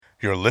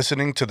You're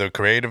listening to the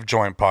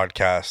Creativejoint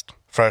podcast.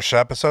 Fresh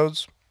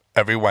episodes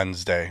every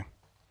Wednesday.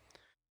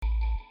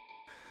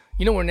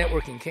 You know where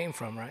networking came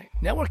from, right?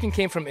 Networking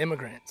came from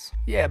immigrants.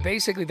 Yeah,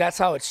 basically that's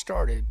how it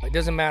started. It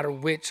doesn't matter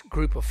which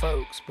group of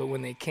folks, but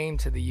when they came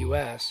to the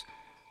U.S.,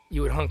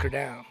 you would hunker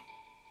down.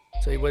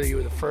 So whether you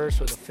were the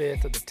first or the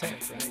fifth or the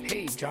 10th, right?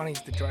 Hey,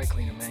 Johnny's the dry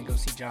cleaner, man. Go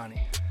see Johnny,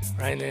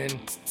 right?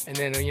 And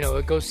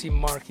then go see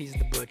Mark. He's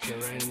the butcher,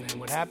 right? And then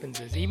what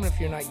happens is even if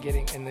you're not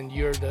getting, and then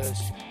you're the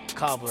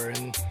cobbler,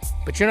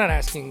 but you're not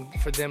asking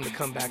for them to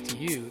come back to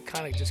you. It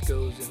kind of just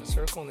goes in a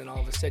circle, and then all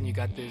of a sudden you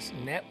got this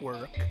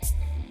network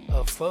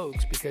of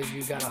folks because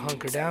you got to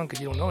hunker down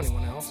because you don't know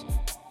anyone else.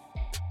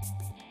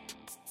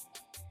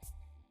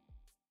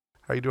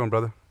 How you doing,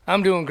 brother?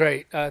 I'm doing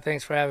great.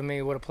 Thanks for having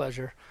me. What a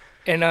pleasure.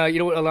 And you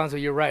know what, Alonzo,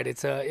 you're right.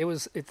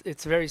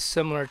 It's very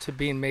similar to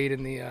being made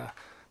in the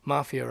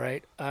mafia,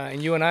 right?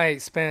 And you and I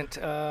spent,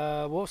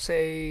 we'll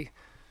say,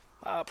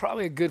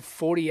 probably a good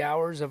 40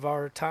 hours of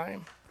our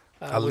time.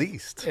 At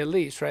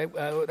least, right?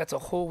 That's a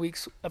whole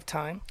week's of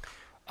time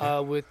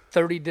with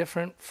 30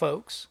 different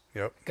folks.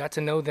 Yep. Got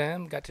to know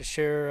them, got to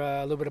share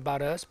a little bit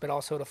about us, but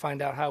also to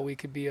find out how we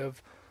could be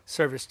of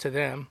service to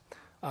them.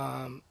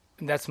 And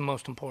that's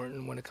most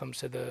important when it comes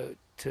to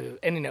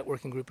any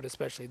networking group, but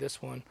especially this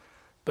one.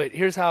 But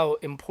here's how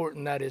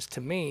important that is to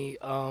me.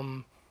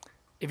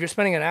 If you're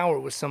spending an hour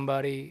with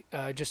somebody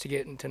just to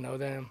get to know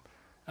them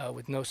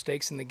with no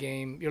stakes in the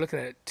game, you're looking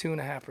at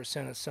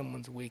 2.5% of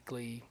someone's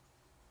weekly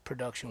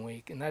production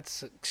week, and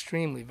that's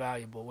extremely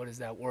valuable. What is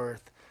that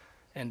worth?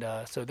 And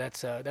so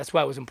that's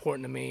why it was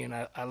important to me, and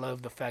I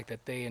love the fact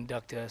that they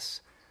induct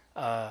us,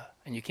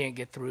 and you can't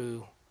get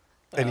through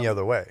any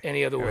other way.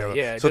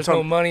 Yeah. So there's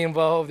no money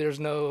involved. There's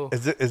no.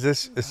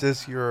 This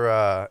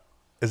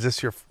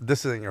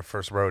isn't your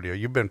first rodeo.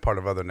 You've been part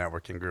of other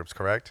networking groups,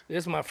 correct?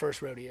 This is my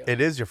first rodeo.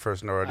 It is your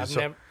first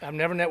rodeo. I've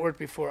never networked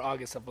before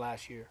August of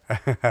last year.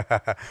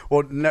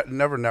 Well,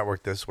 never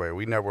network this way.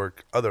 We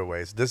network other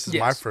ways. This is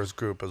my first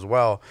group as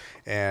well.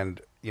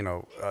 And,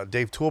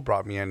 Dave Toole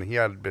brought me in. He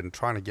had been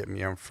trying to get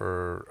me in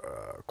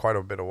for quite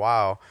a bit of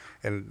while.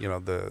 And,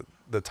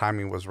 the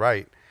timing was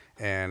right.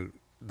 And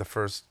the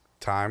first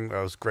time,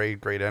 it was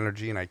great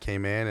energy. And I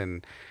came in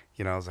and,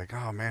 I was like,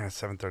 oh, man, it's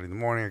 7:30 in the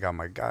morning. I got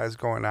my guys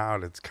going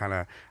out. It's kind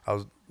of – I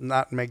was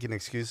not making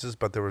excuses,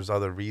 but there was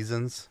other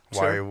reasons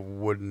why it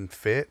wouldn't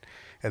fit.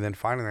 And then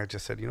finally I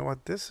just said, you know what,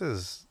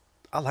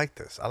 I like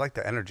this. I like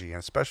the energy, and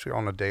especially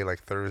on a day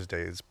like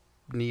Thursday, it's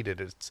needed.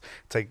 It's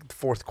like the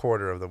fourth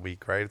quarter of the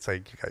week, right? It's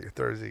like you got your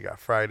Thursday, you got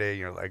Friday, and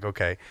you're like,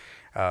 okay,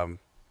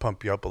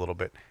 pump you up a little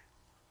bit.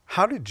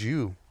 How did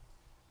you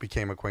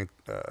become acquainted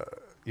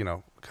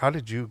how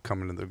did you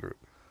come into the group?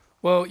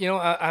 Well,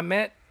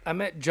 I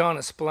met John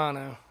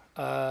Esplana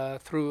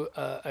through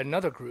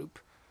another group,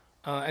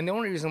 and the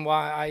only reason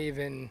why I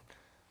even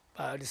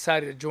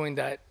decided to join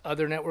that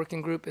other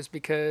networking group is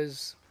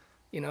because,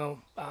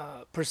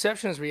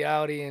 perception is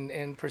reality,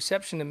 and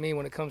perception to me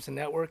when it comes to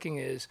networking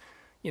is,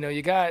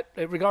 you got,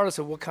 regardless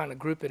of what kind of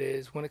group it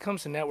is, when it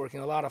comes to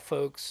networking, a lot of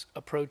folks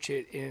approach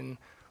it in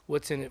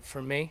what's in it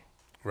for me.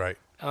 Right.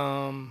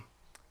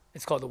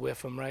 It's called the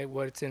WIFM, right?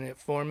 What's in it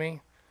for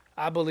me.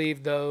 I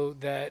believe, though,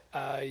 that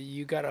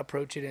you got to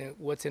approach it in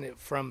what's in it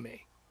from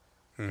me.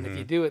 Mm-hmm. And if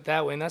you do it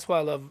that way, and that's why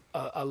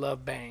I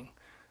love Bang.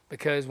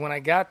 Because when I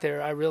got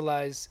there, I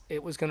realized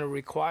it was going to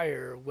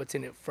require what's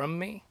in it from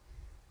me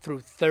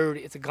through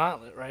 30. It's a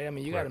gauntlet, right? I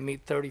mean, you got to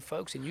meet 30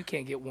 folks, and you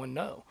can't get one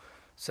no.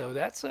 So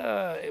that's,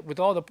 with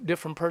all the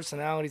different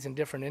personalities in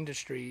different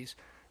industries,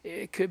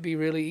 it could be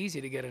really easy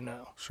to get a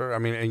no. Sure. I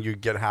mean, and you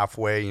get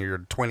halfway, and you're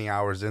 20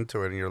 hours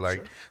into it, and you're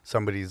like,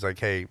 somebody's like,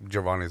 hey,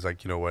 Giovanni's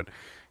like, you know what?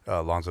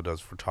 Alonzo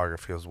does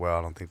photography as well.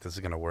 I don't think this is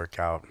going to work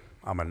out.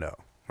 I'm a no,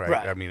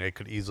 right? I mean, it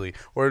could easily,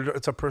 or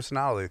it's a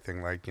personality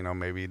thing. Like,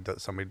 maybe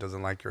somebody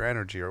doesn't like your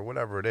energy or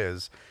whatever it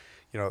is.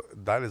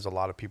 That is a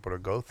lot of people to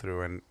go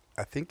through. And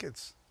I think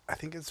it's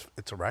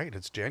right.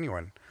 It's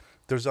genuine.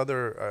 There's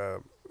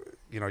other,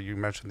 you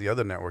mentioned the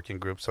other networking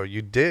group. So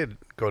you did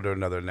go to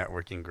another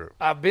networking group.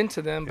 I've been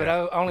to them, but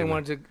I only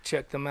wanted to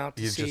check them out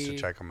just to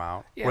check them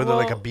out. Yeah, Were they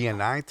like a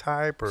BNI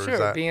type? Or sure, is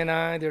that...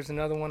 BNI. There's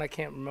another one. I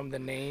can't remember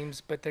the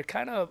names, but they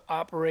kind of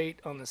operate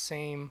on the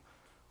same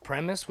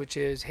premise, which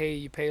is, hey,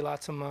 you pay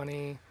lots of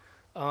money.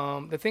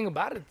 The thing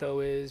about it, though,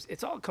 is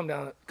it's all comes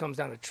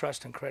down to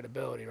trust and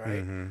credibility,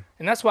 right? Mm-hmm.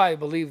 And that's why I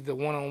believe the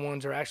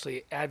one-on-ones are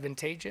actually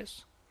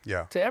advantageous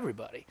to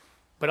everybody.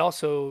 But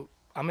also,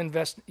 I'm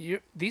investing.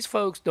 These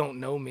folks don't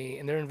know me,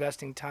 and they're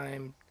investing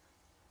time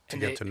to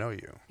get to know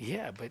you.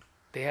 Yeah, but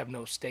they have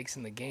no stakes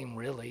in the game,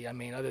 really. I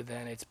mean, other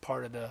than it's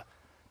part of the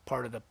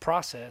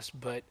process.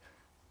 But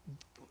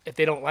if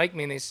they don't like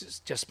me and they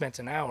just spent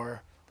an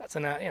hour, that's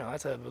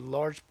a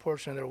large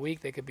portion of their week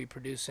they could be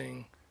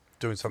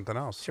doing something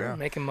else. Sure,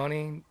 making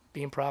money,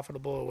 being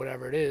profitable, or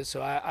whatever it is.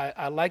 So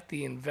I like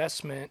the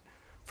investment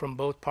from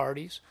both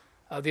parties.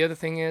 The other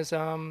thing is,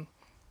 I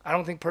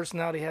don't think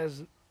personality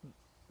has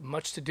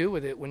much to do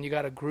with it when you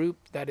got a group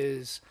that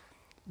is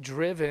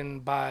driven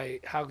by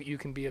how you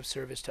can be of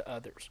service to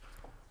others.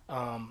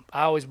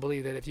 I always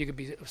believe that if you could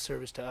be of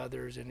service to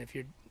others and if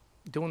you're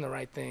doing the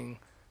right thing,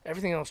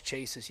 everything else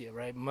chases you,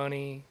 right?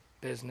 Money,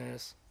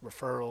 business,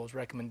 referrals,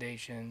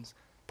 recommendations,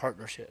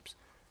 partnerships.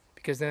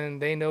 Because then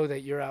they know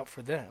that you're out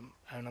for them.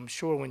 And I'm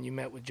sure when you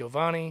met with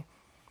Giovanni,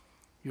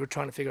 you were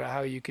trying to figure out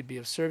how you could be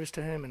of service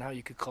to him and how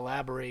you could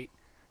collaborate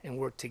and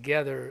work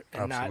together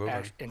and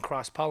and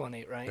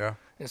cross-pollinate, right? Yeah.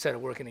 Instead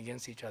of working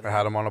against each other. I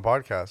had him on a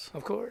podcast.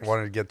 Of course. I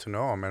wanted to get to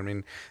know him. I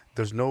mean,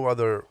 there's no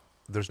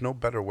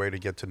better way to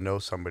get to know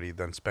somebody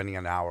than spending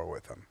an hour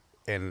with them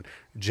and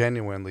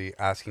genuinely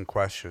asking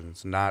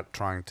questions, not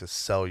trying to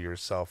sell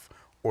yourself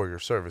or your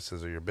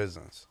services or your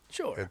business.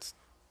 Sure. It's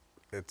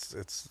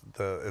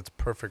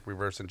perfect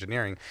reverse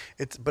engineering.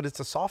 But it's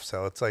a soft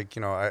sell. It's like,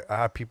 I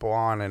have people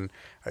on and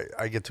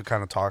I get to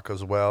kind of talk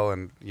as well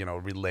and,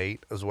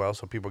 relate as well.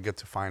 So people get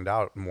to find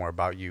out more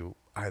about you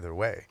either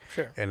way.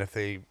 Sure. And if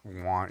they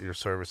want your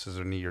services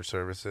or need your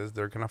services,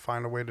 they're going to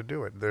find a way to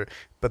do it.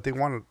 But they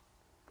want to,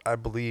 I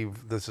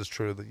believe this is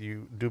true, that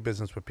you do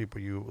business with people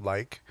you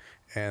like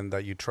and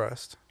that you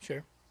trust.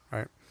 Sure.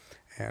 Right.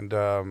 And,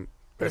 but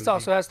it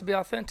also has to be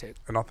authentic.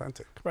 And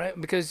authentic. Right.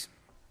 Because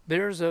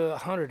there's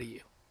 100 of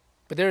you,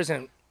 but there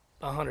isn't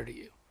 100 of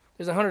you.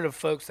 There's 100 of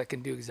folks that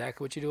can do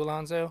exactly what you do,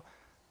 Alonzo,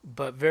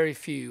 but very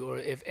few, or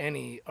if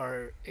any,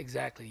 are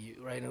exactly you,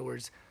 right? In other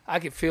words, I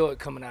could feel it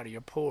coming out of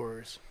your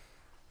pores.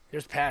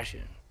 There's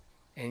passion,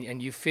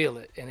 and you feel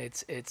it, and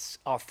it's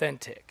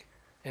authentic.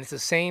 And it's the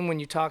same when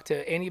you talk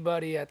to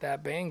anybody at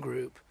that band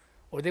group,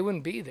 or they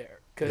wouldn't be there.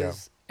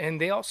 And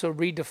they also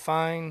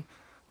redefine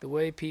the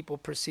way people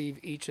perceive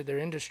each of their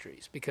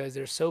industries because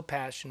they're so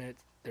passionate,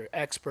 they're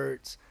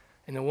experts,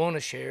 and they want to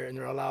share, and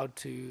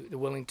they're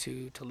willing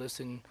to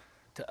listen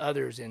to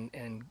others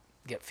and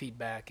get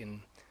feedback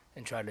and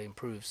try to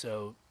improve.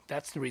 So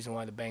that's the reason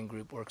why the band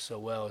group works so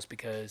well, is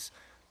because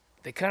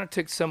they kind of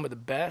took some of the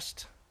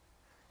best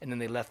and then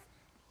they left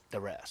the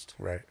rest.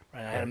 Right.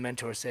 I had a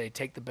mentor say,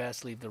 take the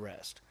best, leave the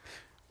rest.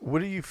 What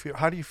do you feel?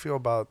 How do you feel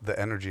about the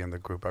energy in the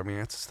group? I mean,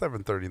 it's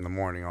 7:30 in the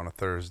morning on a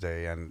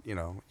Thursday, and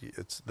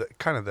it's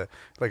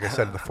like I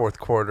said, the fourth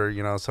quarter.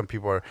 Some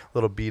people are a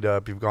little beat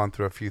up. You've gone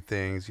through a few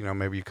things.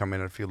 Maybe you come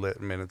in a few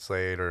minutes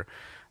late, or,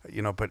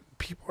 but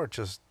people are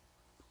just,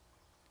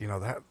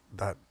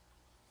 that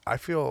I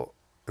feel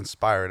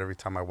inspired every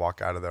time I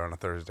walk out of there on a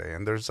Thursday,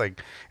 and it's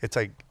like,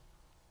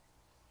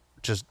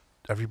 just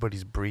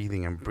everybody's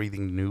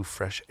breathing new,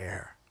 fresh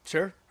air.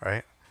 Sure.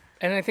 Right.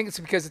 And I think it's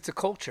because it's a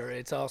culture.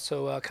 It's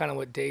also kind of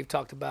what Dave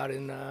talked about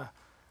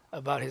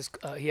about his.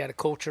 He had a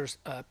culture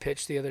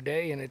pitch the other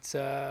day, and it's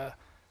I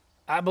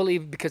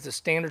believe because the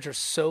standards are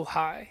so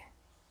high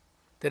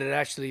that it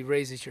actually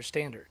raises your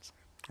standards.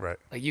 Right.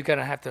 Like you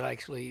have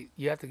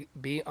to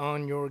be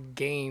on your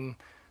game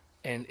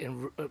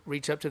and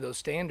reach up to those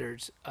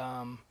standards,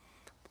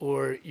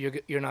 or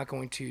you're not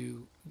going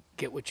to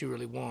get what you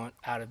really want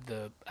out of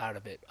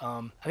it.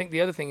 I think the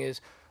other thing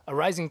is a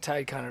rising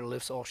tide kind of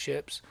lifts all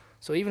ships.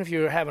 So even if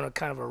you're having a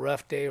kind of a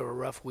rough day or a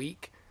rough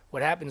week,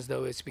 what happens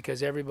though is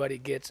because everybody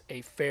gets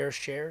a fair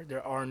share.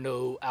 There are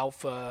no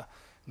alpha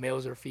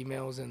males or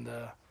females in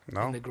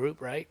the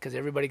group, right? Because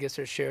everybody gets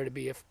their share to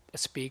be a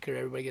speaker.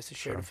 Everybody gets a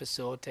share to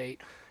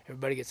facilitate.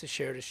 Everybody gets a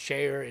share to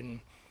share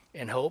and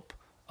hope.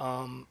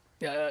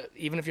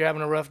 Even if you're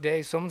having a rough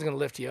day, someone's going to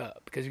lift you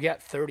up because you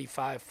got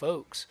 35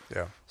 folks.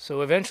 Yeah.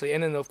 So eventually,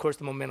 and then of course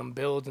the momentum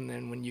builds, and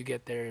then when you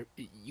get there,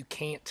 you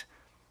can't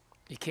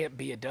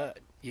be a dud.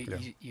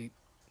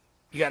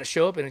 You got to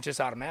show up, and it's just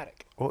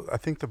automatic. Well, I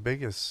think the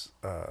biggest,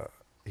 the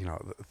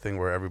thing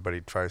where everybody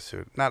tries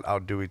to not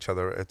outdo each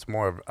other, it's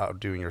more of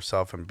outdoing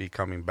yourself and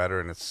becoming better,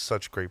 and it's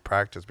such great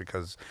practice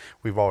because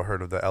we've all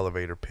heard of the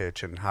elevator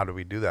pitch and how do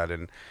we do that?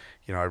 And,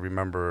 I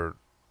remember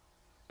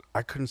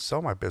I couldn't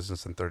sell my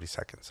business in 30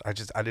 seconds. I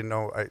didn't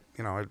know,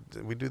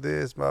 we do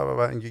this, blah, blah,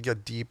 blah, and you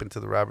get deep into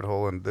the rabbit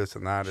hole and this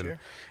and that. Sure.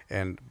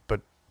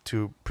 But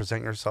to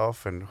present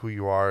yourself and who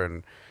you are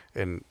and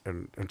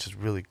just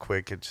really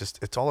quick,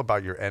 it's all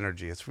about your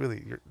energy. It's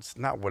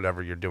not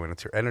whatever you're doing,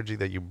 it's your energy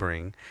that you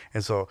bring.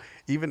 And so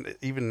even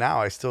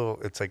now it's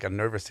like a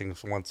nervous thing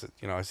once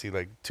I see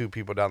like two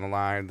people down the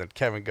line, then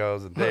Kevin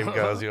goes and Dave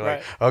goes, you're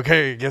right. Like,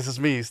 okay, I guess it's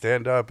me,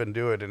 stand up and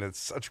do it. And it's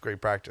such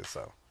great practice.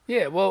 So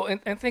yeah, well,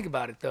 and think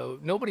about it though,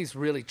 nobody's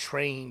really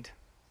trained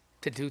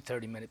to do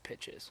 30-minute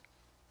pitches.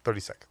 30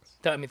 seconds.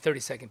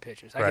 30-second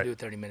pitches. I could do a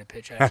 30-minute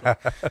pitch, actually.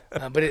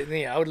 But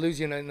I would lose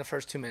you in the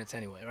first 2 minutes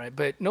anyway, right?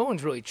 But no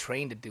one's really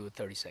trained to do a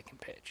 30-second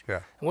pitch.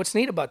 Yeah. And what's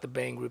neat about the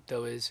Bang Group,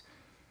 though, is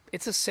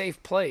it's a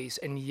safe place,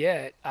 and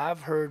yet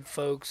I've heard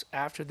folks,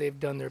 after they've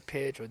done their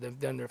pitch or they've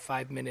done their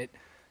 5-minute,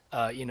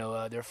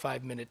 their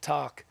 5-minute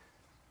talk,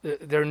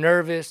 they're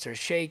nervous, they're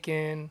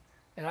shaking.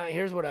 And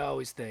here's what I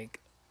always think.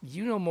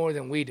 You know more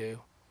than we do.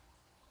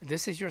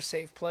 This is your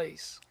safe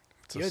place.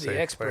 You're the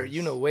expert. Place.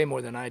 You know way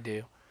more than I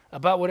do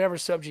about whatever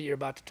subject you're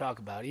about to talk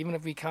about, even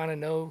if we kind of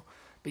know,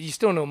 but you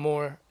still know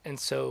more. And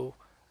so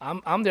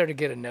I'm there to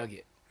get a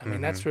nugget. I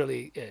mean, that's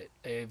really it.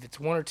 If it's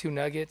one or two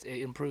nuggets, it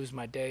improves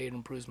my day, it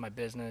improves my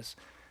business,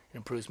 it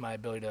improves my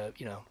ability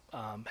to,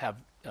 have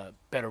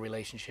better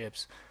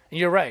relationships. And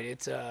you're right.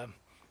 It's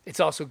it's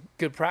also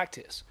good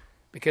practice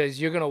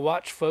because you're going to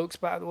watch folks,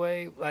 by the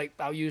way, like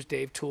I'll use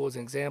Dave Toole as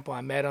an example.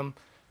 I met him.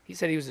 He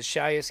said he was the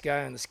shyest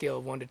guy on the scale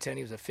of 1 to 10.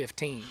 He was a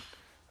 15.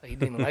 He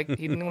didn't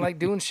even like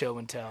doing show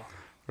and tell.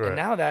 Right. And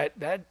now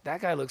that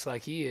guy looks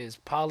like he is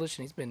polished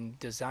and he's been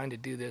designed to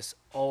do this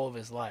all of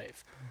his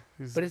life.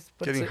 He's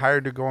getting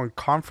hired to go on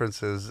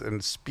conferences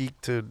and speak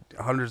to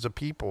hundreds of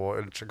people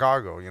in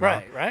Chicago, you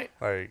know? Right.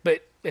 Like,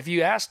 but if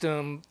you asked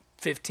him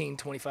 15,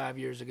 25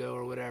 years ago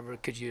or whatever,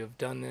 could you have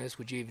done this?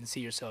 Would you even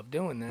see yourself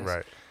doing this?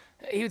 Right.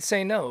 He would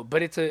say no,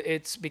 but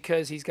it's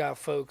because he's got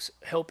folks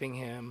helping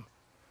him,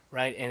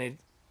 right? And it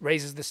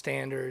raises the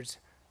standards,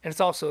 and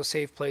it's also a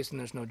safe place and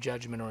there's no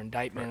judgment or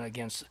indictment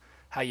against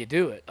how you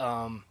do it.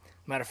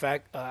 Matter of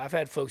fact, I've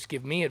had folks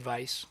give me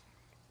advice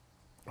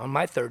on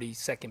my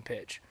 30-second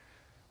pitch.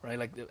 Right,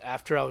 like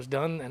after I was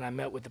done and I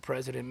met with the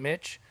president,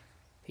 Mitch,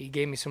 he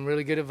gave me some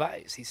really good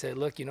advice. He said,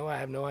 look, I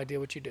have no idea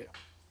what you do.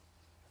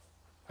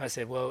 I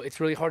said, well,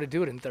 it's really hard to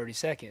do it in 30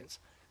 seconds.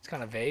 It's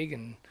kind of vague.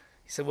 And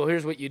he said, well,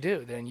 here's what you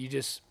do. Then you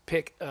just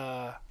pick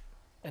an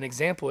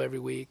example every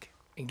week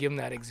and give them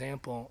that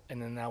example,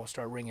 and then that will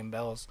start ringing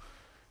bells.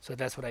 So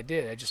that's what I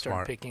did. I just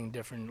started picking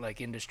different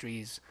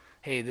industries.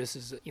 Hey, this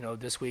is,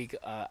 this week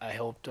I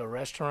helped a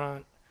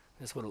restaurant.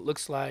 That's what it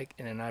looks like,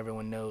 and then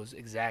everyone knows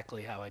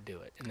exactly how I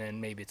do it. And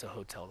then maybe it's a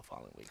hotel the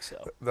following week.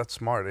 So that's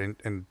smart,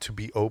 and to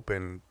be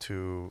open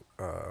to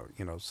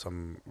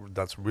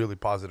that's really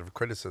positive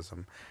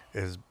criticism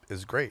is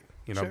great.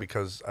 Sure.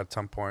 Because at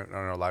some point in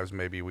our lives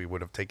maybe we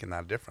would have taken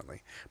that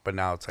differently, but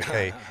now it's like,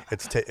 hey,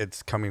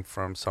 it's coming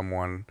from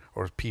someone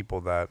or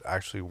people that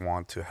actually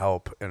want to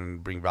help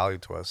and bring value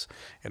to us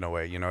in a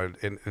way.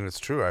 And it's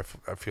true. I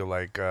feel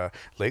like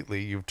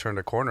lately you've turned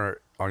a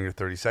corner on your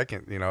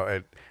 30-second.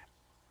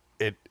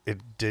 It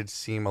did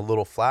seem a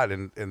little flat,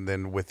 and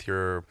then with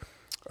your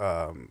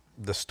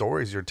the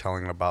stories you're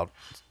telling about,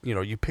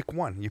 you pick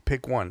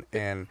one,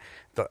 and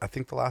I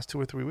think the last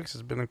 2 or 3 weeks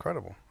has been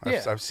incredible.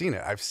 I've seen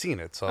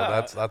it, so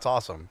that's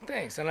awesome.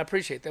 Thanks, and I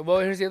appreciate that. Well,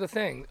 here's the other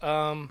thing.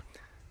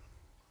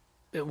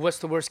 What's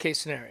the worst case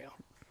scenario?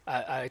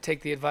 I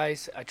take the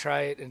advice, I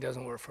try it, and it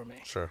doesn't work for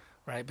me. Sure.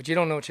 Right, but you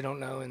don't know what you don't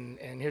know,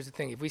 and here's the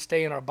thing: if we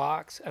stay in our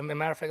box, as a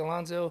matter of fact,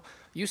 Alonzo,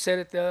 you said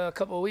it a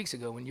couple of weeks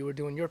ago when you were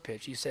doing your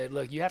pitch. You said,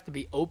 "Look, you have to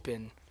be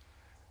open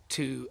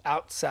to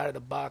outside of the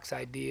box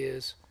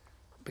ideas,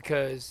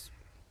 because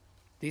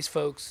these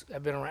folks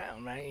have been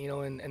around, right?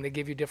 And they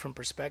give you different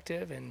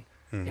perspective, and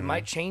it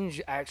might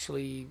change.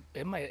 Actually,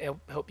 it might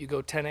help you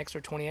go 10x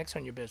or 20x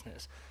on your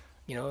business.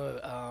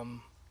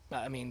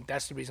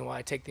 That's the reason why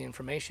I take the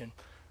information.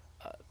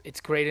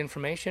 It's great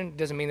information.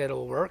 Doesn't mean that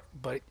it'll work,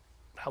 but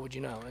how would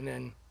you know? And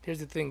then here's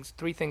the things,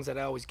 3 things that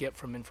I always get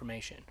from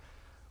information.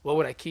 What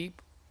would I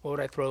keep? What would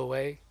I throw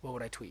away? What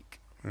would I tweak?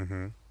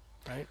 Mm-hmm.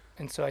 Right?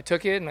 And so I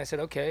took it and I said,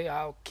 okay,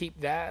 I'll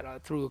keep that. I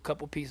threw a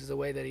couple pieces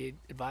away that he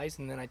advised,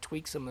 and then I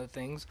tweaked some of the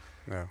things.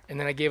 Yeah. And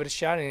then I gave it a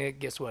shot, and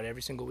guess what?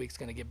 Every single week's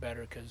going to get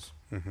better because,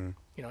 and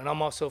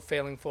I'm also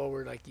failing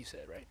forward, like you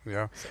said, right?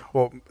 Yeah. So.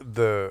 Well,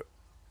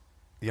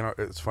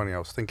 it's funny. I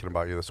was thinking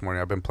about you this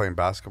morning. I've been playing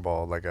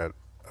basketball like at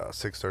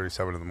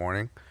 6:37 in the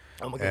morning.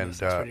 Oh my goodness,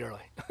 that's pretty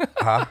early.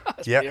 Huh?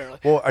 That's yeah. Pretty early.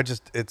 Well, I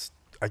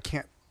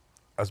can't,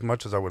 as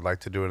much as I would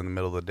like to do it in the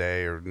middle of the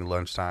day or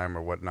lunchtime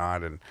or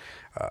whatnot, and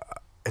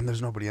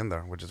there's nobody in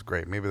there, which is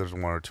great. Maybe there's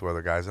 1 or 2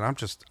 other guys, and I'm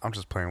just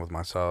playing with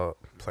myself.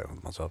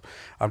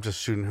 I'm just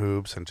shooting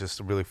hoops and just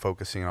really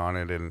focusing on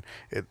it, and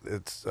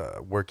it's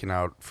working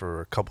out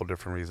for a couple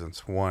different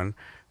reasons. One,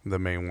 the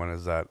main one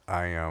is that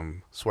I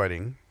am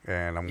sweating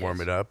and I'm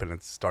warming up, and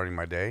it's starting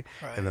my day.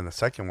 Right. And then the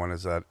second one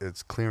is that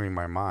it's clearing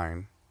my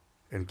mind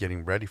and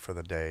getting ready for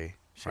the day,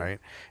 sure. Right?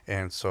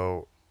 And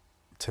so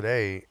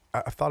today,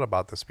 I've thought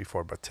about this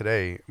before, but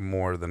today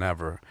more than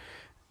ever,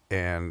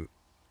 and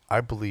I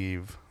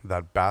believe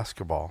that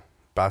basketball,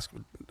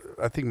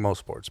 I think most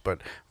sports,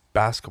 but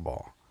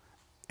basketball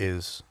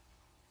is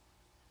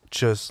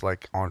just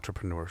like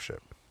entrepreneurship,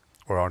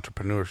 or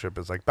entrepreneurship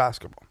is like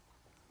basketball.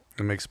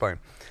 Let me explain.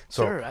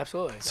 Sure,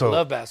 absolutely. I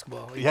love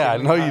basketball. I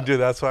know you do.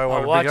 That's why I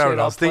want to bring it out.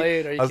 I'll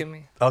play it. Are you kidding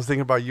me? I was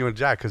thinking about you and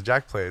Jack, because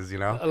Jack plays,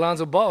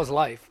 Alonzo, ball is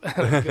life.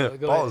 Go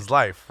ball is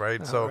life, right?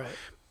 Oh, so right.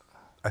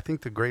 I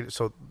think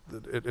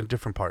in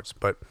different parts,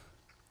 but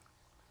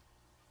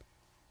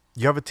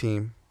you have a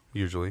team,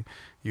 usually.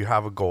 You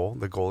have a goal.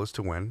 The goal is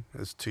to win,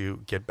 is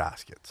to get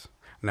baskets.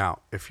 Now,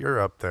 if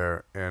you're up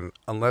there, and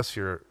unless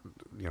you're,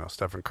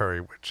 Stephen Curry,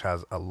 which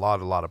has a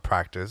lot of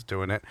practice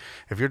doing it,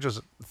 if you're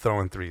just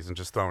throwing threes and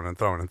just throwing and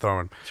throwing and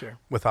throwing, sure,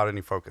 without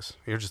any focus,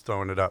 you're just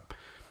throwing it up,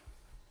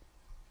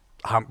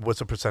 what's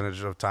the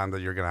percentage of time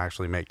that you're going to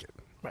actually make it?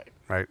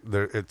 Right.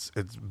 It's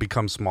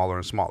becomes smaller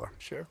and smaller.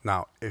 Sure.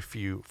 Now, if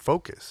you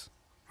focus,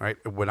 right,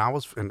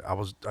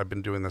 I've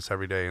been doing this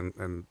every day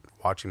and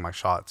watching my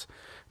shots,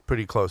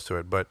 pretty close to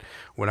it, but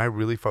when I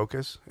really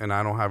focus and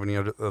I don't have any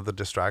other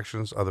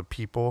distractions, other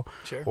people,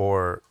 sure,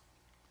 or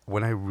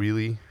when I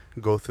really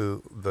go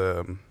through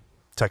the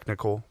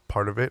technical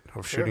part of it,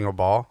 of shooting a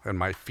ball, and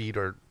my feet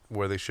are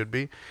where they should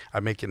be, I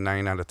make it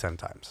 9 out of 10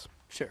 times.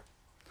 Sure.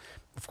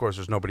 of course,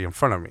 there's nobody in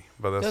front of me,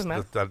 but Doesn't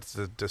matter. that's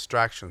the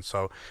distraction.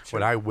 So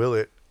when I will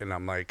it and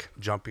I'm like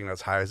jumping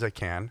as high as I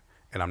can,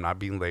 and I'm not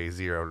being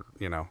lazy or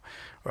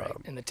Right.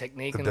 And the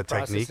technique and the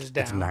process is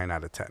down. It's 9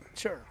 out of 10.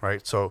 Sure.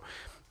 Right. So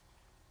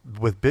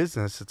with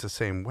business, it's the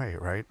same way,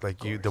 right? Like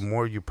the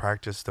more you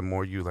practice, the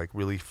more you like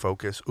really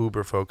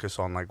uber focus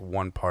on like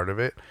one part of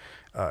it,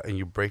 and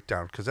you break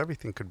down, because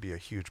everything could be a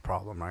huge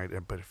problem, right?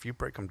 But if you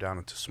break them down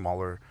into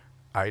smaller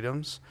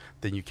items,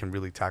 then you can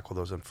really tackle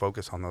those and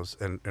focus on those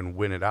and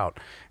win it out.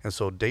 And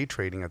so day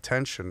trading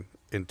attention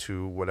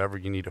into whatever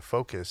you need to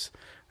focus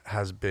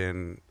has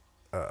been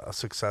a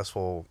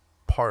successful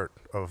part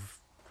of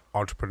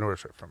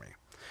entrepreneurship for me.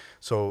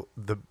 So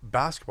the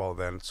basketball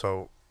then,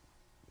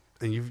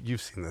 and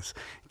you've seen this.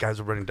 Guys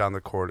are running down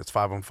the court. It's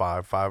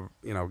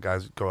 5-on-5.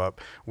 Guys go up.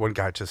 One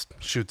guy just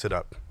shoots it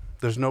up.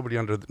 There's nobody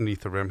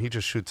underneath the rim. He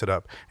just shoots it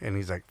up, and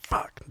he's like,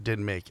 "Fuck,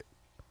 didn't make it."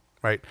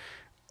 Right?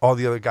 All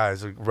the other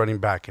guys are running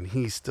back, and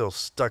he's still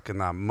stuck in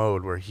that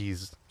mode where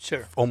he's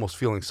almost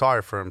feeling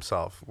sorry for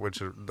himself,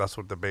 that's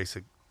what the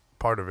basic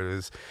part of it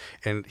is.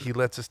 And he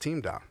lets his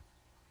team down.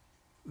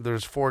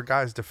 There's 4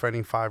 guys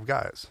defending 5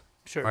 guys.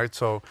 Sure. Right?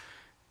 So,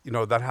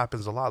 that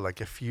happens a lot.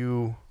 Like if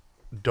you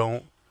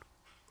don't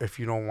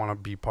want to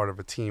be part of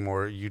a team,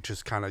 or you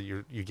just kind of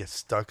you get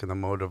stuck in the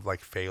mode of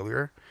like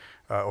failure,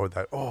 or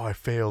that I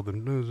failed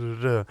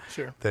and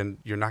sure, then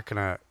you're not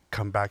gonna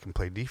come back and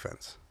play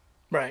defense.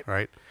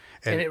 Right.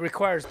 And it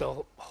requires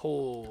the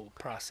whole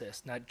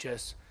process, not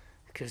just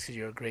because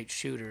you're a great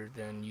shooter,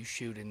 then you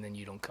shoot and then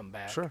you don't come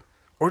back. Sure.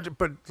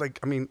 But like,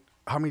 I mean,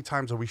 how many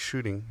times are we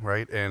shooting,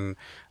 right? And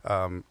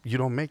you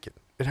don't make it.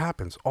 It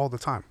happens all the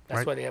time.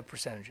 That's why they have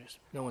percentages.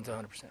 No one's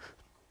 100%.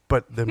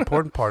 But the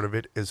important part of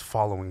it is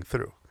following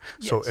through.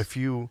 Yes. So if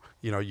you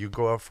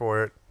go up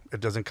for it, it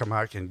doesn't come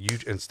back, and you,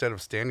 instead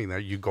of standing there,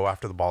 you go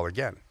after the ball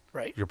again.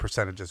 Right. Your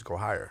percentages go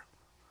higher.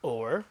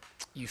 Or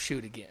you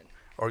shoot again.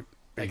 Or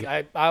like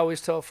I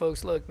always tell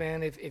folks, look,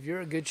 man, if you're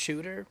a good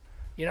shooter,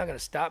 you're not going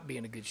to stop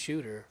being a good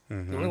shooter.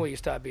 Mm-hmm. The only way you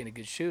stop being a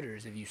good shooter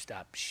is if you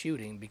stop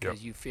shooting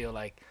because you feel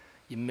like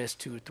you missed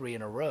 2 or 3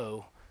 in a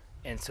row,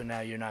 and so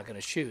now you're not going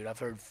to shoot. I've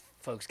heard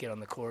folks get on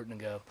the court and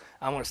go,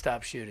 I want to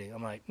stop shooting.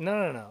 I'm like,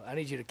 no. I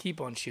need you to keep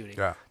on shooting.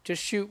 Yeah.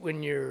 Just shoot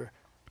when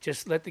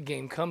just let the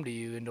game come to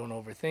you and don't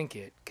overthink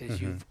it,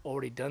 because you've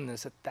already done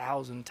this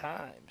 1,000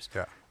 times.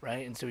 Yeah.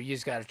 Right? And so you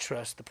just got to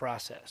trust the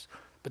process.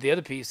 But the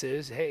other piece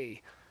is,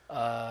 hey,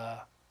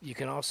 you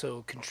can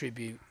also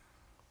contribute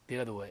the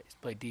other ways,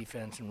 play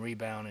defense and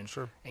rebound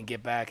and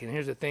get back. And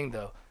here's the thing,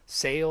 though.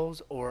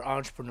 Sales or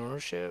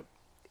entrepreneurship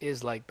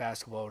is like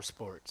basketball or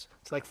sports.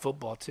 It's like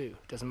football, too.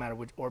 Doesn't matter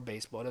or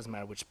baseball. It doesn't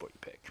matter which sport you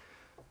pick.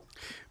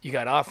 You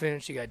got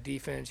offense, you got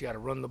defense, you got to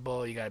run the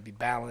ball, you got to be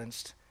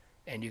balanced,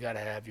 and you got to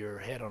have your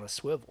head on a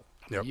swivel.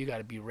 You got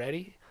to be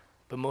ready.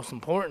 But most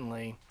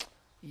importantly,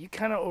 you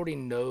kind of already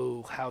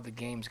know how the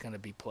game's going to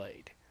be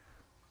played,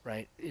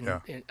 right?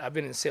 And I've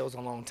been in sales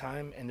a long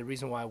time, and the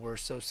reason why we're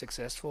so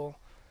successful,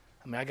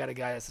 I mean, I got a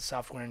guy that's a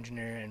software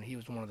engineer, and he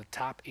was one of the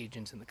top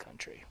agents in the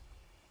country.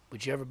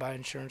 Would you ever buy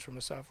insurance from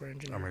a software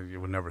engineer? I mean, you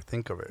would never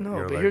think of it.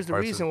 No, but here's the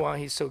reason why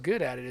he's so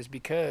good at it is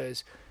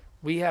because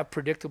we have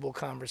predictable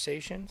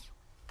conversations,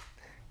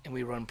 and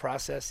we run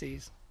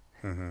processes,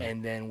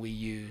 and then we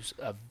use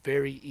a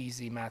very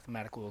easy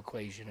mathematical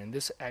equation. And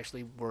this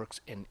actually works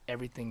in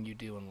everything you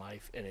do in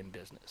life and in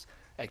business.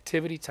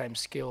 Activity times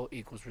skill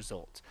equals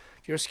results.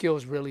 If your skill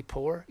is really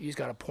poor, you just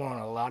got to pour on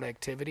a lot of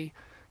activity,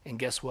 and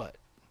guess what?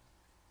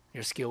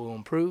 Your skill will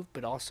improve,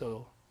 but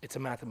also it's a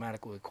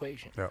mathematical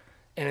equation. Yeah.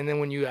 And then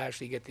when you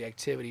actually get the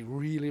activity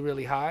really,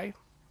 really high,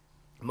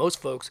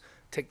 most folks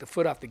take the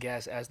foot off the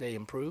gas as they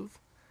improve.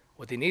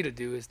 What they need to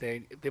do is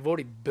they've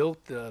already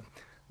built the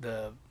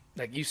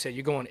like you said,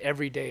 you're going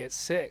every day at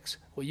 6.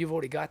 Well, you've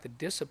already got the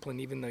discipline,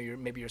 even though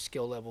maybe your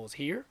skill level is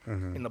here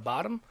in the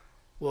bottom.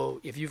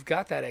 Well, if you've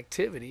got that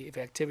activity, if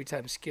activity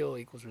times skill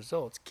equals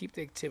results, keep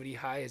the activity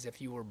high as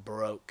if you were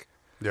broke.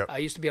 Yep. I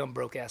used to be on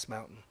broke ass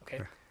mountain,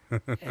 okay?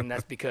 And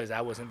that's because I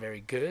wasn't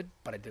very good,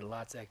 but I did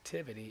lots of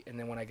activity. And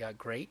then when I got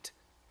great,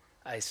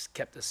 I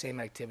kept the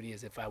same activity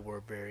as if I were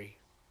very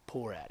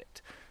poor at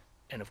it.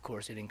 And of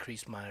course, it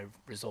increased my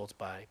results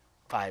by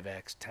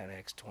 5x,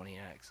 10x,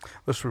 20x.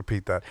 Let's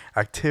repeat that.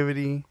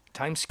 Activity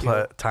times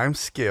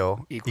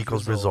skill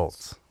equals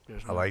results.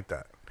 I like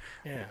that.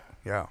 Yeah.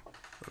 Yeah.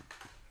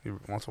 You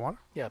want some water?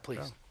 Yeah, please.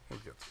 Yeah, we'll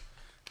get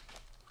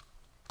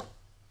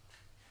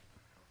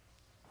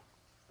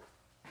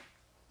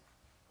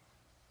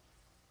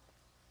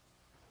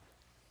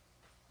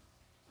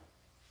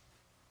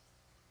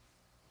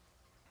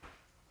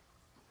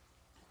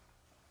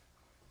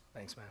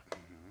Thanks, man.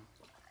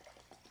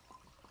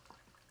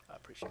 I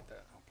appreciate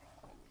that.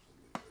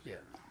 Yeah.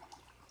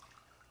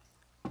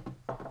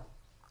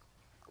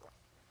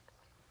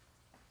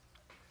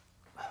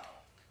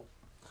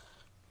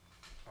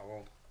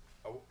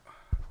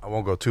 I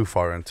won't go too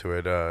far into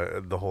it,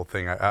 the whole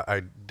thing.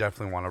 I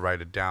definitely want to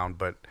write it down,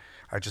 but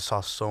I just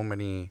saw so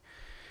many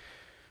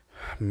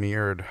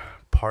mirrored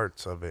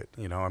parts of it.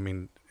 I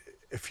mean,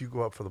 if you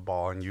go up for the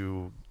ball and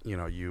you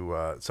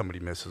somebody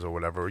misses or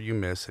whatever, or you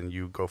miss and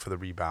you go for the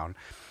rebound,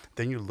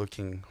 then you're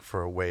looking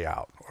for a way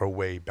out or a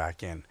way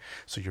back in.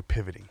 So you're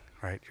pivoting,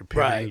 right? You're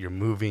pivoting, you're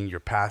moving, you're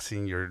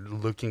passing, you're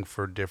looking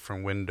for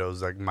different windows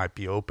that might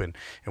be open.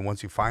 And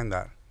once you find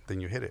that, then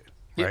you hit it,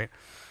 right?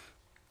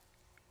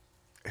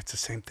 It's the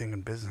same thing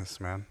in business,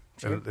 man.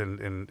 Sure.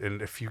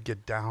 And if you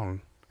get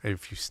down,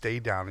 if you stay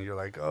down and you're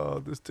like,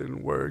 oh, this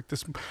didn't work,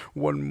 this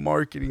one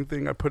marketing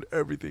thing, I put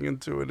everything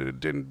into it and it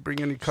didn't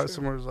bring any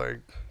customers,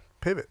 like,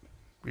 pivot.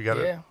 You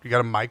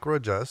gotta micro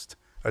adjust,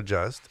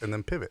 and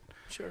then pivot.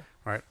 Sure.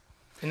 Right.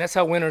 And that's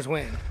how winners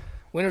win.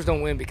 Winners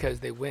don't win because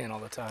they win all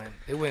the time.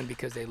 They win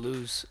because they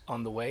lose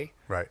on the way.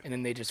 Right. And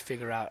then they just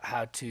figure out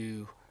how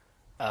to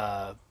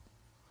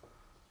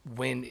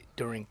win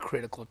during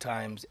critical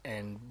times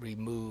and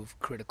remove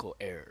critical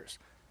errors.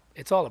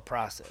 It's all a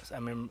process.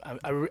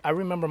 I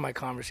remember my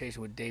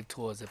conversation with Dave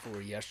Toole as if it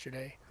were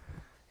yesterday.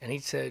 And he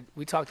said,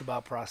 we talked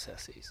about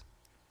processes.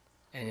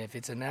 And if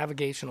it's a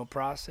navigational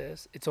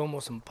process, it's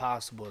almost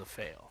impossible to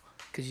fail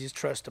because you just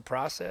trust the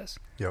process.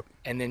 Yep.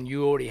 And then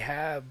you already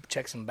have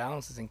checks and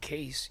balances in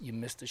case you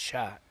missed a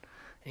shot,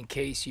 in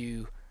case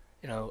you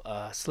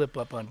slip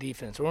up on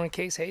defense, or in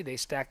case, hey, they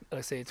stack,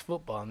 let's say it's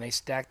football, and they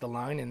stack the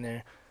line in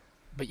there,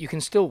 but you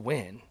can still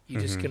win.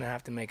 You're just going to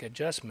have to make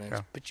adjustments.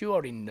 Yeah. But you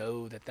already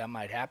know that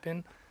might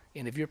happen.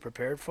 And if you're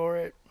prepared for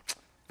it,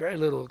 very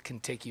little can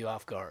take you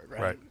off guard,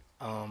 right?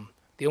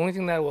 The only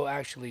thing that will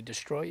actually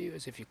destroy you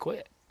is if you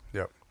quit.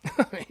 Yep.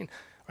 I mean,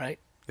 right?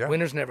 Yeah.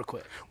 Winners never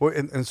quit. Well,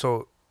 and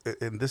so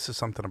this is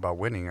something about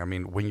winning. I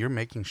mean, when you're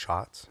making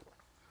shots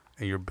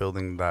and you're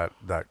building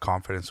that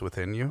confidence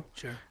within you,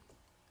 sure,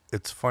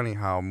 it's funny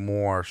how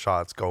more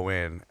shots go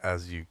in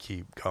as you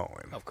keep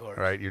going. Of course.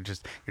 Right? You're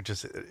just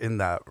in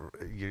that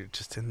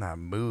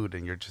mood,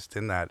 and you're just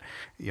in that,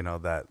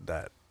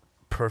 that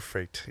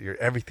perfect,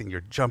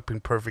 you're jumping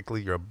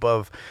perfectly, you're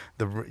above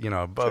the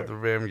the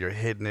rim, you're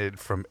hitting it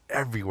from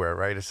everywhere,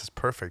 right? It's just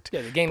perfect.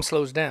 Yeah, the game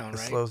slows down,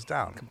 right? It slows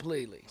down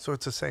completely. So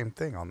it's the same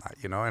thing on that,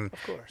 and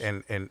of course.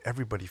 and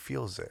everybody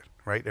feels it,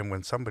 right? And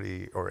when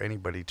somebody or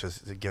anybody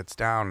just gets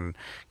down,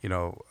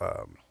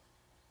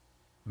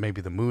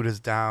 maybe the mood is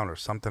down or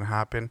something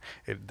happened,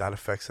 that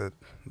affects it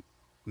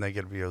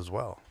negatively as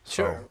well.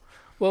 Sure. So,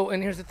 well,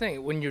 and here's the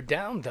thing: when you're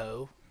down,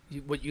 though,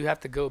 what you have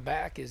to go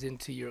back is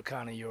into your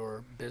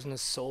your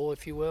business soul,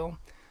 if you will,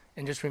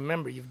 and just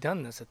remember you've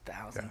done this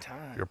 1,000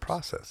 times. Your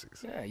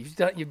processes. Yeah, you've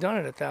done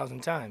it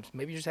 1,000 times.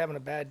 Maybe you're just having a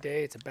bad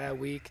day. It's a bad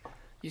week.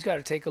 You just got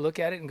to take a look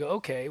at it and go,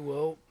 okay,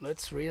 well,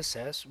 let's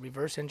reassess,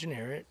 reverse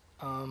engineer it.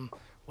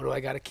 What do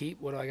I got to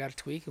keep? What do I got to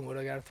tweak? And what do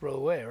I got to throw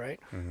away? Right.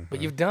 Mm-hmm.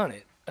 But you've done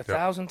it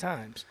 1,000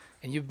 times,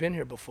 and you've been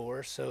here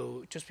before.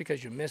 So just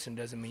because you're missing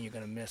doesn't mean you're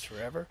going to miss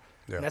forever.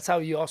 Yeah. And that's how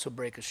you also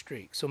break a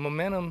streak. So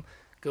momentum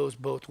goes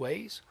both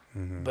ways.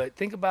 Mm-hmm. But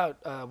think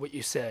about what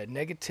you said,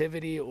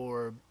 negativity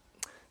or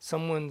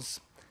someone's,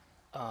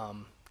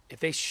 if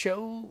they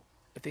show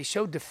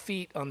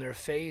defeat on their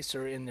face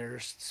or in their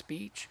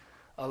speech,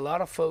 a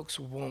lot of folks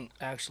won't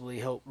actually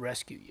help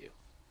rescue you.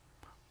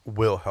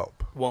 Will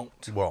help. Won't,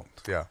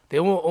 yeah. They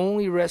will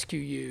only rescue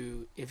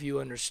you if you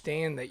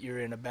understand that you're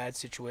in a bad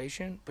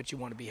situation, but you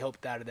want to be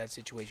helped out of that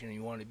situation and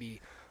you want to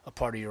be a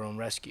part of your own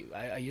rescue.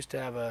 I used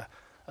to have a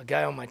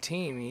guy on my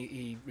team,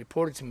 he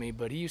reported to me,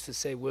 but he used to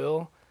say,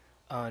 Will,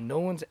 no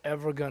one's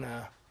ever going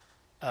to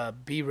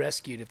be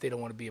rescued if they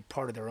don't want to be a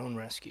part of their own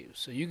rescue.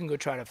 So you can go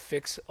try to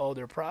fix all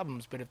their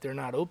problems, but if they're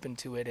not open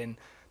to it and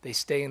they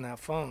stay in that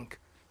funk,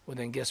 well,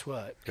 then guess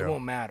what? It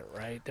won't matter,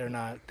 right? They're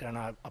not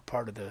a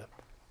part of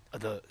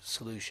the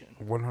solution.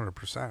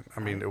 100%. I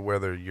mean,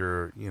 whether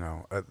you're,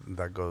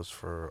 that goes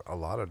for a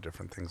lot of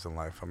different things in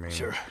life. I mean,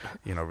 sure.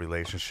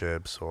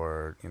 Relationships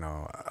or,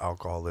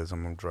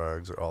 alcoholism,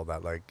 drugs, or all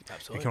that. Like,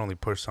 absolutely. You can only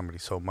push somebody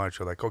so much.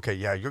 You're like, okay,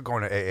 yeah, you're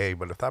going to AA,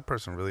 but if that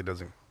person really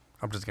doesn't,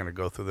 I'm just going to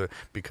go through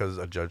because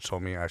a judge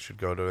told me I should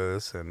go to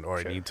this or sure.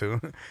 I need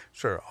to.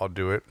 Sure, I'll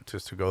do it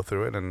just to go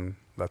through it, and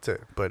that's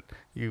it. But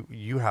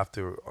you have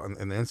to, on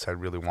the inside,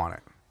 really want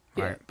it.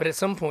 Yeah, right? But at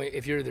some point,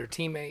 if you're their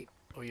teammate,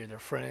 or you're their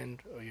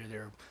friend, or you're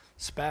their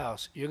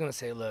spouse, you're going to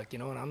say, look, you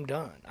know what, I'm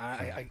done.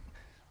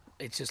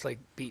 It's just like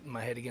beating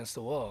my head against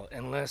the wall,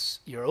 unless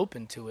you're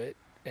open to it,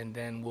 and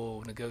then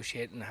we'll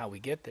negotiate on how we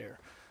get there.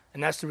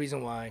 And that's the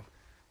reason why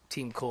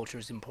team culture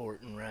is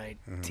important, right?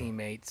 Mm-hmm.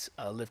 Teammates,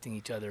 lifting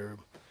each other,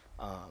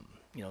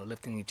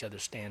 lifting each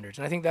other's standards.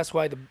 And I think that's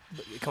why it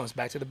comes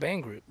back to the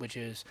band group, which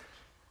is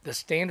the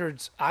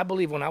standards. I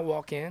believe when I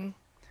walk in,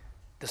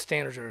 the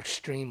standards are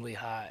extremely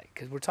high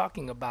because we're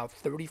talking about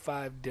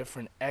 35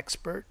 different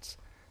experts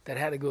that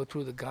had to go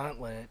through the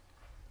gauntlet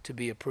to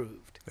be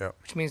approved,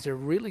 which means they're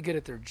really good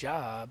at their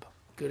job,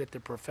 good at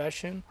their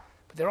profession,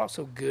 but they're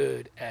also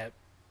good at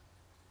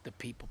the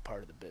people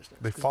part of the business.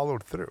 They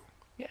followed through.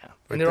 Yeah,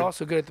 and they're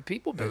also good at the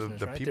people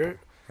business, right?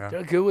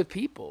 They're good with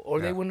people, or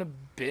they wouldn't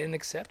have been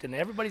accepted. And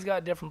everybody's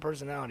got different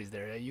personalities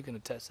there. You can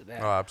attest to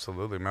that. Oh,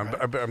 absolutely, man.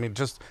 Right? I mean,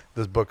 just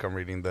this book I'm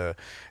reading,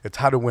 it's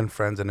How to Win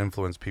Friends and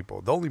Influence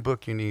People. The only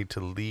book you need to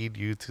lead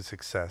you to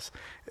success.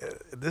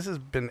 This has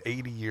been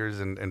 80 years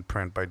in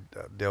print by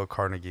Dale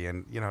Carnegie.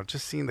 And,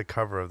 just seeing the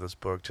cover of this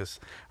book,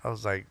 I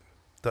was like,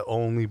 the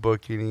only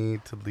book you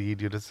need to lead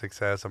you to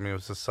success. I mean, it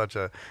was just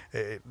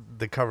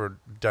the cover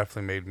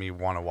definitely made me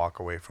want to walk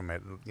away from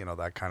it,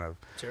 that kind of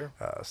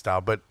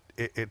style. But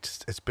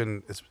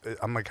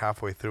I'm like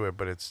halfway through it,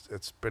 but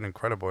it's been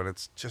incredible. And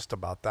it's just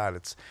about that.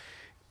 It's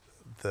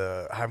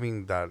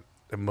having that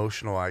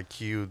emotional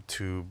IQ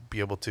to be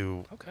able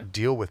to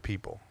deal with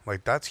people.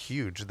 Like, that's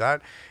huge.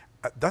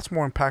 That's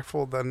more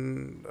impactful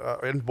than,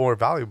 and more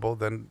valuable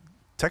than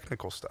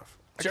technical stuff.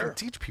 I can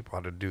teach people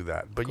how to do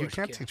that, but you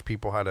can't teach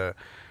people how to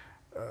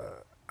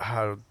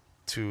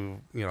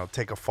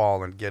take a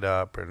fall and get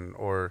up,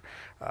 or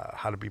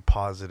how to be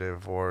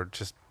positive, or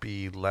just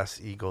be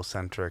less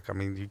egocentric. I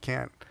mean, you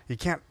can't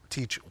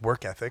teach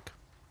work ethic.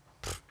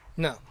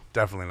 No,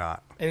 definitely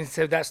not. And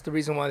so that's the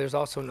reason why there's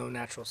also no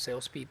natural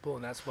salespeople,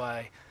 and that's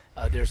why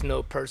there's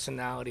no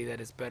personality that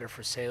is better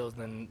for sales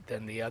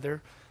than the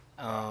other.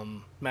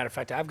 Matter of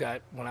fact,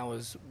 when I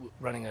was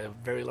running a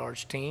very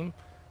large team,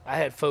 I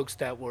had folks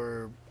that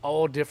were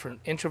all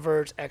different,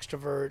 introverts,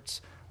 extroverts,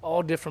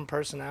 all different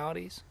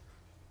personalities,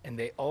 and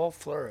they all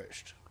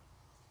flourished.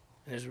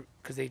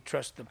 Because they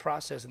trusted the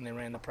process, and they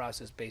ran the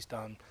process based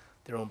on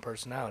their own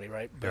personality,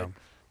 right? But,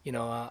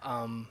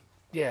 I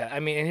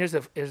mean, and here's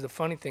the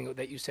funny thing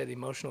that you said, the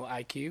emotional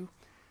IQ.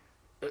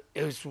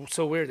 It was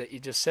so weird that you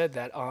just said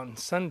that. On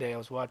Sunday, I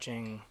was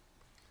watching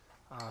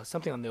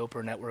something on the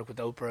Oprah network with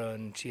Oprah,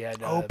 and she had...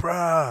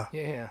 Oprah!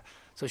 Yeah.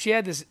 So she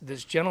had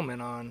this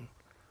gentleman on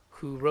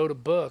who wrote a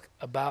book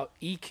about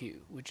EQ,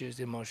 which is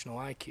emotional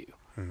IQ.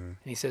 Mm-hmm. And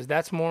he says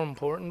that's more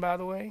important, by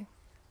the way,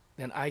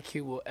 than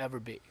IQ will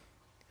ever be.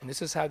 And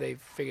this is how they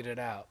figured it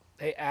out.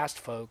 They asked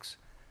folks,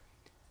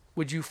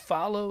 would you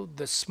follow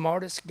the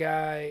smartest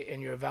guy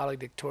and your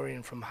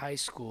valedictorian from high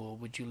school?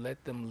 Would you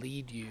let them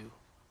lead you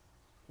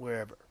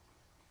wherever?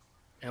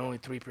 And only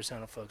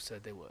 3% of folks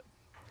said they would.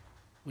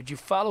 Would you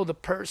follow the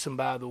person,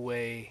 by the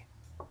way,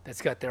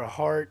 that's got their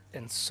heart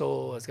and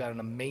soul, has got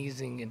an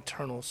amazing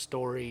internal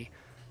story,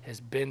 has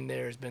been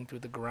there, has been through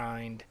the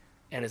grind,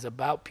 and is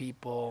about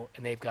people,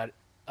 and they've got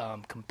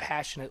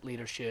compassionate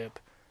leadership,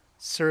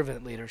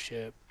 servant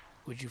leadership?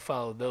 Would you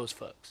follow those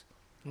folks?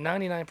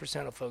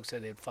 99% of folks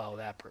said they'd follow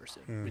that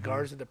person,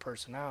 regardless of the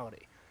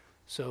personality.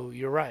 So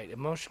you're right.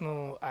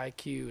 Emotional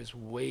IQ is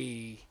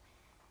way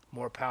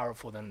more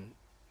powerful than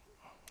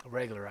a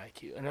regular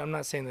IQ. And I'm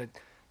not saying that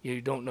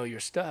you don't know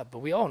your stuff, but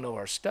we all know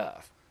our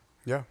stuff.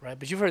 Yeah. Right?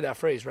 But you've heard that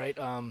phrase, right?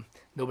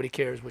 Nobody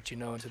cares what you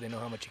know until they know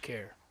how much you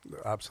care.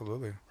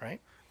 Absolutely.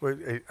 Right? Well,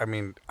 I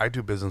mean, I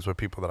do business with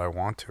people that I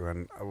want to,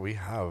 and we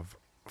have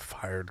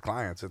fired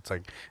clients. It's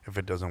like, if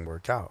it doesn't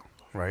work out,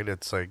 right?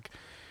 It's like,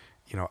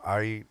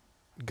 I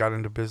got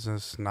into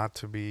business not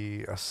to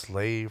be a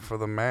slave for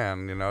the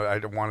man. I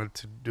wanted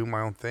to do my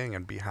own thing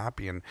and be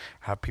happy and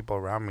have people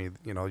around me,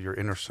 your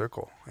inner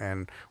circle.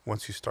 And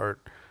once you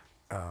start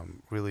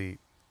really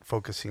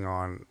focusing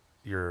on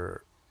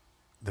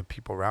the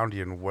people around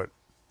you and what,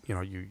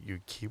 you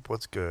keep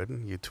what's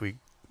good, you tweak,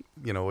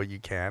 what you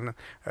can,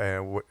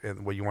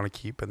 what you want to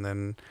keep, and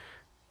then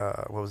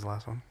what was the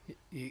last one?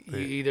 You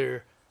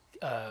either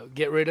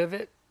get rid of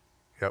it,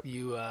 yep,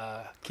 you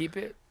keep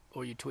it,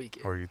 or you tweak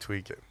it.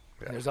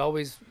 Yeah. And there's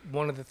always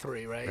one of the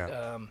three, right?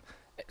 Yeah.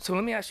 So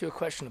let me ask you a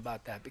question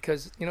about that,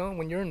 because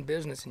when you're in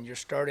business and you're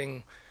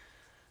starting,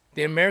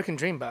 the American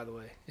dream, by the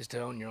way, is to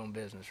own your own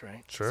business,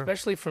 right? Sure.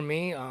 Especially for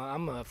me,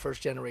 I'm a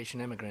first-generation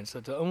immigrant, so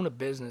to own a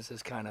business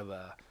is kind of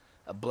a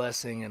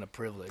blessing and a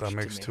privilege. That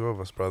makes two of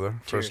us,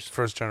 brother. Cheers.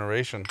 First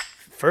generation.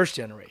 First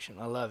generation.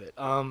 I love it.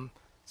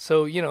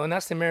 So, and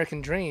that's the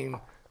American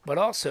dream. But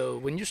also,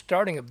 when you're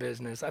starting a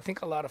business, I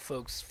think a lot of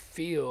folks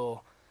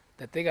feel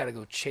that they got to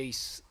go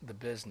chase the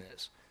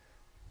business.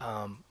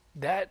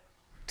 That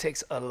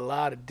takes a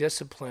lot of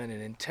discipline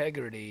and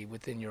integrity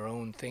within your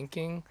own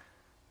thinking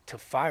to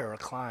fire a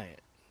client.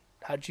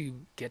 How'd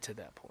you get to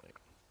that point?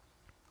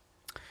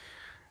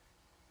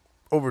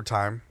 Over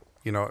time,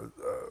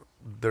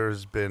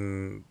 there's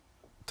been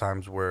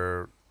times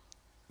where,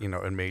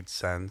 it made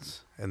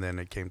sense. And then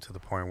it came to the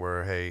point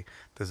where, hey,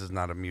 this is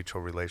not a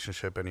mutual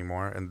relationship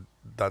anymore. And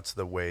that's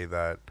the way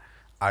that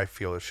I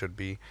feel it should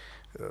be.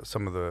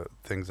 Some of the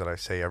things that I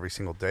say every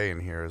single day in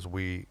here is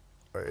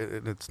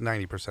it's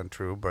 90%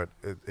 true, but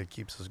it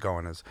keeps us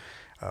going, is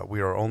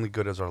we are only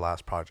good as our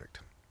last project.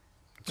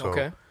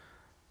 So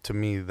to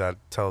me, that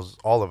tells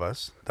all of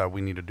us that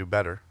we need to do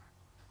better.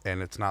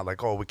 And it's not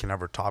like, we can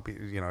never top,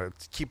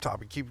 it's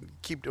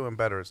keep doing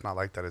better. It's not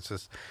like that.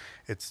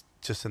 It's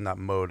just in that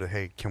mode of,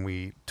 hey, can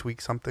we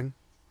tweak something?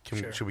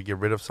 Should we get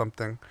rid of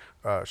something?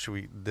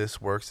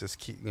 This works, this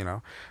key,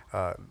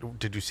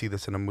 did you see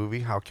this in a movie?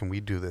 How can we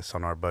do this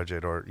on our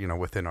budget or,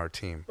 within our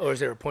team? Or is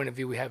there a point of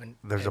view we haven't?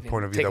 There's a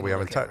point of view that we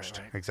haven't touched.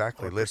 Right.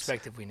 Exactly. Or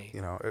perspective we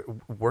need.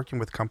 Working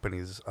with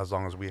companies as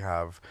long as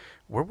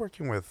we're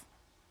working with,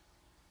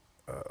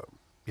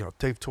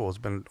 Dave Tool has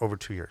been over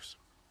 2 years,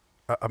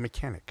 a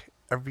mechanic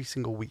every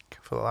single week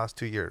for the last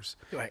 2 years.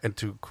 Right. And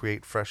to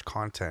create fresh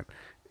content,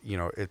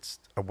 it's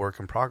a work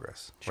in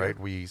progress, sure. right?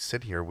 We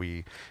sit here,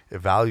 we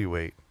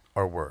evaluate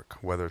our work,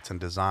 whether it's in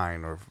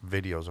design or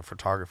videos or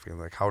photography,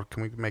 like how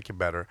can we make it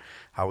better?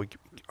 How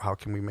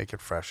can we make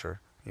it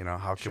fresher?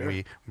 How can sure.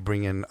 we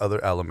bring in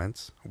other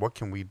elements? What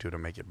can we do to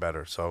make it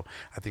better? So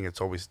I think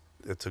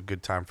it's a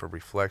good time for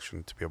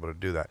reflection to be able to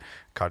do that.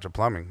 Kaja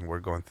Plumbing, we're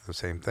going through the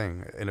same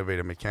thing.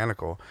 Innovative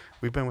Mechanical,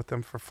 we've been with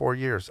them for 4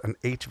 years, an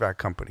HVAC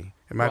company.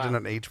 Imagine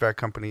an HVAC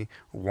company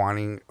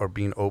wanting or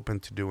being open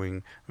to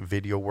doing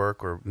video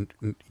work or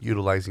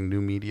utilizing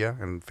new media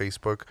and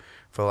Facebook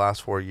for the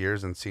last 4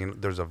 years and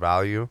seeing there's a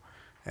value.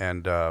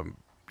 And, I'm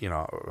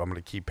going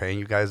to keep paying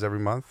you guys every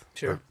month.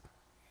 Sure.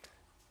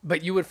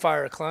 But you would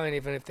fire a client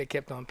even if they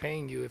kept on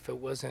paying you if it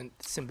wasn't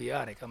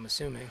symbiotic, I'm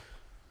assuming.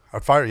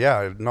 I'd fire,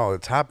 yeah. No,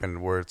 it's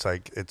happened where it's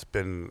like it's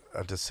been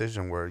a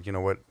decision where,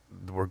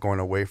 we're going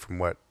away from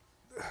what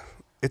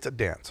 – it's a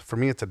dance. For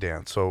me, it's a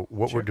dance. So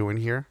what sure. we're doing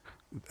here,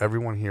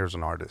 everyone here is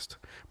an artist,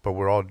 but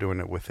we're all doing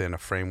it within a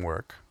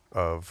framework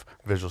of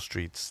Visual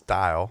Street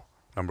style,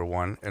 number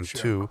one, and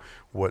sure. two,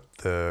 what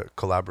the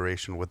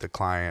collaboration with the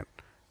client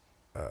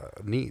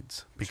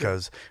needs.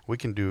 Because sure.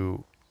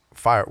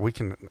 we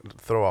can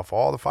throw off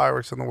all the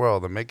fireworks in the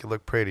world and make it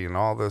look pretty and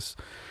all this,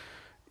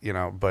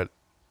 but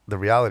the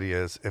reality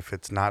is if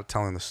it's not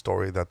telling the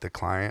story that the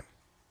client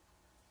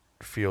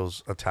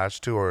feels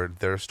attached to or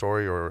their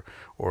story or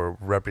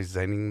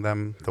representing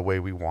them the way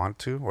we want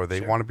to or they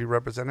sure. want to be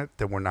represented,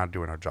 then we're not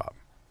doing our job.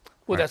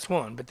 Well, right? That's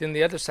one. But then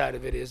the other side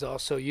of it is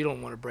also you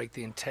don't want to break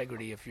the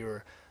integrity of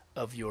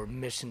your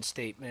mission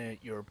statement,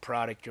 your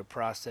product, your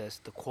process,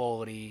 the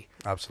quality.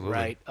 Absolutely.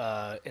 Right.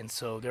 And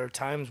so there are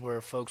times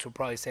where folks will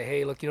probably say,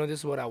 hey, look, this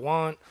is what I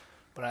want,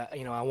 but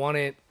I want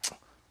it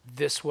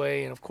this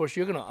way. And of course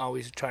you're going to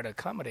always try to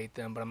accommodate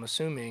them, but I'm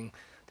assuming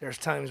there's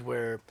times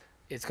where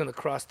it's going to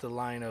cross the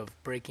line of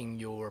breaking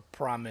your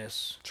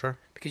promise. Sure.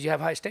 Because you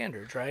have high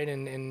standards, right?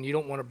 And you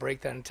don't want to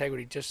break that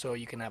integrity just so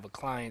you can have a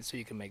client so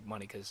you can make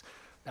money because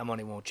that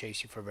money won't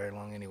chase you for very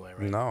long anyway,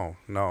 right? No.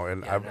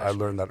 And yeah, I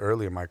learned that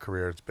early in my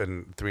career. It's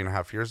been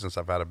 3.5 years since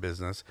I've had a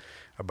business,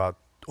 about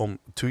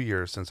 2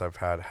 years since I've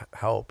had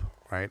help,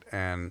 right?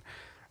 And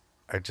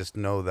I just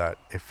know that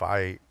if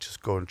I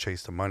just go and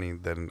chase the money,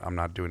 then I'm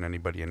not doing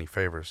anybody any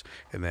favors.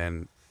 And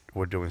then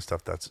we're doing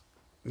stuff that's,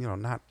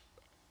 not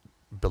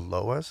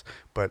below us,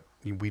 but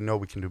we know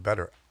we can do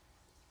better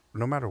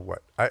no matter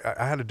what.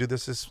 I had to do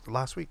this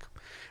last week.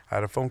 I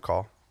had a phone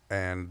call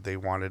and they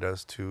wanted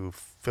us to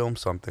film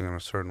something in a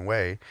certain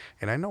way.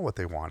 And I know what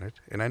they wanted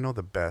and I know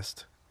the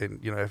best. And,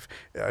 if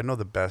I know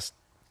the best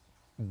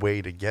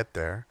way to get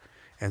there.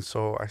 And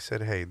so I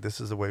said, hey, this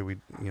is the way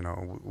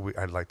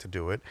I'd like to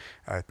do it.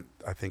 I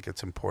think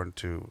it's important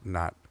to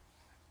not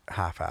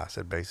half-ass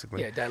it,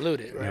 basically. Yeah,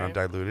 dilute it, right?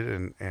 Dilute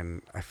it,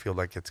 and I feel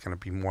like it's going to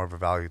be more of a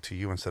value to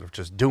you instead of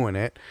just doing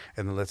it,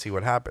 and then let's see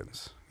what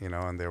happens,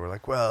 And they were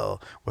like,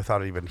 well,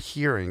 without even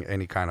hearing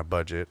any kind of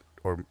budget,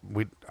 or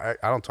I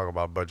don't talk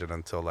about budget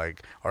until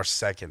like our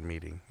second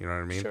meeting, you know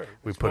what I mean? Sure.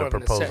 We put a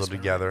proposal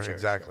together, right? Sure,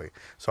 exactly.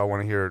 Sure. So I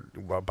want to hear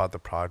about the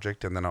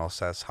project, and then I'll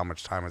assess how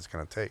much time it's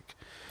going to take.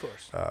 Of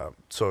course.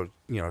 So,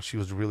 she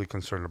was really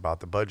concerned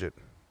about the budget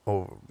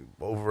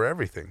over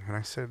everything. And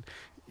I said,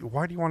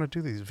 why do you want to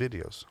do these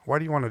videos? Why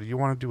do you want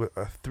to do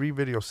a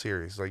 3-video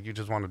series? Like you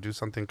just want to do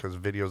something because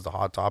video is the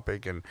hot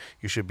topic and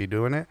you should be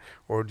doing it?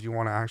 Or do you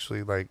want to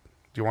actually do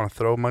you want to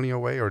throw money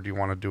away or do you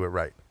want to do it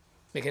right?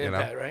 Make an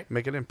impact, right?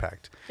 Make an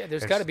impact. Yeah,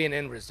 there's got to be an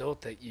end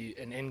result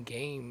an end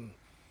game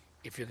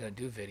if you're going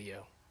to do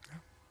video,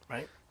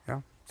 right?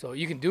 Yeah. So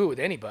you can do it with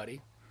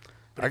anybody,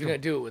 but if you're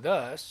going to do it with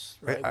us,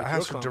 right? I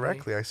asked her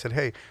directly. I said,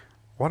 hey,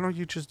 why don't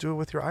you just do it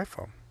with your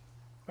iPhone?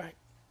 Right.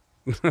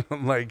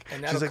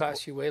 And that'll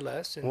cost you way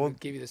less and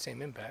give you the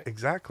same impact.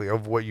 Exactly,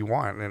 of what you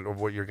want and of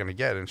what you're going to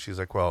get. And she's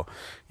like, well,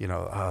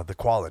 the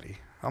quality.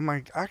 I'm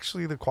like,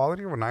 actually, the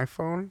quality of an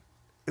iPhone,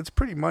 it's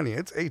pretty money.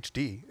 It's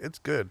HD. It's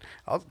good.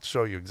 I'll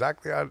show you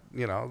exactly how,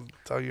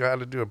 tell you how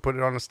to do it. Put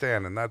it on a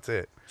stand and that's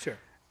it. Sure.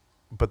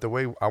 But the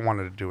way I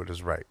wanted to do it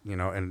is right,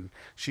 and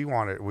she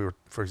wanted,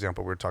 for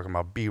example, we were talking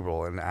about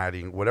B-roll and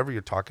adding whatever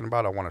you're talking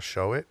about, I want to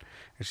show it.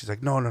 And she's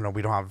like, no,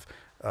 we don't have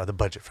the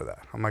budget for that.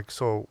 I'm like,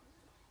 so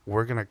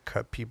we're going to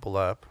cut people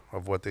up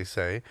of what they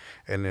say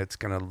and it's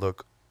not going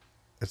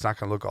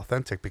to look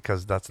authentic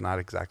because that's not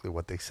exactly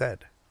what they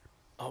said.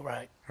 All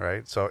right.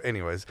 Right. So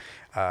anyways,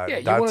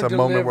 that's a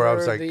moment where I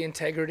was like, the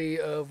integrity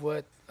of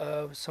what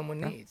someone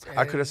needs.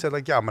 I could have said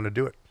like, yeah, I'm going to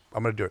do it.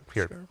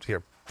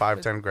 Here,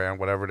 5-10 grand,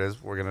 whatever it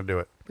is, we're going to do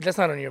it. But that's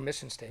not on your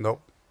mission statement.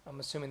 Nope. I'm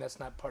assuming that's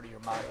not part of your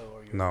motto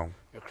or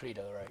your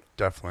credo, right?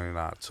 Definitely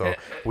not. So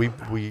we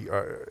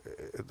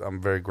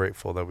I'm very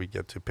grateful that we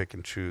get to pick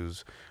and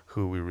choose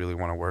who we really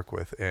want to work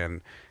with,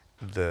 and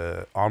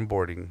the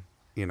onboarding,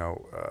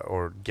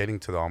 or getting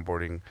to the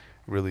onboarding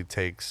really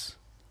takes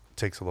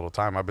a little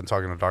time. I've been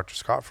talking to Dr.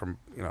 Scott for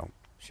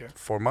Sure.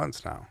 4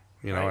 months now,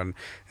 Right.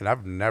 and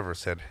I've never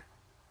said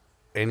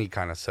any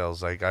kind of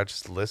sales. Like, I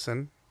just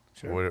listen,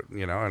 Sure.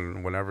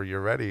 and whenever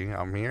you're ready,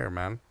 I'm here,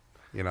 man.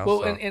 Well,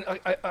 So. and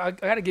I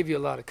got to give you a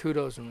lot of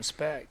kudos and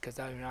respect, because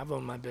I've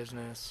owned my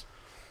business,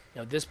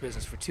 this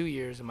business for 2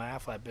 years and my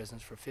Aflac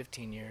business for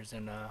 15 years.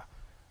 And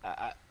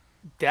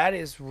that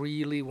is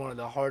really one of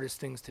the hardest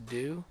things to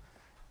do,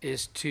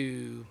 is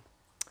to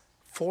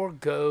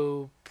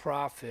forego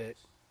profit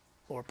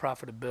or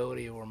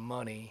profitability or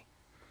money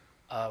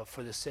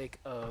for the sake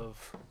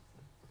of,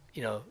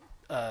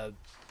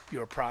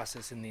 your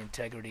process and the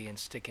integrity and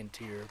sticking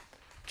to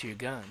your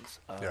guns.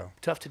 Yeah.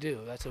 Tough to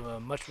do. That's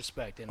much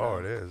respect. And,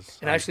 It is.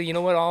 And actually, you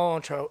know what?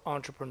 All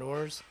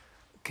entrepreneurs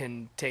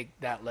can take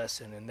that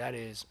lesson, and that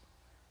is,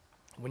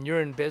 when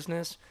you're in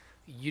business,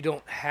 you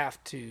don't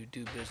have to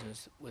do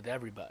business with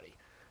everybody.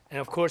 And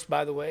of course,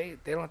 by the way,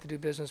 they don't have to do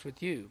business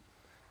with you.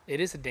 It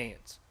is a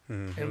dance,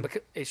 and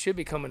it should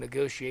become a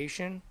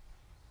negotiation.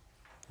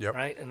 Yep.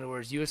 Right. In other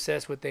words, you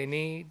assess what they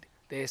need,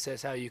 they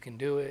assess how you can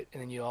do it,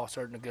 and then you all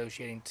start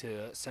negotiating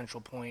to a central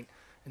point,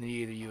 and then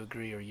either you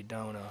agree or you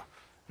don't.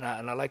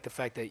 And I like the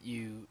fact that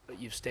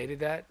you've stated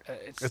that.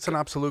 It's an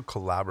absolute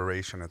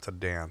collaboration. It's a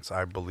dance.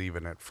 I believe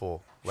in it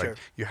full. Like, Sure.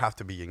 You have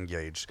to be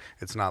engaged.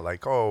 It's not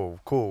like, oh,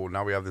 cool,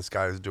 now we have this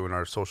guy who's doing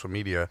our social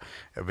media,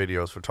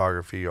 videos,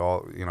 photography,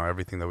 all,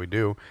 everything that we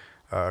do.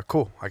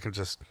 Cool. I can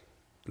just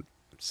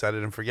set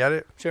it and forget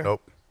it. Sure.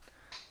 Nope.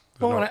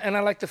 Well, and I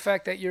like the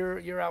fact that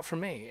you're out for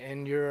me,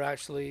 and you're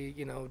actually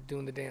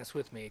doing the dance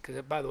with me. Because,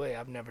 by the way,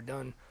 I've never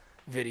done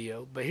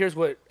video, but here's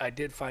what I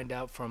did find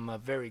out from a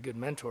very good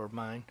mentor of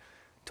mine.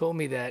 Told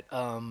me that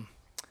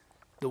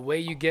the way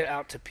you get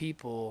out to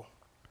people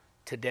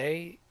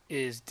today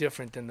is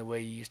different than the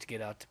way you used to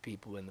get out to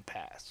people in the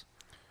past.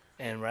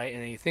 And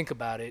then you think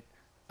about it,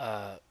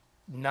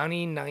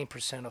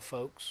 99% of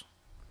folks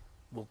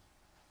will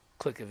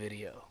click a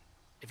video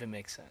if it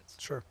makes sense.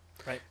 Sure.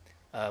 Right?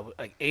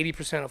 Like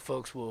 80% of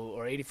folks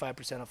or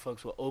 85% of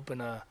folks will open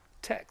a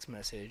text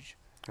message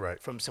Right.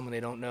 from someone they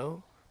don't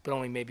know, but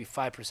only maybe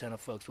 5%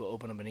 of folks will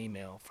open up an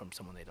email from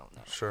someone they don't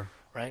know. Sure.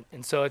 Right?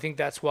 And so I think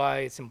that's why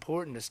it's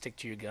important to stick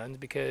to your guns,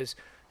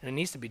 and it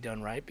needs to be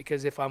done right,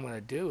 because if I'm going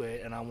to do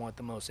it and I want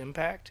the most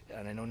impact,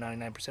 and I know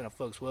 99% of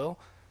folks will,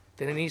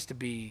 then it needs to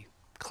be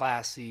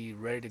classy,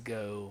 ready to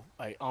go,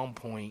 right, on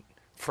point,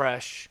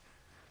 fresh,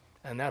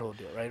 and that'll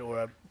do it, right?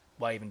 Or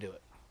why even do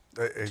it?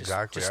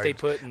 Exactly. Just stay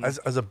put. And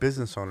as a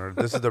business owner,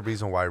 this is the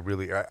reason why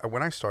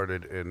when I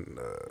started in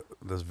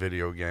this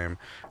video game,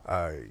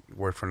 I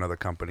worked for another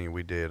company.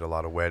 We did a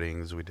lot of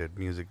weddings. We did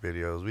music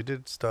videos. We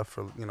did stuff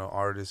for,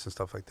 artists and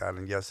stuff like that.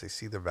 And yes, they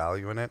see the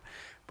value in it.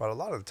 But a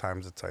lot of the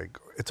times it's like,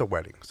 it's a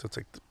wedding. So it's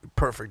like the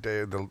perfect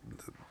day, the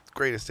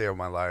greatest day of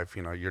my life.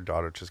 Your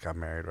daughter just got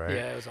married, right?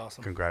 yeah, it was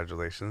awesome.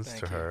 Congratulations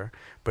Thank to you. her.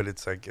 But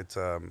it's like, it's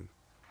a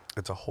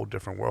whole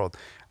different world.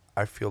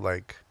 I feel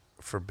like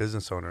for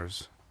business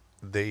owners,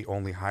 they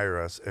only hire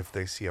us if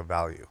they see a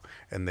value,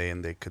 and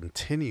they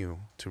continue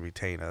to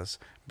retain us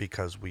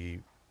because we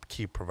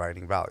keep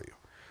providing value.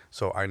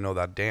 So I know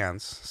that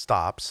dance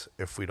stops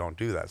if we don't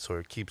do that. So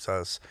it keeps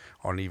us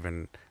on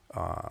even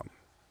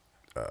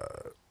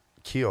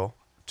keel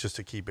just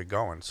to keep it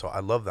going. So I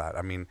love that.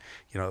 I mean,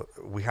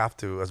 we have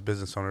to, as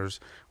business owners,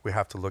 we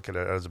have to look at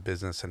it as a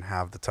business and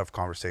have the tough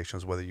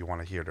conversations, whether you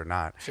want to hear it or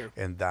not. Sure.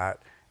 And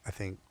that, I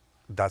think,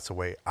 that's the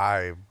way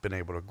I've been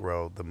able to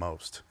grow the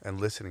most. And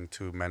listening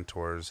to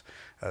mentors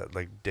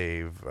like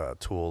Dave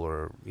Toole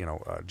or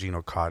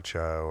Gino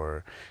Cacha,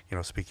 or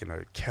speaking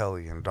to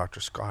Kelly and Dr.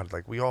 Scott,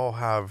 like, we all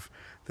have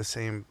the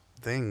same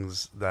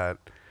things that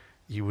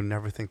you would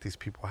never think these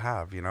people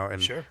have,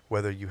 and Sure.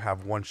 whether you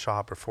have one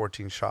shop or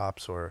 14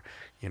 shops, or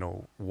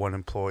one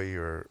employee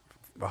or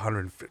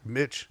 100.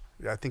 Mitch,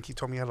 I think he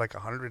told me he had like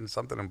 100 and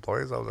something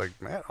employees. I was like,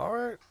 man, all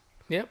right.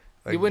 Yep.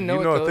 Like, You wouldn't know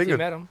it though if you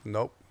met him.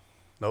 Nope.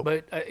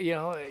 But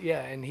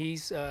yeah, and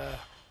he's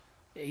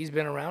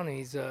been around,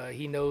 and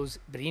he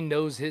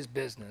knows his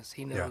business.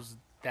 He knows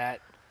that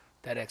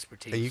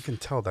expertise. And you can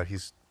tell that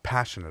he's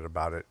passionate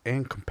about it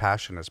and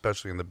compassionate,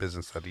 especially in the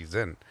business that he's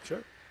in.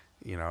 Sure.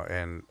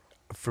 And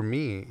for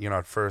me,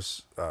 at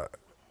first,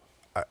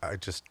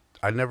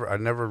 I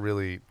never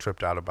really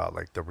tripped out about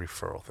like the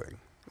referral thing.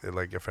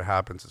 Like, if it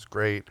happens, it's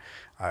great.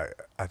 I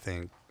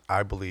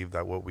believe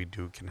that what we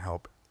do can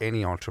help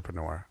any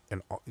entrepreneur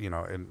in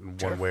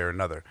Sure. one way or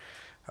another.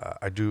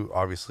 I do,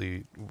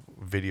 obviously,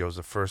 video is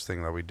the first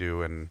thing that we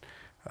do, and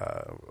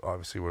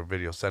obviously we're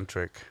video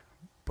centric,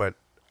 but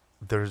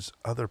there's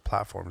other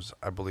platforms.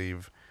 I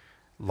believe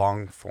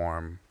long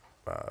form,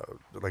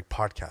 like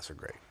podcasts are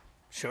great.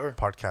 Sure.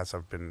 Podcasts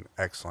have been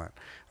excellent.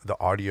 The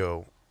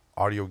audio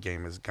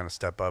game is going to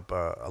step up.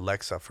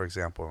 Alexa, for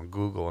example, and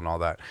Google and all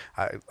that.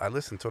 I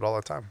listen to it all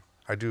the time.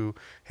 I do,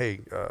 hey,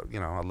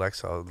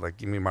 Alexa, like,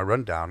 give me my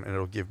rundown, and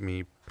it'll give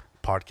me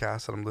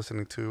podcasts that I'm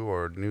listening to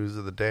or news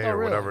of the day or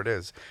really? whatever it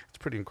is. It's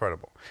pretty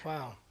incredible.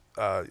 Wow.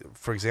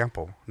 For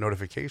example,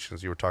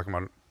 notifications. You were talking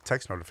about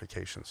text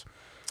notifications.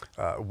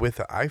 With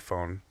the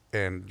iPhone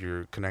and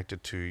you're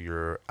connected to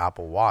your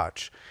Apple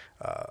Watch,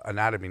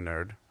 Anatomy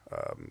Nerd,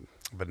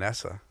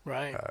 Vanessa,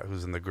 right,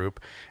 who's in the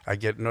group, I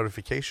get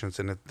notifications,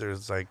 and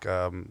there's like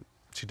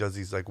she does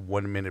these like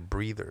 1 minute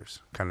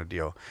breathers kind of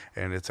deal,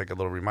 and it's like a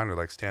little reminder,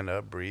 like stand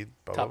up, breathe,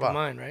 blah, top blah, of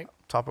blah. mind, right?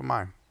 Top of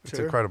mind. It's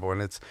Sure. incredible,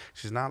 and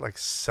she's not like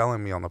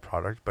selling me on the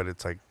product, but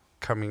it's like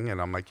coming in.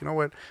 I'm like, you know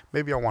what?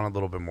 Maybe I want a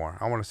little bit more.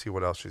 I want to see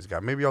what else she's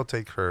got. Maybe I'll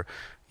take her,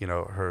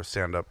 her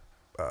stand up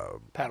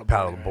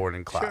paddle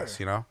boarding class,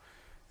 Sure.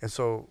 And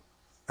so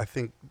I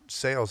think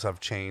sales have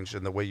changed,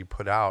 and the way you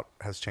put out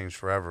has changed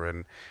forever.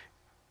 And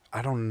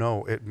I don't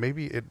know,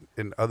 maybe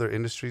in other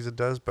industries it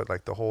does, but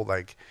like the whole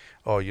like,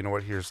 oh, you know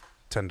what? Here's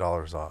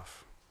 $10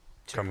 off.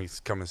 Sure.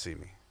 Come and see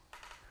me.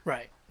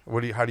 Right.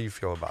 How do you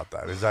feel about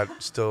that? Is that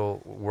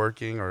still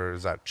working, or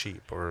is that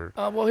cheap? Or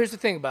well, here's the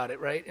thing about it,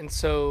 right? And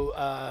so,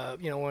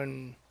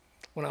 when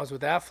I was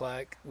with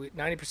Aflac,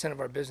 90% of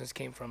our business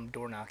came from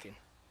door knocking.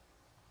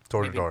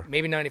 door to door?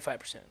 Maybe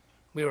 95%.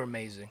 We were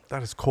amazing.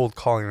 That is cold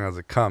calling as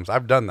it comes.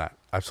 I've done that.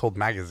 I've sold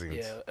magazines.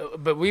 Yeah,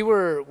 but we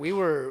were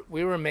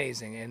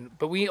amazing,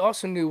 but we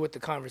also knew what the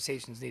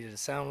conversations needed to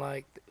sound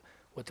like,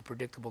 what the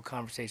predictable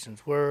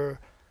conversations were.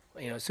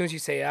 As soon as you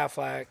say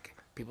Aflac,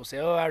 people say,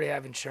 "Oh, I already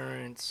have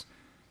insurance.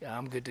 Yeah,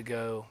 I'm good to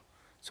go."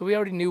 So we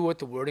already knew what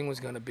the wording was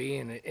going to be,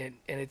 and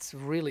it's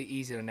really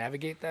easy to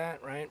navigate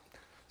that, right?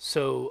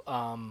 So,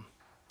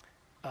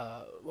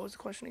 what was the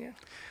question again?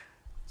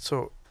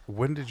 So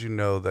when did you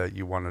know that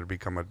you wanted to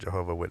become a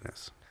Jehovah's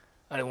Witness?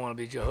 I didn't want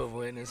to be Jehovah's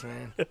Witness,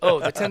 man. Oh,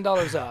 the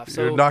 $10 off.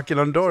 So you're knocking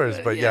on doors,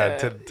 but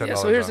 $10. Yeah.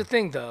 So here's the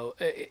thing, though.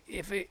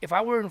 If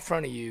I were in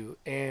front of you,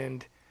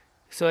 and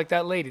so like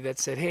that lady that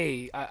said,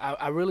 "Hey,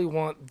 I really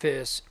want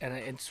this, and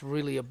it's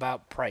really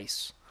about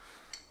price,"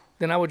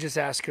 then I would just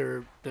ask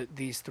her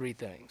these three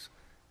things.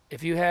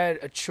 If you had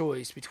a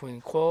choice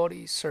between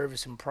quality,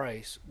 service, and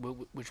price,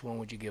 which one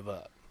would you give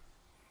up?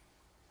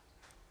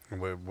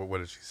 What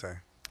did she say?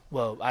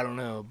 Well, I don't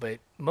know, but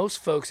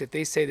most folks, if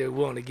they say they're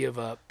willing to give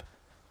up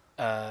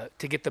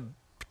to get the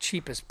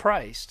cheapest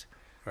priced,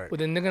 right, well,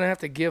 then they're going to have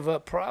to give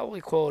up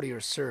probably quality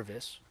or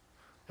service,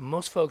 and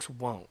most folks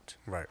won't.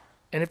 Right.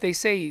 And if they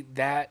say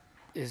that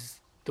is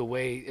the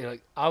way,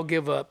 like, I'll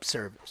give up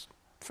service,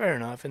 fair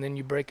enough, and then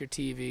you break your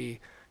TV,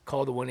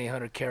 call the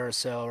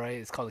 1-800-CAROUSEL, right?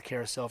 It's called the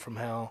carousel from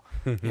hell.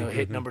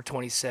 Hit number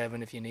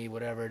 27 if you need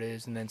whatever it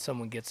is, and then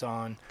someone gets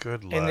on.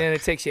 Good luck. And then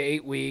it takes you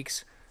 8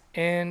 weeks,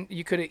 and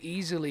you could have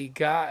easily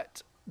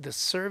got the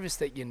service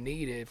that you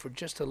needed for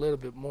just a little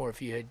bit more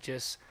if you had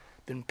just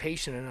been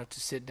patient enough to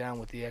sit down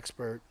with the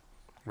expert,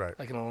 right,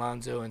 like an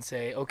Alonzo, and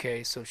say,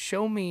 okay, so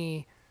show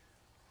me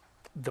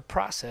the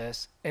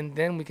process, and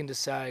then we can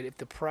decide if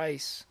the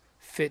price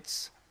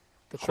fits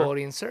the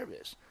quality and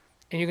service.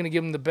 And you're going to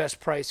give them the best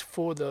price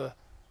for the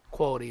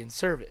quality and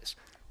service.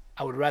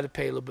 I would rather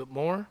pay a little bit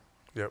more.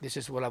 Yep. This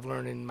is what I've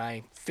learned in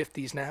my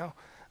 50s now.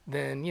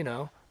 Than,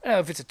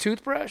 if it's a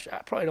toothbrush, I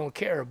probably don't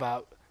care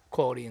about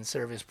quality and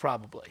service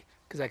probably,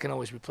 because I can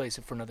always replace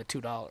it for another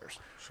 $2.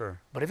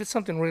 Sure. But if it's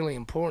something really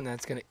important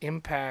that's going to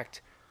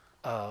impact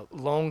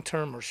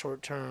long-term or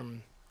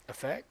short-term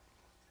effect,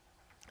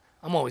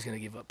 I'm always going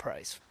to give up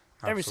price.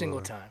 Every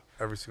single time.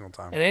 Every single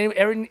time.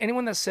 And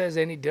anyone that says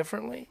any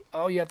differently,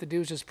 all you have to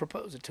do is just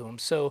propose it to them.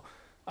 So,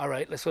 all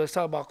right, let's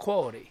talk about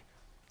quality.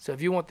 So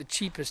if you want the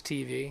cheapest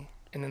TV,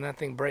 and then that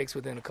thing breaks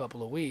within a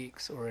couple of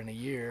weeks or in a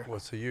year,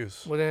 what's the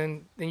use? well,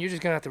 then you're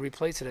just going to have to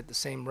replace it at the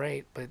same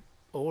rate,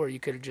 or you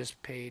could have just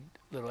paid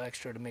a little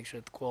extra to make sure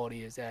that the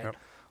quality is at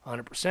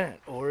 100%.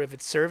 Or if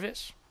it's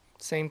service,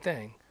 same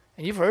thing.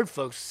 And you've heard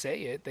folks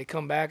say it. They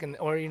come back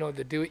or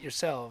the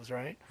do-it-yourselves,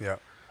 right? Yeah.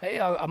 Hey,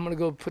 I'm going to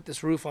go put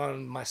this roof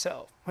on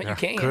myself. Well, you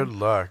can. Good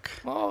luck.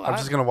 Well, I'm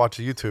just going to watch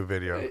a YouTube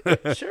video.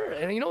 Sure.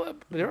 And you know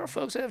what? There are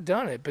folks that have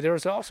done it, but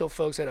there's also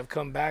folks that have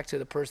come back to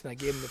the person that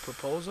gave them the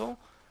proposal,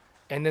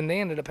 and then they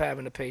ended up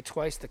having to pay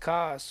twice the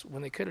cost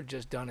when they could have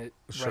just done it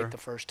right the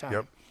first time.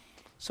 Yep.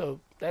 So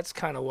that's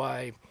kind of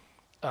why,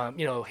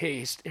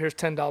 hey, here's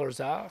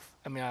 $10 off.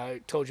 I mean, I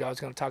told you I was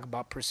going to talk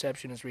about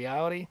perception as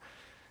reality.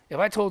 If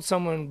I told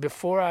someone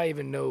before I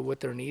even know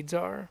what their needs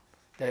are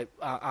that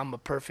I'm a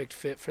perfect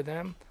fit for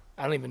them,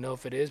 I don't even know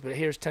if it is, but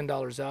here's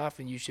 $10 off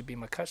and you should be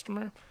my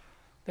customer,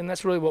 then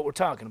that's really what we're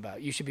talking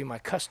about. You should be my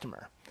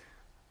customer,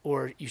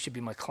 or you should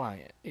be my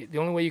client. The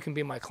only way you can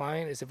be my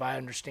client is if I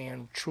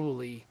understand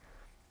truly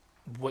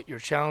what your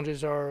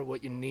challenges are,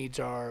 what your needs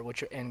are,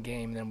 what your end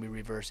game, and then we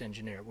reverse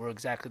engineer. We're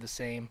exactly the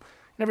same.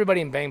 And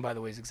everybody in Bang, by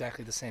the way, is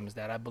exactly the same as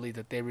that. I believe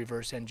that they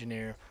reverse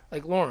engineer,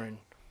 like Lauren,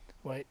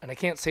 right? And I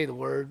can't say the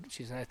word.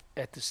 She's an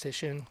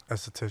esthetician.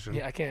 Esthetician.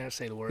 Yeah, I can't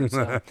say the word.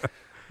 So.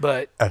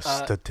 But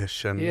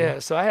esthetician. Yeah,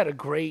 so I had a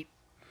great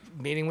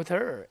meeting with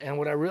her, and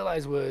what I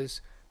realized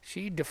was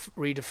she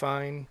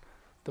redefined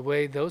the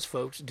way those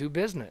folks do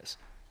business.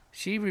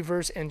 She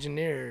reverse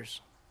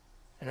engineers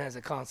and has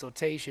a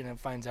consultation and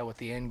finds out what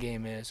the end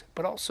game is,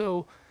 but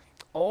also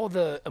all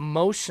the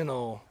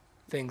emotional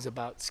things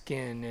about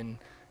skin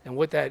and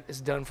what that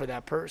has done for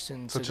that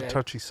person. Such a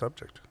touchy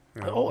subject.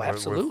 Oh,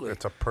 absolutely.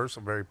 It's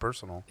very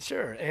personal.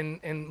 Sure.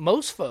 And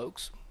most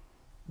folks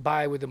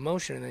buy with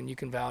emotion, and then you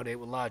can validate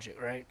with logic,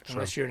 right? Sure.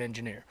 Unless you're an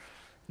engineer.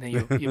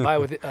 Then you buy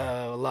with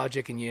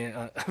logic and you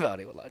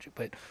validate with logic.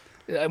 But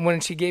when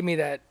she gave me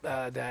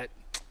that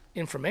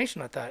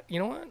information, I thought, you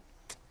know what?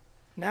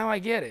 Now I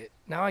get it.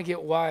 Now I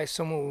get why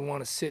someone would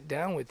want to sit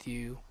down with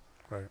you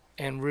right.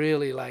 and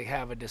really like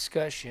have a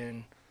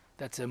discussion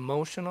that's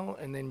emotional,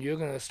 and then you're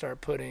going to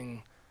start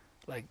putting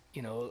like,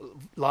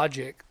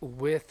 logic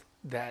with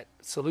that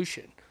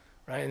solution,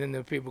 right? And then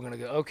the people are going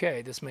to go,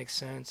 okay, this makes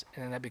sense,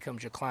 and then that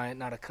becomes your client,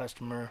 not a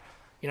customer.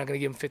 You're not going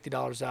to give them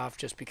 $50 off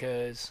just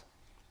because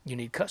you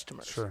need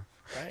customers. Sure.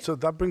 Right? So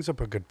that brings up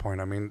a good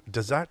point. I mean,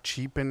 does that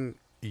cheapen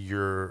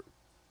your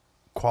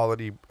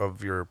quality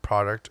of your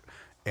product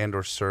and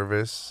or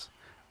service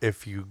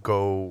if you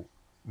go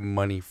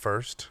money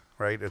first,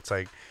 right? It's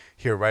like,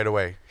 here right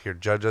away, here,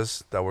 judge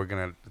us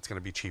that it's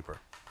gonna be cheaper.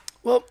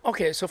 Well,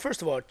 okay, so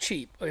first of all,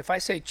 cheap. If I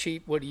say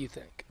cheap, what do you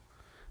think?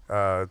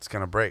 It's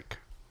gonna break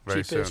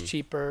very Cheapest, soon.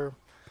 cheaper.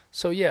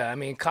 So yeah, I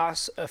mean,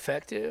 cost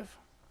effective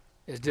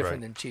is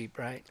different Right. than cheap,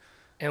 right?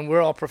 And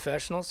we're all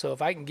professionals, so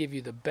if I can give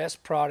you the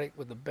best product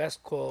with the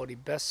best quality,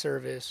 best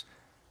service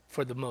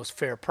for the most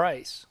fair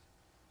price,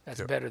 that's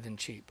Yep. better than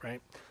cheap,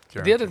 right? The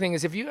other Guaranteed. thing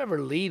is, if you ever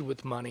lead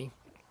with money,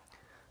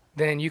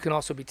 then you can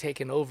also be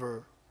taken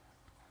over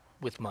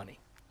with money.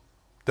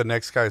 The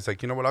next guy's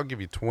like, you know what? I'll give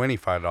you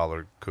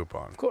 $25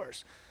 coupon. Of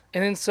course.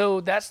 And then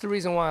so that's the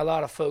reason why a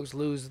lot of folks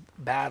lose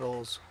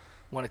battles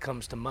when it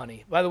comes to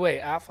money. By the way,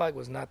 Aflac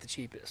was not the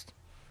cheapest.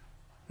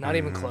 Not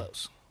even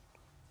close.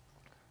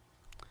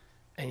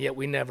 And yet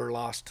we never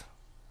lost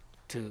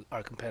to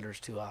our competitors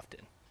too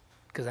often.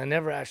 Because I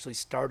never actually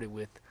started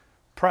with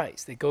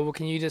price. They go, well,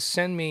 can you just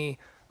send me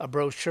a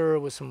brochure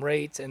with some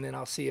rates and then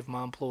I'll see if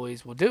my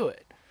employees will do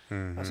it.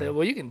 I said,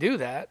 well, you can do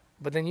that,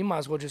 but then you might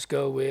as well just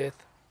go with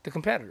the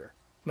competitor.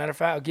 Matter of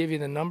fact, I'll give you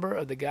the number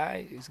of the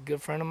guy. He's a good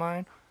friend of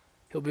mine.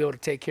 He'll be able to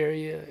take care of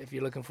you if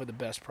you're looking for the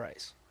best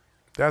price.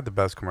 They had the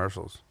best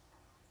commercials.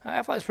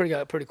 Aflac's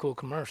got pretty cool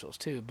commercials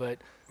too. But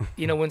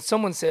when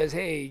someone says,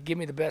 "Hey, give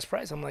me the best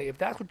price," I'm like, if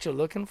that's what you're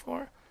looking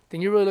for,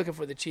 then you're really looking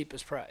for the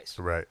cheapest price.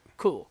 Right.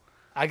 Cool.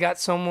 I got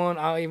someone.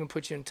 I'll even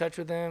put you in touch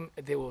with them.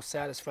 They will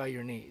satisfy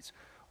your needs.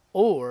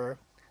 Or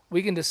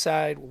we can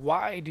decide,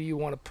 why do you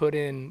want to put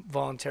in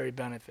voluntary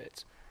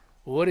benefits?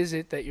 What is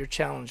it that you're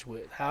challenged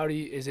with?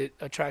 Is it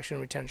attraction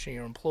and retention of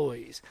your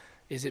employees?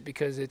 Is it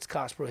because it's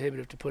cost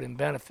prohibitive to put in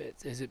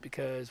benefits? Is it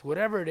because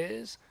whatever it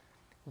is,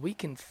 we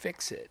can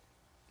fix it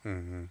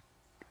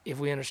if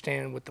we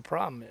understand what the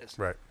problem is.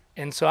 Right.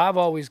 And so I've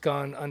always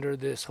gone under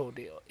this whole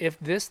deal. If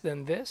this,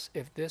 then this.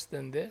 If this,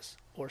 then this.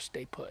 Or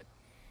stay put.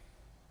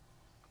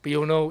 But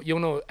you'll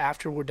know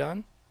after we're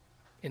done,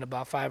 in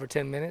about 5 or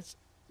 10 minutes,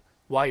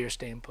 why you're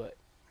staying put.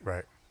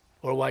 Right.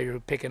 Or why you're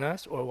picking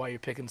us, or why you're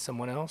picking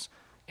someone else.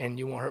 And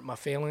you won't hurt my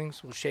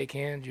feelings. We'll shake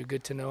hands. You're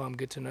good to know. I'm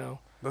good to know.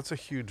 That's a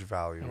huge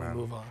value, And man.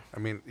 we'll move on. I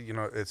mean,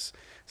 it's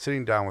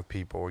sitting down with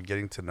people and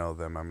getting to know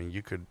them. I mean,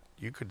 you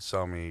could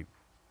sell me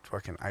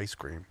fucking ice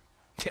cream.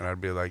 Yeah. And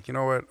I'd be like, you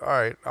know what? All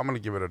right, I'm going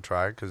to give it a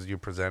try because you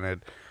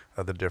presented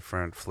the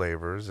different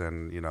flavors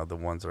and, the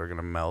ones that are going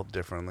to melt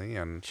differently.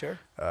 And, Sure.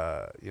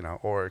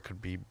 or it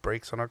could be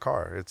brakes on a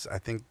car. I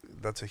think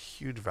that's a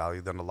huge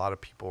value that a lot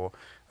of people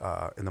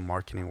in the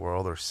marketing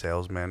world or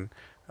salesmen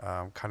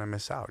kind of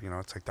miss out.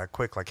 It's like that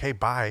quick, like, hey,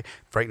 buy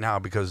right now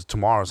because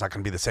tomorrow's not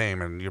going to be the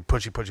same. And you're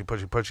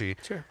pushy.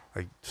 Sure.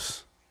 Like,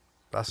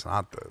 that's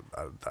not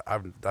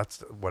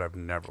that's what I've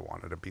never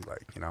wanted to be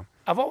like,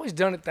 I've always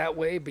done it that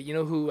way, but you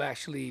know who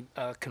actually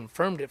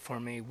confirmed it for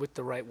me with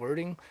the right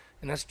wording?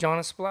 And that's John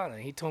Espelata.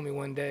 He told me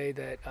one day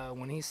that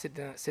when he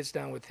sits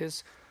down with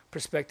his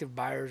prospective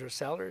buyers or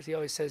sellers, he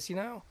always says,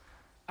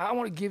 I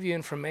want to give you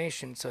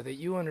information so that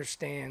you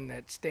understand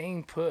that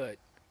staying put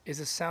is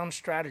a sound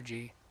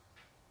strategy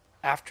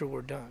after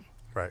we're done.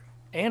 Right.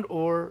 And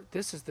or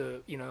this is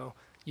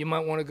you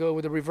might want to go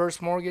with a reverse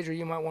mortgage, or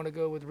you might want to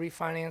go with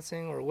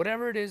refinancing, or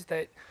whatever it is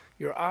that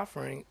you're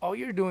offering. All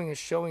you're doing is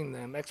showing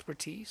them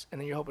expertise, and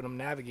then you're helping them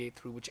navigate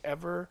through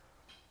whichever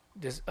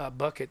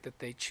bucket that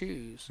they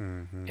choose.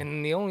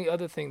 And the only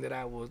other thing that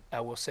I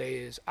will say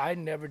is I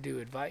never do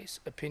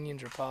advice,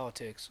 opinions, or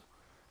politics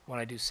when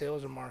I do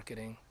sales or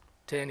marketing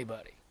to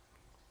anybody.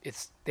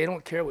 They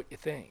don't care what you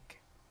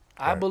think.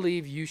 I Right.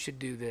 believe you should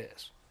do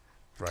this.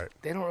 Right.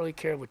 They don't really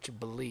care what you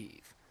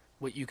believe.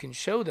 What you can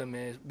show them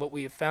is what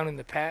we have found in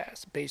the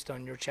past based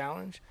on your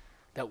challenge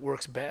that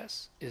works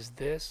best is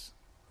this.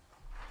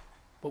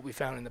 What we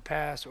found in the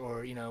past,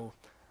 or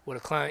what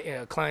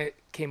a client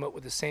came up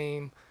with the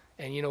same,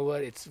 and you know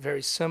what, it's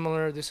very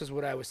similar. This is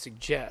what I would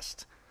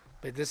suggest,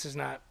 but this is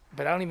not.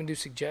 But I don't even do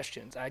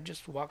suggestions. I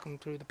just walk them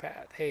through the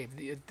path. Hey,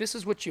 if this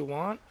is what you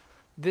want,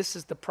 this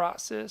is the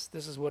process.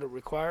 This is what it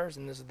requires,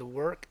 and this is the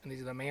work, and these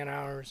are the man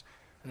hours.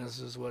 And this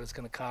is what it's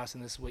going to cost,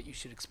 and this is what you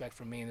should expect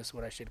from me, and this is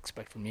what I should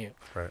expect from you.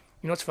 Right.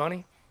 You know what's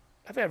funny?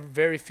 I've had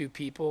very few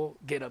people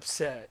get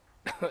upset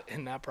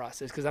in that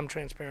process because I'm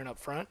transparent up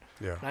front.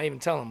 Yeah. And I even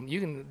tell them, you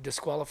can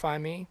disqualify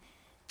me.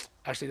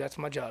 Actually, that's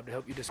my job, to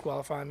help you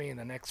disqualify me in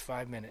the next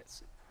 5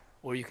 minutes.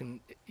 Or we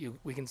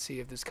can see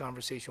if this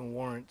conversation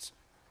warrants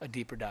a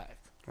deeper dive.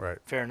 Right.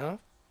 Fair enough.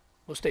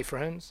 We'll stay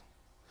friends.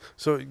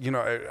 So,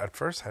 at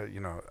first,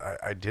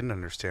 I didn't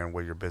understand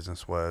what your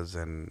business was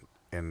and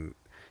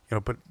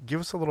but give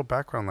us a little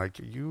background, like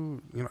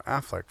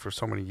Aflac for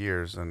so many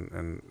years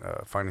and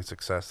finding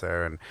success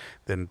there and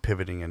then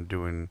pivoting and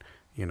doing,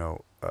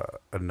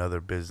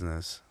 another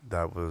business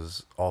that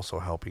was also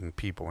helping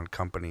people and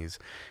companies.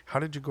 How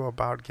did you go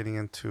about getting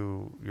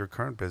into your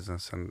current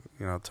business? And,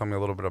 tell me a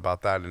little bit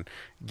about that and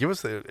give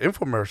us the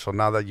infomercial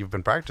now that you've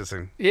been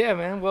practicing. Yeah,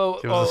 man.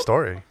 Well, give us a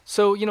story.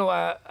 So,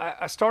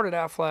 I started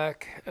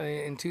Aflac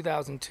in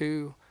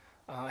 2002.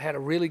 I had a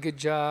really good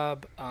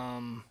job.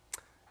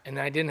 And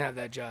I didn't have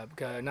that job.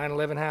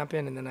 9/11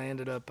 happened, and then I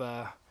ended up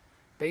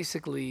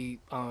basically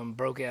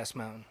broke-ass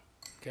mountain.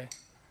 Okay?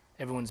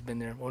 Everyone's been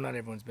there. Well, not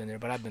everyone's been there,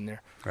 but I've been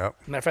there.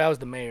 Yep. Matter of fact, I was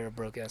the mayor of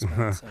broke-ass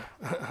mountain.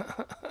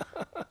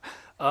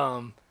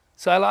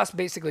 So I lost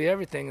basically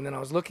everything, and then I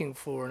was looking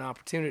for an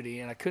opportunity,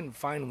 and I couldn't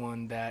find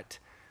one that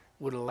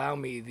would allow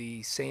me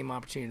the same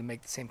opportunity to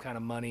make the same kind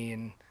of money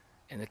and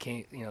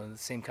the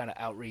same kind of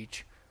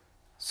outreach.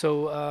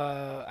 So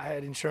I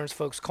had insurance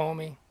folks call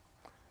me.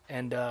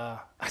 And I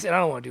said, I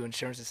don't want to do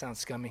insurance. It sounds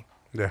scummy.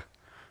 Yeah.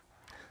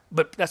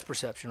 But that's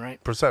perception,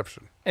 right?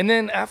 Perception. And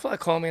then Aflac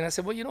called me, and I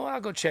said, well, you know what?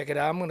 I'll go check it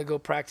out. I'm going to go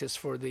practice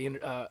for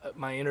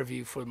my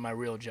interview for my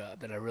real job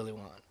that I really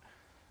want.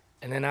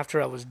 And then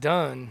after I was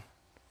done,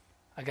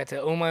 I got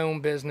to own my own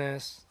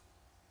business,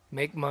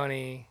 make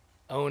money,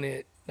 own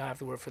it, not have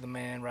to work for the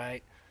man,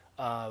 right?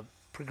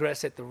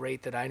 Progress at the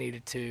rate that I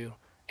needed to.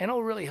 And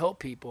it'll really help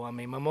people. I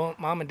mean, my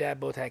mom and dad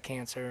both had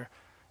cancer,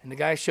 and the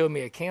guy showed me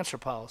a cancer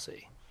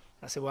policy.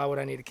 I said, why would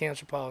I need a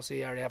cancer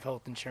policy? I already have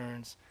health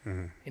insurance.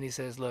 Mm-hmm. And he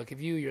says, look,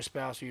 if you, your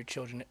spouse, or your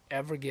children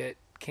ever get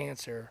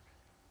cancer,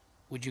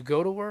 would you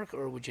go to work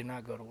or would you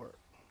not go to work?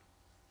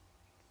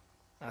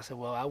 I said,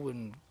 well, I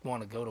wouldn't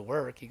want to go to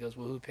work. He goes,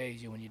 well, who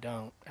pays you when you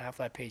don't?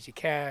 Aflac pays you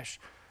cash,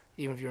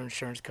 even if your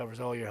insurance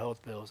covers all your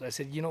health bills. I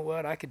said, you know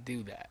what? I could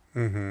do that.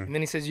 Mm-hmm. And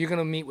then he says, you're going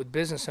to meet with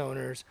business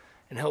owners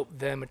and help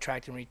them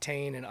attract and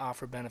retain and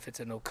offer benefits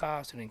at no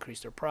cost and increase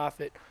their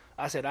profit.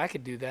 I said, I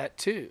could do that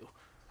too.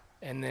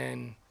 And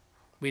then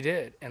we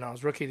did, and I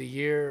was Rookie of the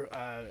Year.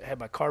 I had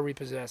my car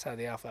repossessed out of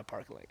the Aflac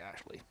parking lot,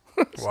 actually.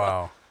 So,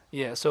 wow.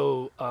 Yeah,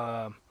 so,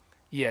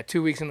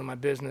 2 weeks into my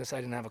business, I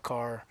didn't have a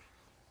car,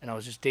 and I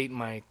was just dating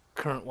my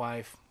current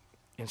wife,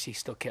 and she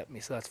still kept me,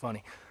 so that's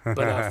funny.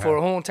 But for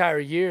a whole entire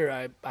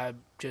year, I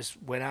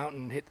just went out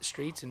and hit the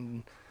streets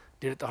and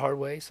did it the hard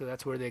way, so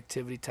that's where the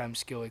activity times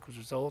skill equals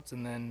results,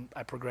 and then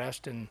I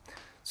progressed. And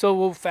so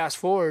we'll fast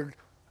forward.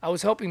 I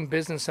was helping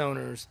business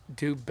owners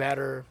do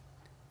better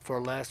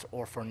for less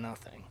or for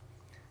nothing.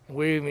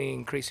 We're even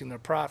increasing their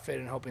profit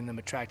and helping them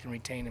attract and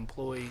retain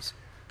employees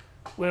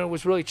when it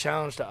was really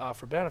challenged to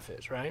offer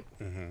benefits, right?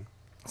 Mm-hmm.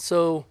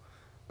 So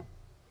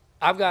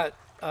I've got,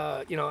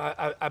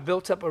 I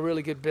built up a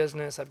really good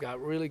business. I've got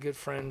really good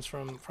friends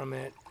from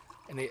it,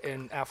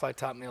 and Aflac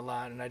taught me a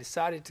lot. And I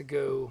decided to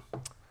go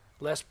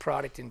less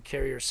product and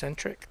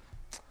carrier-centric.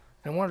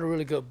 And I wanted to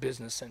really go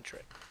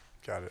business-centric.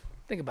 Got it.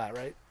 Think about it,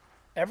 right?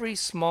 Every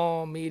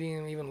small,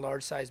 medium, even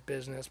large-sized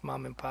business,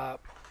 mom and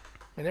pop,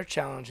 they're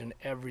challenged in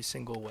every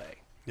single way.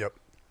 Yep.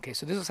 Okay,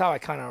 so this is how I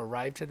kind of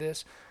arrived to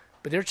this,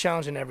 but they're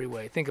challenged in every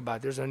way. Think about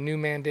it. There's a new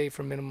mandate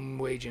for minimum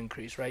wage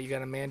increase, right? You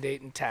got a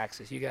mandate in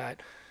taxes. You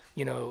got,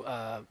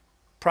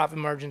 profit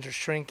margins are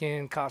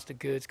shrinking, cost of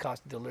goods,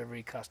 cost of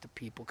delivery, cost of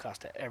people,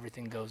 cost of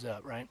everything goes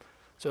up, right?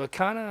 So it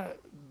kind of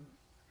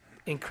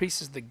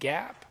increases the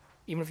gap.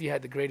 Even if you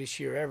had the greatest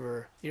year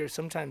ever, you're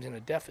sometimes in a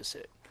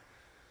deficit.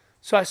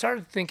 So I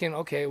started thinking,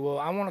 okay, well,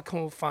 I want to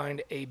go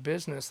find a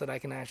business that I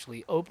can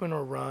actually open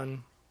or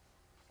run,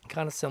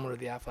 kind of similar to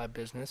the Aflac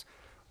business,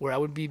 where I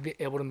would be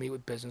able to meet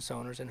with business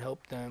owners and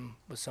help them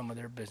with some of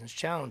their business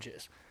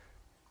challenges.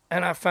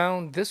 And I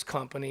found this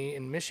company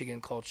in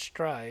Michigan called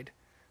Stride,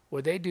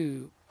 where they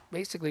do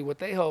basically what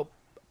they help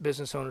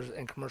business owners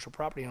and commercial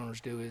property owners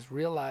do is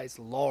realize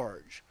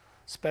large,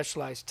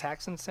 specialized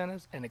tax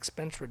incentives and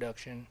expense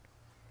reduction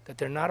that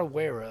they're not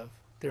aware of.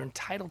 They're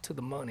entitled to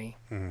the money,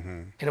 mm-hmm.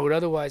 and it would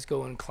otherwise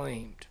go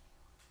unclaimed.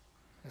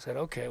 I said,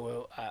 okay,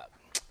 well,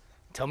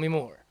 tell me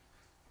more.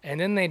 And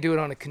then they do it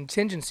on a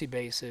contingency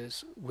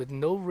basis with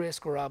no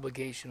risk or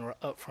obligation or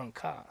upfront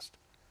cost.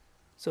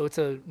 So it's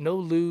a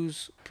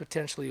no-lose,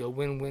 potentially a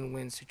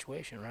win-win-win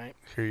situation, right?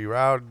 Hear you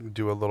out,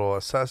 do a little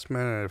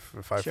assessment, and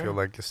if I feel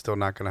like it's still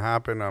not going to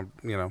happen,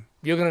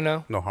 You're going to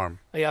know? No harm.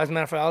 Yeah, as a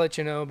matter of fact, I'll let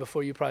you know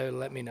before you probably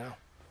let me know.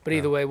 But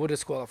either way, we'll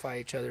disqualify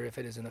each other if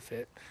it isn't a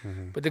fit.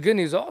 Mm-hmm. But the good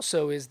news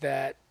also is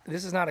that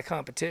this is not a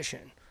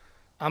competition.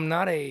 I'm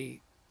not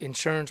a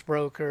insurance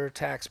broker,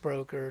 tax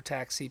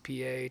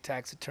CPA,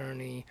 tax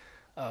attorney,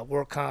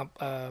 work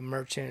comp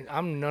merchant.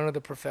 I'm none of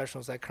the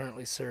professionals that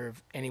currently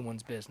serve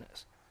anyone's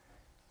business.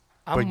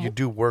 But you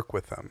do work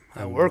with them.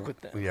 I work with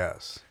them.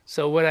 Yes.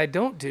 So what I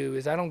don't do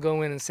is I don't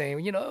go in and say,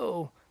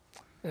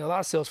 And a lot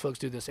of sales folks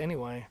do this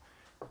anyway.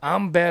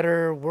 I'm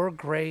better. We're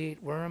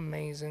great. We're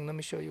amazing. Let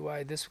me show you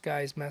why this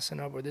guy's messing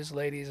up, or this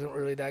lady isn't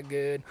really that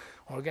good,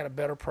 or we got a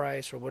better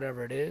price, or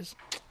whatever it is.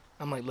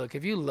 I'm like, look,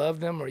 if you love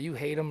them or you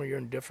hate them or you're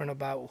indifferent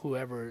about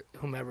whomever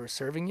is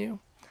serving you,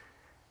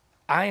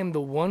 I am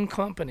the one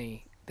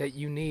company that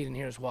you need, and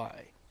here's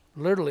why.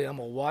 Literally, I'm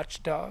a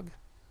watchdog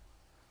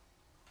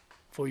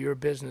for your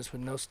business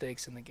with no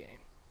stakes in the game.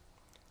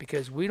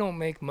 Because we don't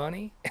make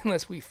money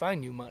unless we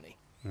find you money.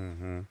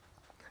 Mm-hmm.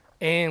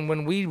 And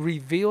when we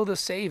reveal the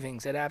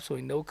savings at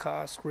absolutely no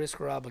cost, risk,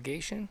 or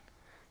obligation,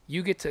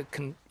 you get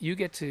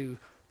to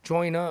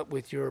join up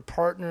with your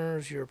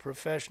partners, your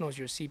professionals,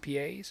 your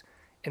CPAs,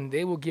 and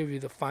they will give you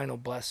the final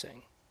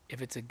blessing.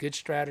 If it's a good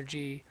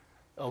strategy,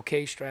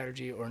 okay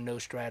strategy, or no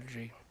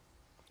strategy.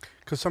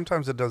 Because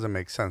sometimes it doesn't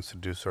make sense to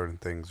do certain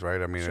things,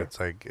 right? I mean, Sure. it's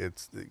like,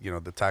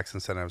 the tax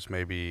incentives,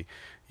 maybe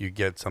you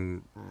get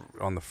some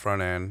on the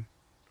front end,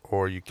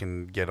 or you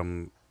can get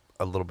them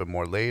a little bit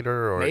more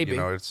later, or, Maybe.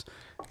 it's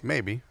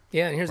maybe.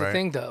 Yeah, and here's right? the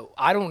thing, though.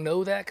 I don't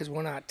know that because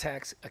we're not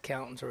tax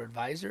accountants or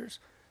advisors.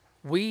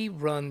 We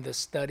run the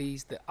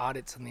studies, the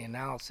audits, and the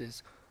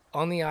analysis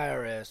on the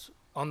IRS,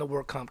 on the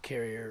work comp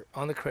carrier,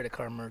 on the credit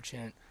card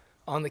merchant,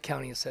 on the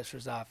county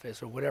assessor's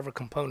office, or whatever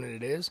component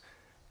it is,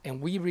 and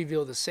we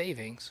reveal the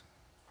savings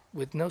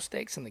with no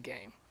stakes in the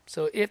game.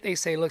 So if they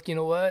say, look, you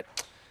know what?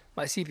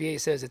 My CPA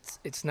says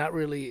it's not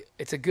really,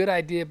 it's a good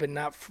idea, but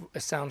not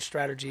a sound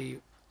strategy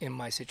in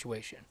my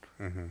situation.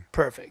 Mm-hmm.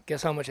 Perfect.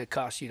 Guess how much it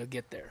costs you to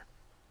get there?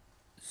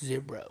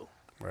 Zero.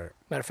 Right.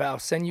 Matter of fact, I'll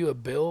send you a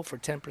bill for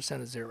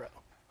 10% of zero.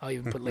 I'll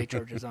even put late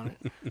charges on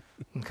it.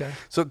 Okay.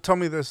 So tell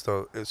me this,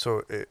 though.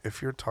 So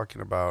if you're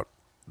talking about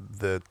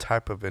the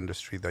type of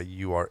industry that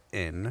you are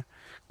in,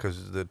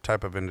 because the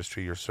type of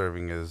industry you're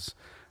serving is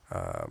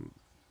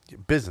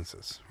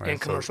businesses, right?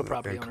 And commercial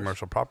property owners.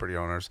 Commercial property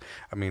owners.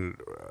 I mean,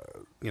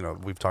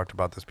 we've talked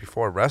about this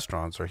before.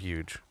 Restaurants are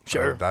huge.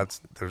 Sure.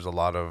 There's a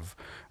lot of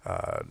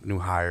new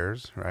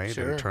hires, right?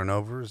 Sure. And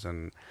turnovers,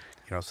 and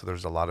so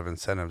there's a lot of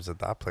incentives at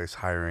that place,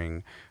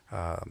 hiring,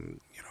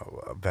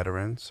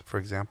 veterans, for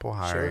example,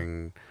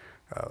 hiring.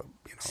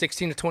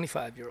 16 to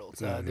 25 year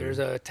olds. Mm-hmm. There's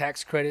a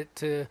tax credit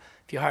to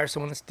if you hire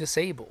someone that's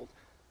disabled.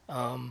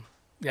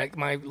 Like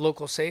my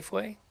local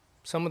Safeway,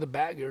 some of the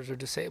baggers are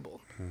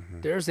disabled.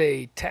 Mm-hmm. There's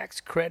a tax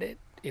credit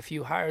if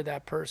you hire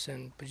that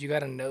person, but you got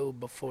to know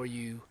before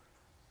you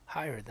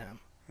hire them.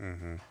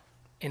 Mm-hmm.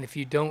 And if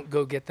you don't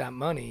go get that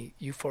money,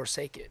 you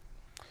forsake it.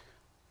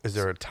 Is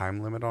there a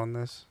time limit on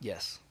this?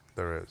 Yes.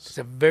 There is. It's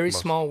a very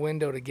small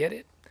window to get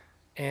it.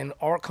 And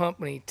our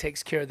company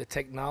takes care of the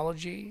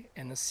technology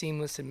and the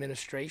seamless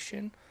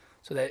administration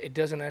so that it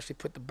doesn't actually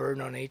put the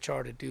burden on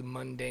HR to do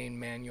mundane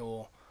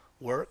manual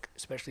work,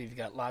 especially if you've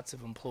got lots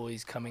of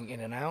employees coming in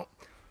and out.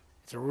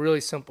 It's a really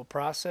simple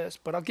process,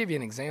 but I'll give you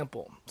an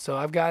example. So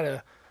I've got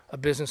a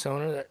business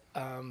owner that,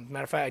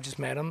 matter of fact, I just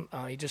met him.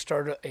 He just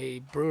started a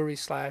brewery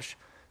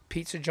 /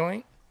 pizza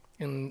joint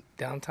in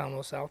downtown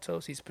Los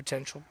Altos. He's a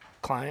potential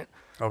client.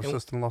 I was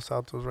just in Los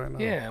Altos right now.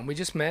 Yeah, and we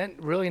just met.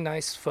 Really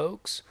nice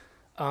folks.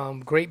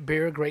 Great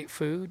beer, great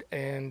food,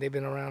 and they've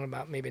been around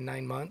about maybe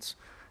 9 months.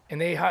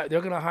 And they're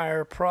going to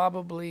hire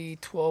probably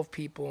 12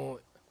 people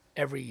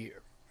every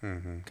year.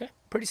 Mm-hmm. Okay,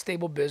 pretty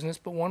stable business,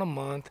 but one a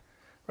month,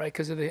 right?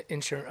 Because of the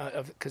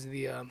because of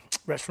the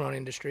restaurant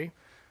industry.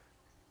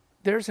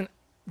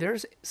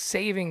 There's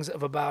savings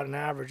of about an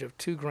average of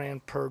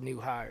 $2,000 per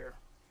new hire.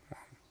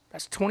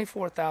 That's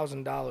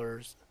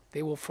 $24,000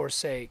 they will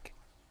forsake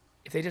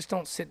if they just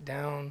don't sit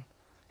down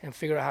and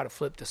figure out how to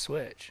flip the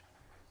switch.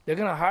 They're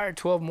going to hire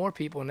 12 more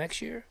people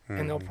next year,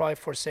 and they'll probably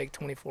forsake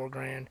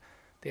 $24,000.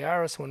 The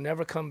IRS will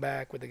never come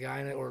back with a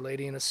guy or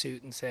lady in a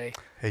suit and say,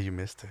 "Hey, you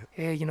missed it.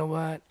 Hey, you know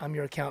what? I'm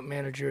your account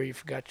manager. You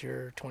forgot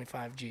your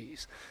 25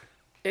 G's."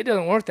 It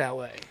doesn't work that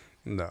way.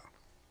 No.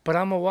 But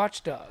I'm a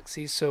watchdog.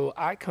 See, so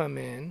I come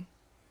in,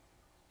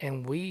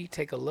 and we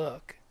take a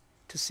look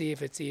to see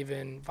if it's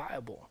even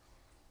viable.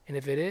 And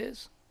if it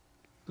is,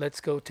 let's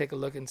go take a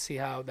look and see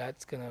how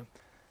that's going to,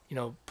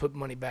 put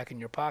money back in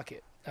your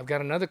pocket. I've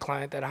got another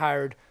client that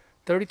hired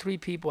 33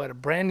 people at a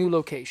brand new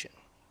location.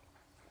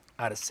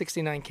 Out of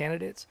 69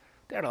 candidates,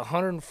 they had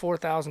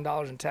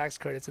 $104,000 in tax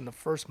credits in the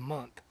first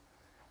month.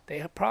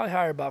 They probably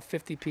hire about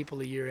 50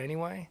 people a year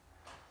anyway.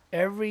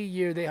 Every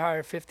year they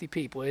hire 50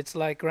 people. It's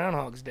like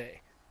Groundhog's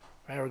Day,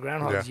 right? Or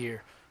Groundhog's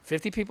Year.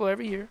 50 people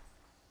every year.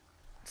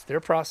 It's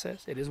their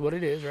process. It is what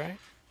it is, right?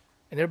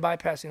 And they're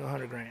bypassing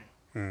 $100,000.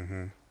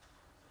 Mm-hmm.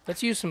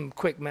 Let's use some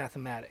quick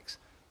mathematics.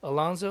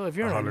 Alonzo, if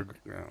you're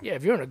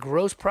if you're in a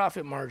gross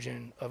profit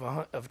margin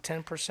of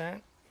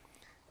 10%,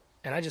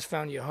 and I just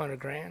found you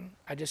 $100,000,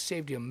 I just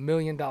saved you $1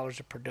 million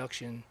of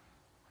production.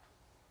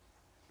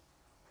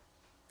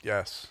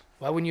 Yes.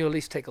 Why wouldn't you at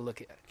least take a look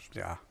at it?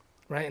 Yeah.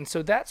 Right, and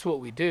so that's what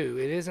we do.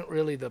 It isn't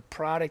really the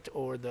product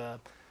or the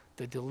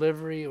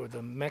delivery or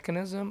the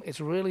mechanism.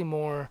 It's really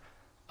more.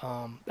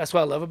 That's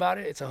what I love about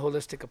it. It's a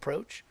holistic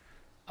approach.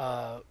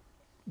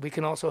 We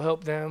can also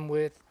help them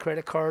with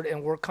credit card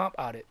and work comp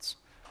audits.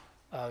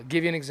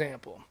 Give you an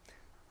example.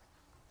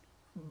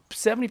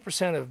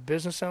 70% of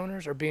business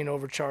owners are being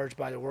overcharged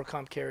by their work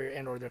comp carrier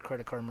and or their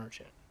credit card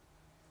merchant.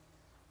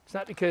 It's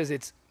not because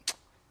it's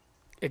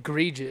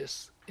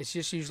egregious. It's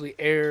just usually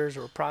errors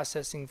or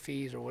processing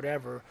fees or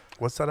whatever.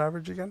 What's that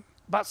average again?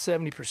 About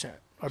 70%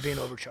 are being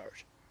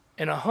overcharged.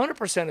 And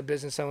 100% of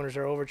business owners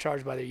are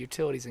overcharged by their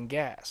utilities and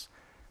gas.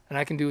 And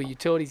I can do a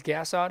utilities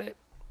gas audit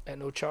at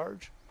no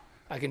charge.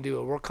 I can do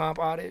a work comp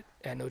audit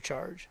at no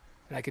charge.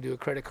 And I can do a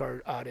credit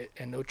card audit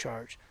at no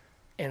charge.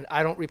 And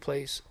I don't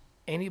replace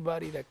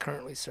anybody that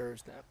currently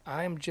serves them.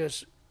 I'm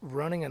just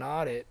running an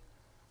audit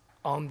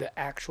on the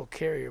actual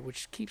carrier,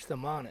 which keeps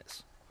them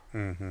honest.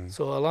 Mm-hmm.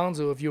 So,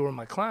 Alonzo, if you were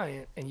my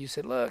client and you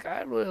said, look,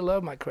 I really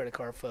love my credit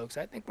card folks,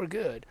 I think we're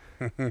good.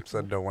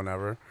 Said no one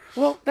ever.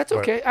 Well, that's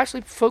okay.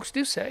 Actually, folks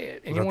do say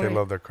it. And they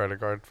love their credit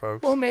card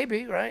folks? Well,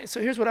 maybe, right?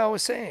 So here's what I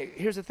was saying.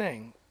 Here's the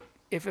thing.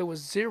 If it was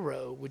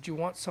 0, would you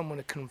want someone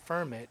to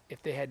confirm it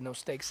if they had no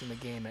stakes in the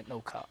game at no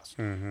cost?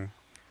 Mm-hmm.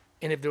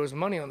 And if there was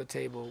money on the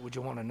table, would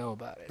you want to know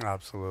about it?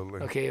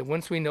 Absolutely. Okay,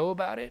 once we know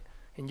about it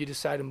and you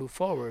decide to move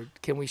forward,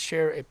 can we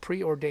share a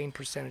preordained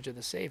percentage of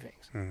the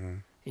savings? Mm-hmm.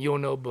 You'll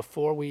know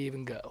before we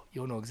even go.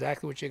 You'll know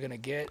exactly what you're going to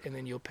get, and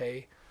then you'll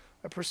pay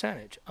a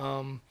percentage.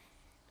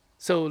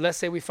 So let's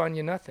say we find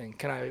you nothing.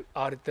 Can I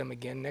audit them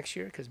again next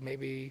year? Because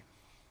maybe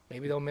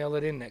they'll mail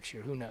it in next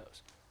year. Who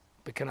knows?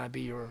 But can I be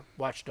your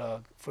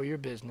watchdog for your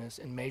business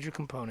and major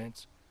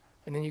components,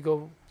 and then you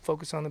go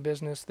focus on the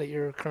business that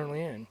you're currently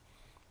in,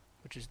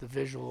 which is the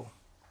visual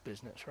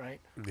business,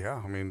 right?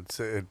 Yeah, I mean,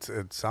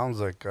 it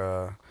sounds like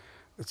a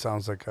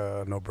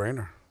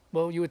no-brainer.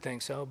 Well, you would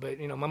think so,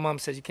 but my mom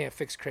says you can't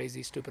fix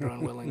crazy, stupid, or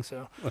unwilling.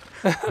 So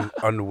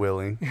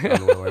unwilling,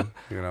 right?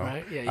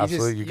 Yeah,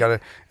 absolutely. You gotta.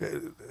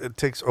 It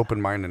takes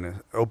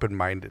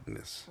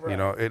open-mindedness.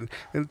 Right.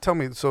 And tell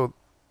me, so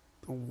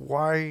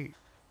why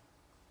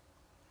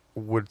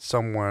would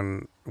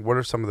someone? What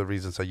are some of the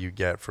reasons that you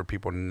get for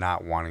people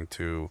not wanting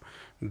to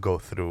go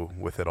through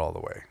with it all the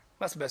way?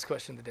 That's the best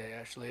question of the day,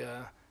 actually.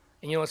 And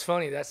it's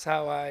funny. That's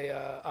how I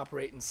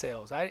operate in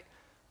sales.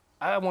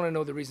 I want to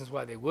know the reasons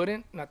why they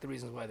wouldn't, not the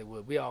reasons why they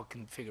would. We all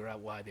can figure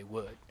out why they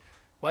would.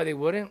 Why they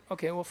wouldn't?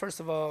 Okay, well, first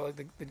of all,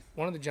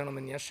 one of the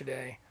gentlemen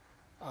yesterday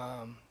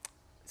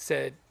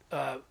said,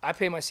 I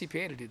pay my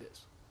CPA to do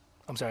this.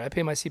 I'm sorry, I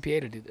pay my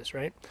CPA to do this,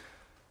 right?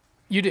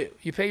 You do.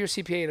 You pay your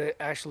CPA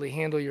to actually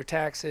handle your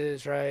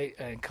taxes, right,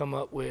 and come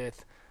up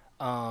with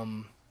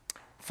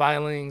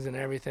filings and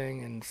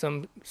everything. And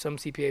some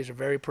CPAs are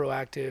very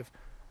proactive,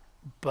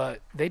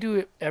 but they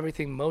do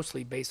everything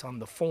mostly based on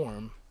the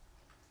form.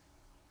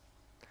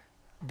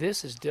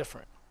 This is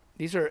different.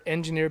 These are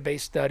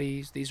engineer-based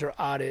studies. These are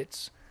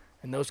audits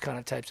and those kind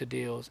of types of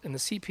deals. And the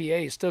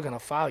CPA is still going to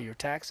file your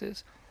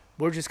taxes.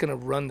 We're just going to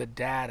run the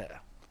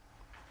data.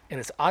 And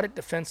it's audit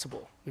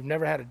defensible. We've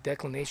never had a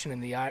declination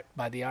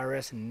by the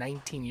IRS in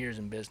 19 years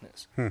in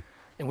business. And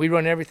we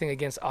run everything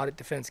against audit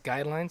defense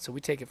guidelines, so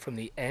we take it from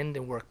the end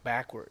and work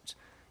backwards.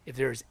 If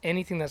there's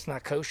anything that's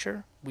not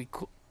kosher, we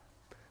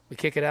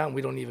kick it out and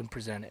we don't even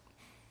present it.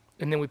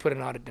 And then we put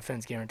an audit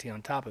defense guarantee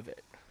on top of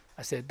it.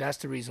 I said, that's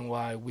the reason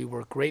why we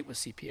work great with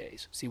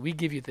CPAs. See, we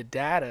give you the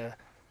data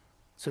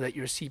so that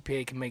your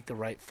CPA can make the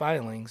right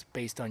filings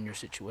based on your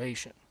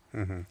situation.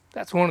 Mm-hmm.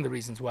 That's one of the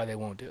reasons why they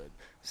won't do it.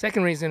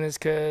 Second reason is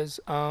because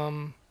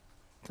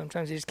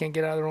sometimes they just can't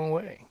get out of their own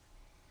way.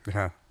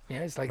 Yeah. Yeah,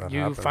 it's like that you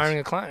happens. firing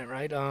a client,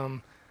 right?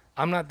 I'm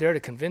not there to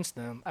convince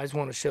them. I just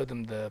want to show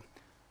them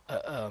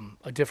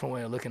a different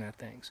way of looking at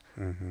things.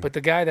 Mm-hmm. But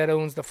the guy that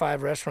owns the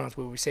 5 restaurants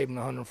where we saved him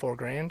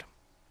 $104,000,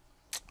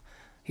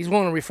 he's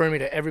willing to refer me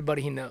to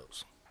everybody he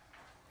knows.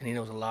 And he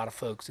knows a lot of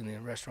folks in the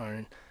restaurant.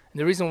 And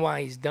the reason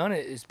why he's done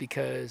it is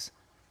because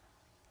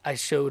I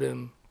showed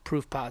him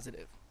proof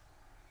positive.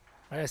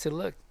 Right? I said,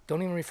 look,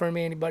 don't even refer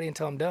me to anybody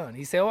until I'm done.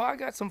 He said, I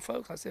got some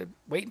folks. I said,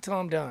 wait until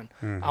I'm done.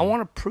 Mm-hmm. I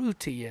want to prove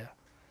to you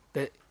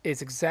that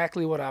it's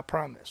exactly what I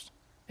promised.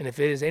 And if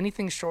it is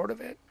anything short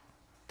of it,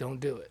 don't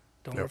do it.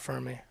 Don't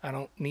refer me. I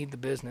don't need the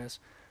business.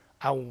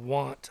 I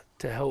want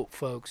to help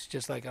folks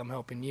just like I'm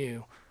helping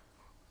you.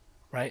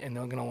 Right, and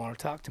they're going to want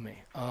to talk to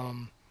me.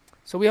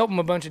 So we help them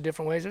a bunch of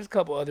different ways. There's a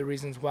couple other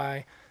reasons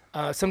why.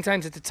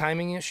 Sometimes it's a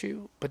timing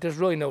issue, but there's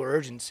really no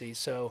urgency.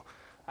 So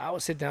I will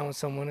sit down with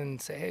someone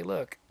and say, hey,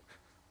 look,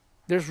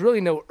 there's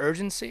really no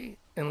urgency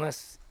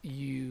unless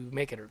you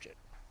make it urgent.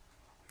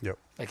 Yep.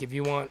 Like if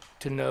you want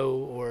to know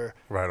or...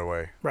 Right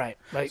away. Right.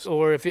 Like,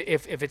 or if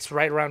it's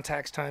right around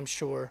tax time,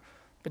 sure.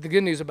 But the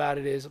good news about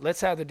it is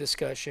let's have the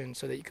discussion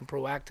so that you can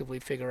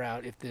proactively figure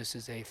out if this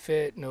is a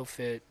fit, no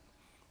fit,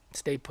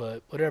 stay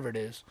put, whatever it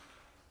is,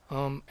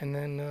 and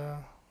then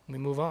we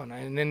move on.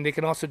 And then they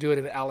can also do it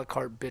in a la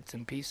carte bits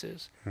and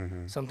pieces.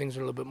 Mm-hmm. Some things are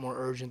a little bit more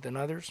urgent than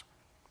others,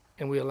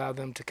 and we allow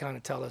them to kind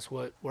of tell us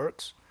what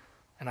works,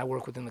 and I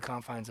work within the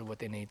confines of what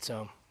they need.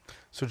 So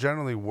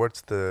generally,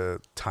 what's the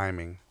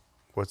timing?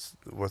 What's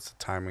the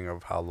timing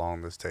of how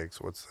long this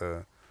takes? What's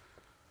the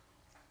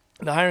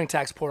hiring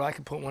tax portal? I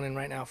can put one in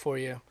right now for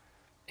you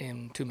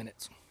in 2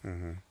 minutes.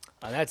 Mm-hmm.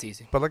 That's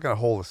easy. But like a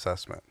whole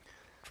assessment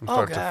from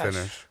start to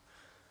finish.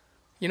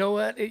 You know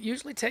what? It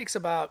usually takes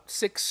about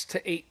 6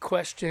 to 8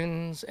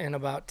 questions and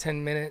about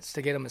 10 minutes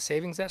to get them a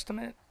savings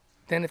estimate.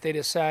 Then, if they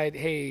decide,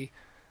 hey,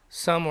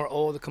 some or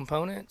all the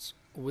components,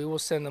 we will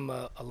send them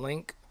a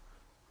link,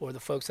 or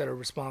the folks that are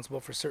responsible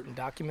for certain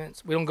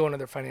documents. We don't go into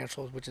their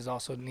financials, which is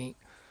also neat.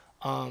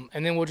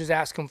 And then we'll just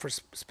ask them for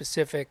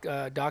specific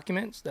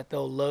documents that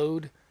they'll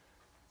load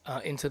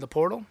into the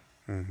portal.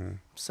 Mm-hmm.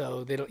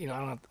 So they don't,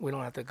 we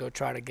don't have to go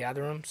try to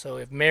gather them. So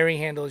if Mary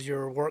handles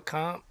your work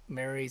comp,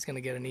 Mary's going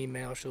to get an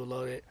email. She'll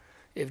load it.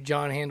 If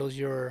John handles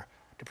your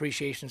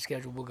depreciation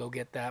schedule, we'll go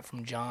get that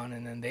from John.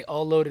 And then they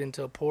all load it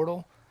into a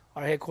portal.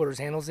 Our headquarters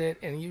handles it.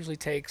 And it usually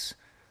takes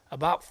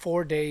about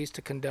 4 days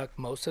to conduct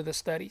most of the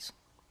studies.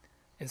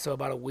 And so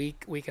about a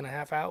week and a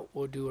half out,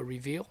 we'll do a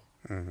reveal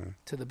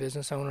to the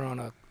business owner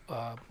on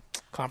a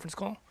conference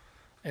call.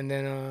 And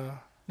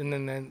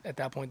then at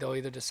that point, they'll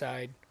either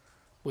decide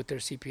with their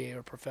CPA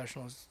or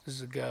professionals, this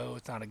is a go,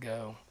 it's not a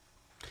go.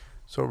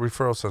 So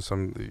referral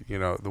system,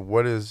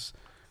 what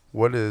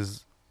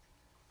is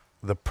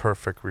the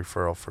perfect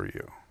referral for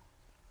you?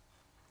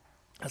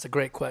 That's a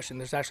great question.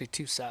 There's actually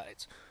two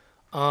sides.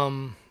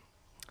 One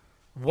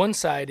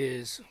side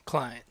is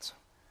clients.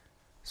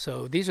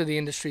 So these are the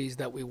industries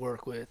that we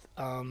work with.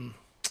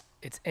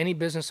 It's any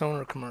business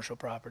owner or commercial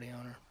property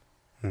owner.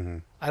 Mm-hmm.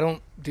 I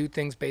don't do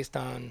things based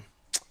on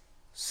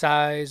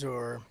size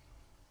or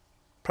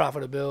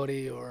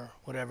profitability or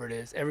whatever it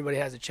is. Everybody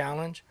has a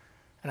challenge,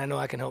 and I know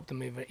I can help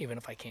them even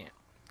if I can't,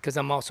 because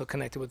I'm also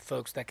connected with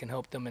folks that can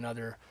help them in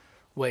other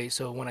ways.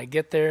 So when I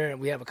get there and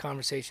we have a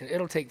conversation,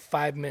 it'll take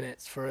 5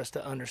 minutes for us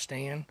to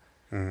understand.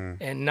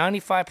 Mm-hmm. And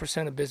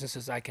 95% of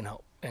businesses I can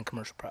help, and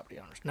commercial property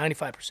owners,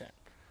 95%.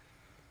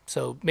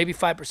 So maybe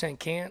 5%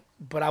 can't,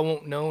 but I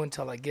won't know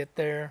until I get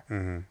there.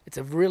 Mm-hmm. It's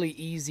a really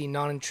easy,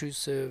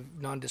 non-intrusive,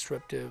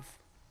 non-disruptive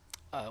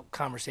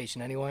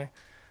conversation anyway.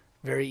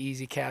 Very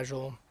easy,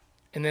 casual.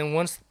 And then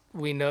once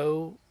we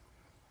know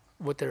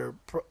what their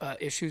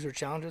issues or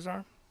challenges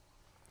are,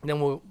 then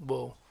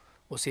we'll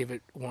see if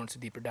it warrants a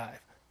deeper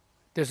dive.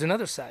 There's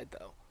another side,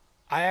 though.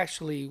 I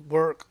actually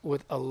work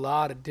with a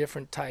lot of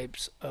different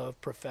types of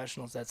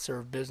professionals that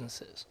serve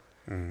businesses.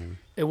 Mm-hmm.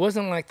 It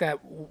wasn't like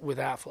that with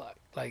Aflac.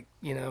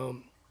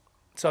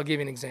 So I'll give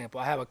you an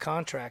example. I have a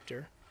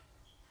contractor.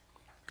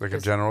 Like a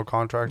general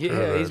contractor?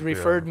 Yeah, he's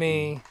referred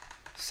me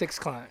 6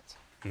 clients.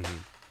 Mm-hmm.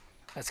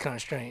 That's kind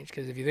of strange,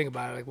 because if you think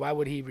about it, why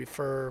would he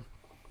refer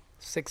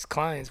 6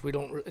 clients?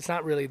 It's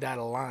not really that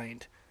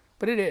aligned,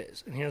 but it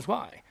is, and here's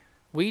why.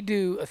 We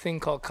do a thing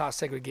called cost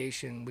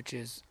segregation, which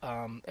is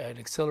an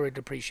accelerated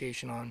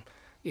depreciation on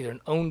either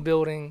an owned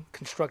building,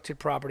 constructed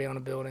property on a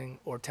building,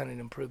 or tenant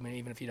improvement,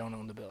 even if you don't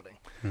own the building.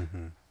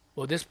 Mm-hmm.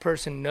 Well, this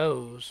person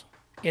knows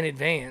in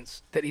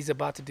advance that he's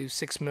about to do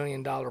 $6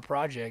 million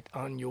project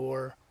on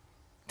your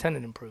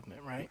tenant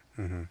improvement, right?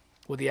 Mm-hmm.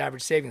 Well, the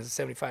average savings is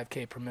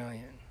 $75K per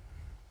million.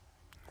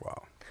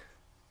 Wow.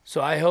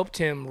 So I helped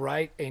him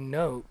write a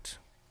note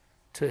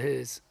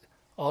to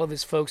all of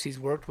his folks he's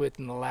worked with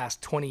in the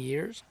last 20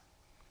 years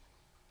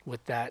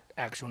with that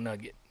actual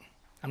nugget.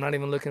 I'm not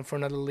even looking for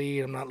another lead.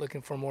 I'm not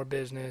looking for more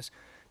business.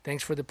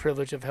 Thanks for the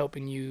privilege of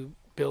helping you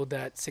build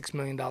that $6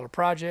 million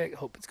project.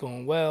 Hope it's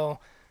going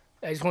well.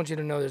 I just want you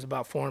to know there's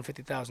about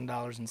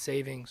 $450,000 in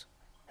savings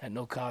at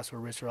no cost or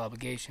risk or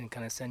obligation.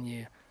 Can I send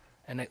you,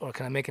 or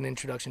can I make an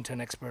introduction to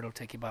an expert? It'll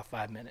take you about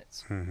 5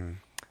 minutes. Mm-hmm.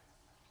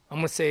 I'm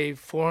going to save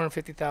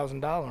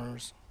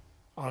 $450,000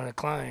 on a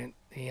client.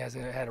 He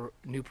hasn't had a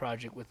new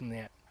project with him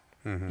yet.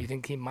 Mm-hmm. You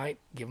think he might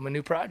give him a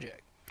new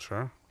project?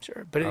 Sure.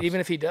 But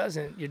even if he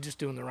doesn't, you're just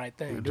doing the right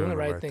thing. You're doing the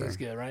right thing is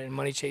good, right? And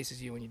money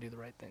chases you when you do the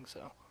right thing.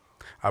 So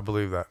I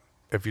believe that.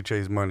 If you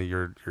chase money,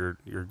 you're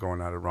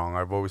going at it wrong.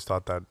 I've always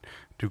thought that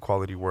do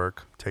quality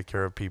work, take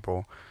care of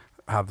people,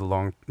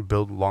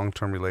 build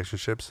long-term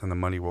relationships, and the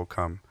money will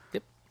come.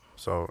 Yep.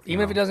 So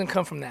even if it doesn't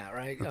come from that,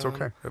 right? It's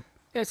okay.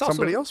 Yeah, it's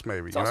somebody also, else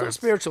maybe. It's also a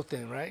spiritual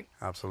thing, right?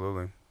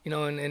 Absolutely.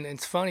 And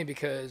it's funny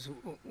because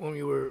when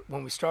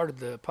we started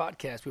the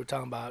podcast, we were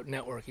talking about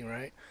networking,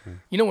 right?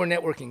 You know where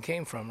networking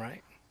came from,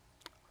 right?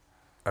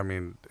 I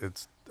mean,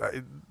 it's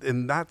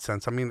in that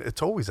sense. I mean,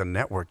 it's always a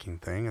networking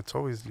thing.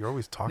 You're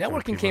always talking.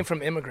 Networking came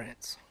from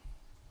immigrants.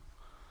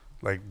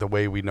 Like the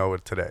way we know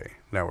it today,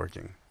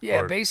 networking.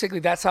 Yeah, basically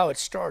that's how it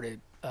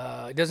started.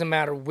 It doesn't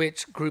matter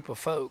which group of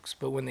folks,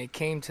 but when they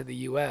came to the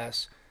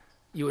U.S.,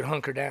 you would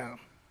hunker down.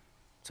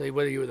 So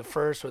whether you were the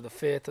 1st or the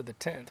 5th or the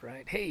 10th,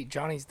 right? Hey,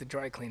 Johnny's the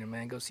dry cleaner,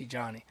 man. Go see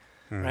Johnny,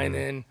 right?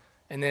 And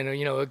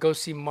then go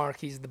see Mark.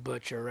 He's the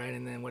butcher, right?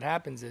 And then what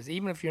happens is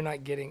even if you're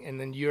not getting, and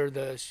then you're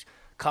the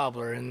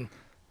cobbler,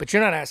 but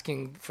you're not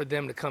asking for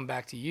them to come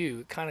back to you.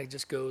 It kind of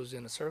just goes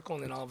in a circle,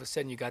 and then all of a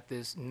sudden you got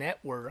this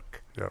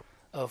network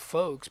of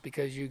folks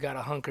because you got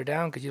to hunker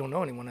down because you don't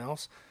know anyone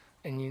else,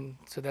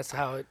 so that's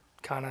how it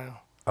kind of.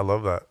 I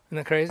love that. Isn't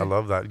that crazy? I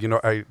love that.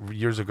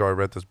 Years ago I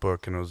read this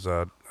book, and it was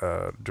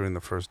during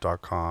the first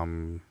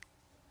 .com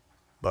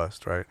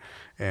bust, right?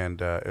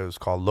 And it was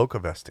called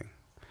Locavesting.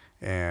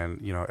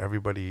 And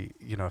everybody,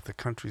 if the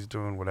country's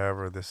doing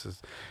whatever, this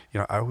is,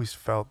 I always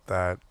felt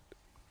that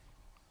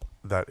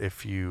that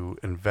if you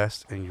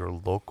invest in your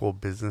local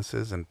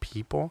businesses and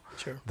people,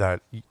 Sure.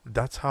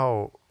 that's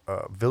how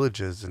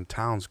villages and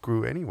towns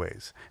grew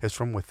anyways. It's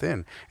from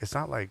within. It's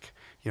not like,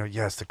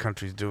 yes, the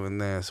country's doing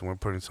this and we're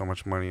putting so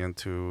much money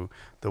into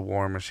the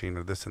war machine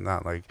or this and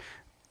that. Like,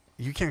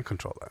 you can't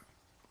control that.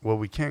 What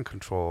we can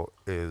control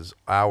is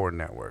our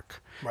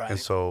network. Right. And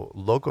so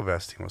local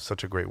vesting was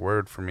such a great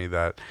word for me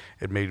that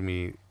it made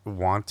me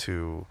want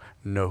to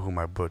know who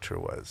my butcher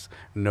was,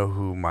 know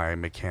who my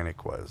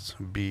mechanic was,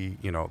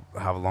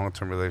 have a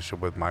long-term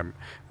relationship with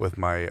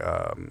my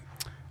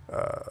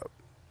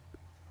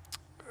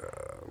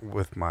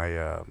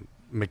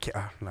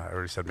I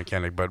already said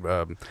mechanic,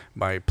 but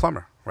my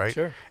plumber, right?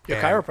 Sure. Your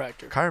And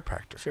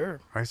chiropractor. Sure.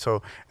 Right.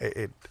 So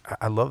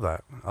I love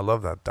that. I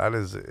love that.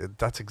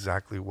 That's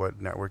exactly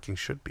what networking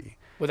should be.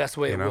 Well, that's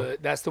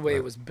the way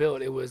it was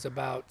built. It was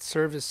about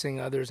servicing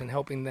others and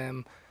helping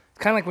them.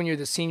 Kind of like when you're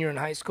the senior in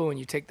high school and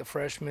you take the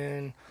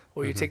freshman,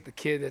 or you take the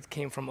kid that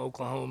came from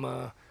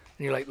Oklahoma,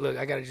 and you're like, look,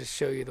 I got to just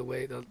show you the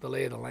lay of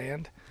the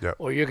land,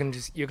 or you're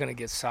gonna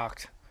get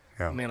socked.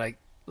 Yeah. I mean, like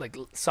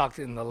socked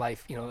in the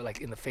life, like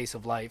in the face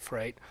of life,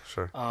 right?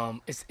 Sure.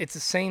 It's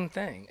the same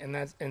thing, and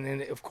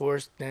then of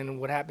course, then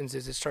what happens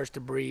is it starts to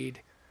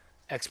breed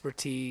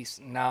expertise,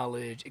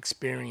 knowledge,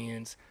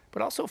 experience,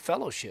 but also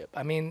fellowship.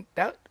 I mean,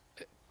 that,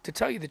 to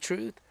tell you the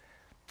truth,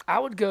 I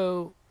would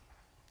go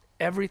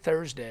every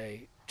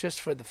Thursday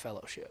just for the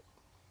fellowship.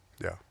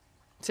 Yeah.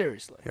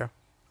 Seriously. Yeah.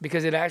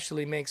 Because it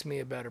actually makes me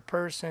a better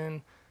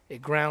person.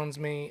 It grounds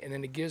me, and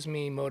then it gives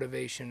me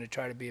motivation to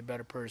try to be a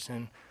better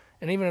person.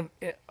 And even,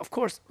 of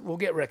course, we'll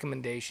get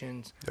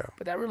recommendations,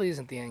 but that really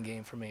isn't the end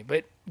game for me.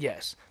 But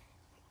yes,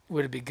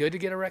 would it be good to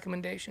get a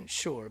recommendation?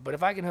 Sure. But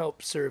if I can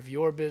help serve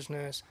your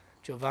business,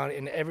 Giovanni,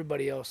 and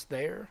everybody else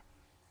there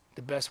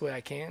the best way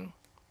I can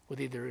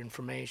with either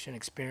information,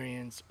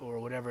 experience, or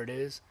whatever it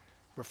is,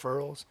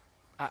 referrals,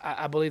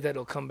 I believe that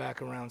it'll come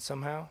back around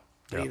somehow.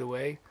 But either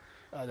way,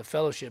 the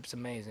fellowship's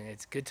amazing.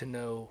 It's good to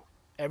know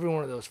every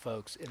one of those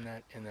folks in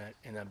that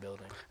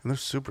building. And they're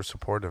super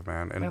supportive,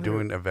 man. And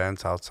doing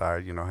events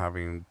outside,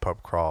 having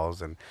pub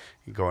crawls and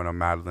going to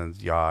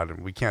Madeline's yacht.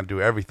 And we can't do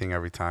everything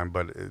every time,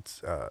 but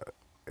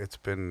it's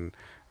been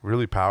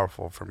really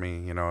powerful for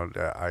me.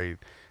 I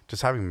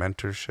just having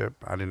mentorship.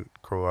 I didn't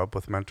grow up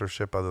with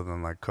mentorship other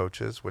than like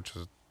coaches, which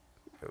was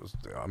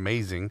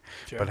amazing.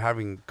 Sure. But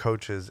having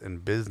coaches in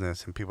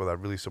business and people that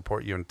really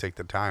support you and take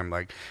the time,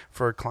 like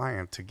for a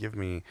client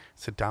to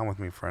sit down with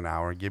me for an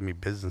hour and give me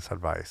business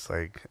advice,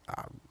 like,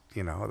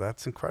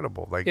 that's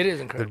incredible. Like, it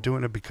is incredible. They're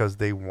doing it because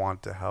they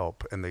want to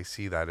help and they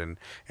see that. And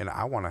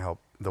I want to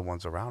help the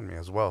ones around me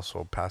as well.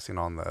 So passing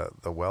on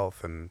the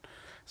wealth and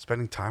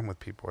spending time with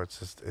people,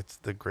 it's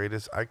the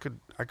greatest. I could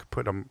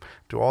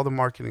do all the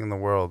marketing in the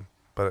world,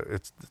 but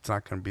it's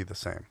not going to be the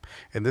same.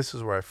 And this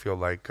is where I feel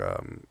like,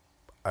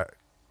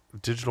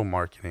 digital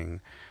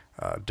marketing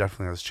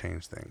definitely has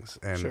changed things,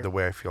 and the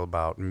way I feel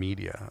about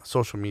media,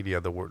 social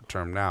media, the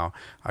term now,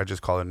 I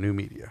just call it new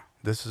media.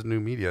 This is new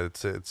media.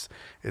 It's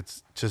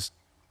just,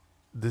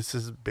 this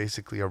is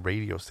basically a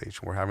radio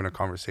station. We're having a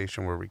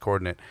conversation, we're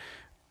recording it,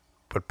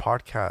 but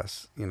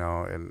podcasts,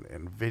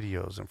 and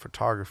videos and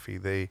photography,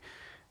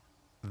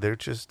 they're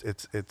just,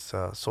 it's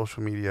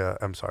social media.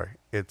 I'm sorry,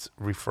 it's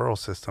referral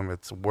system.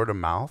 It's word of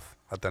mouth.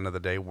 At the end of the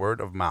day, word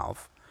of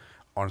mouth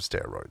on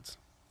steroids,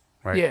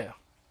 right? Yeah.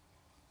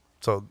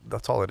 So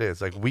that's all it is.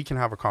 Like, we can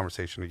have a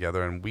conversation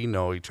together and we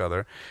know each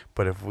other,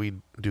 but if we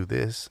do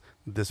this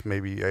may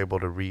be able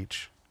to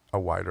reach a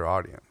wider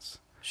audience.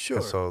 Sure.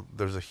 And so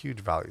there's a huge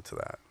value to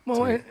that.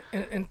 Well,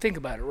 and think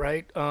about it,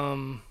 right?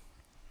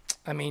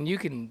 I mean, you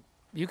can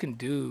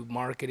do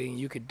marketing,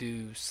 you could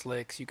do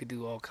slicks, you could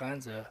do all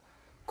kinds of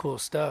cool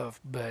stuff,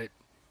 but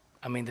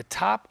I mean, the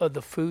top of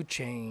the food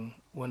chain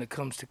when it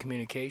comes to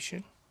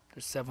communication,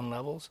 there's 7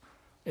 levels,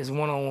 is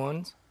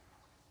one-on-ones.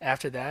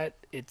 After that,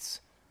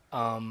 it's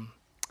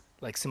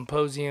like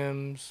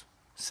symposiums,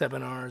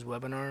 seminars,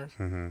 webinars,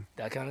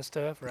 that kind of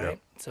stuff, right? Yep.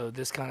 So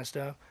this kind of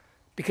stuff.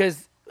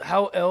 Because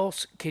how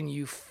else can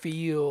you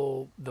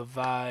feel the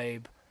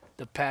vibe,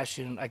 the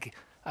passion? Like,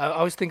 I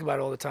always think about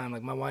it all the time.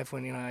 Like, my wife,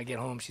 when I get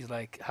home, she's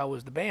like, how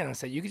was the band? I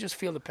said, you can just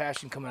feel the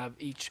passion coming out of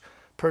each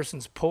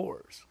person's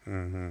pores.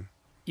 Mm-hmm.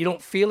 You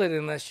don't feel it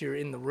unless you're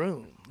in the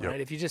room, right?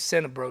 Yep. If you just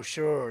send a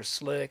brochure or a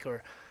slick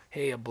or,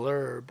 hey, a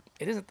blurb,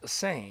 it isn't the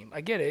same.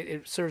 I get it.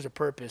 It serves a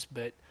purpose,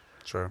 but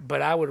sure.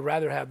 But I would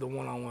rather have the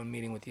one-on-one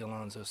meeting with you,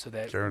 Alonzo, so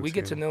that we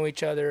get to know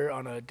each other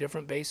on a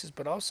different basis,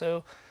 but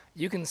also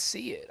you can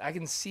see it. I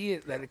can see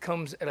it, that it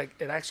comes, like,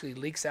 it actually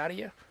leaks out of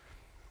you.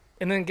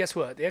 And then guess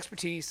what? The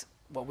expertise,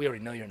 well, we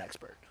already know you're an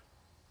expert,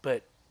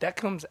 but that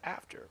comes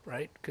after,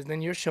 right? Because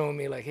then you're showing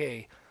me, like,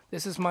 hey,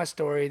 this is my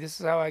story. This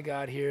is how I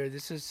got here.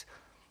 This is,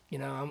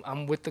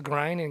 I'm with the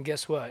grind, and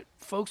guess what?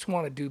 Folks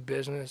want to do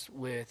business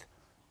with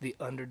the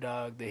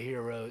underdog, the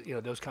hero,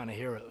 those kind of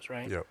heroes,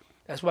 right? Yep.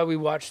 That's why we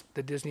watch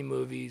the Disney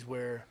movies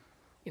where,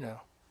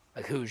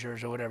 like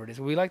Hoosiers or whatever it is.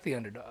 We like the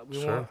underdog.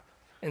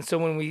 And so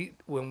when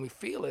we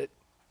feel it,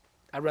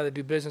 I'd rather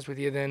do business with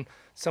you than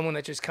someone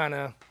that just kind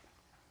of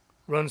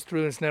runs through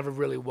and has never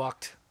really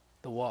walked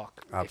the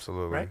walk.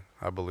 Absolutely. Right?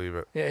 I believe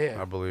it. Yeah.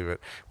 I believe it.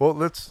 Well,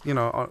 let's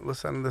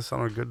end this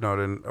on a good note.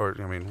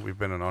 We've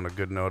been on a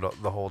good note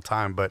the whole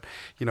time, but,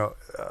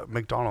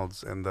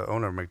 McDonald's and the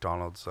owner of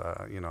McDonald's,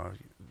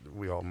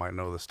 we all might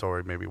know the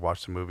story, maybe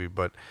watch the movie,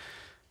 but,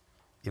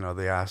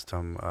 they asked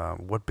him,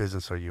 what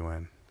business are you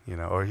in?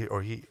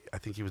 I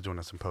think he was doing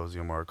a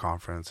symposium or a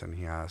conference, and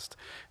he asked,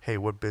 "Hey,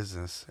 what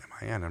business am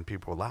I in?" And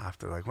people laughed.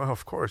 They're like, "Well,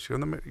 of course, you're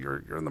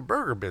in the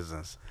burger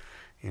business."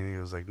 And he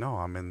was like, "No,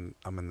 I'm in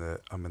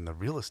the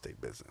real estate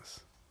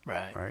business."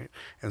 Right. Right.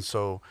 And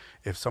so,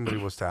 if somebody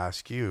was to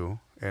ask you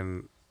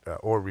and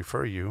or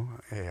refer you,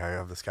 "Hey, I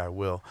have this guy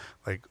Will.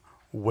 Like,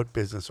 what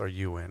business are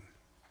you in?"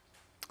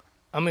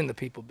 I'm in the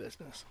people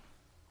business.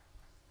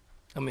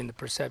 I'm in the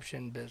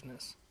perception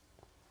business.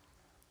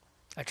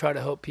 I try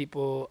to help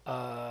people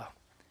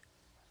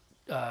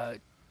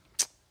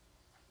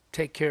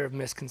take care of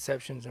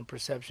misconceptions and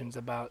perceptions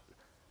about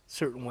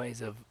certain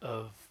ways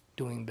of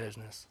doing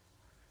business,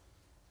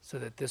 so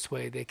that this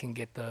way they can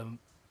get the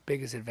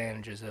biggest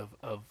advantages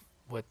of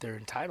what they're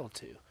entitled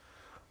to.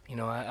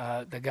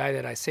 The guy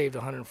that I saved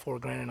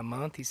 $104,000 in a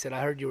month, he said,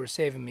 "I heard you were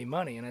saving me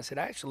money," and I said,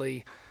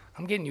 "Actually,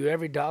 I'm getting you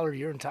every dollar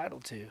you're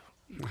entitled to."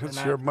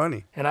 It's your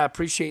money, and I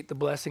appreciate the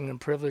blessing and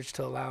privilege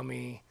to allow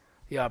me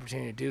the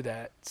opportunity to do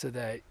that, so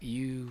that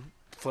you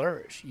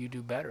flourish, you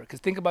do better.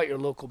 Because think about your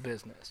local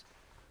business.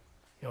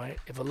 Right?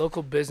 If a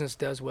local business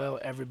does well,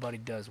 everybody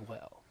does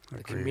well. Agreed.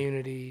 The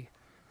community,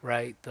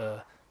 right?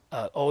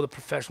 All the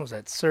professionals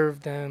that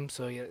serve them.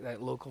 So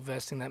that local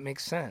vesting, that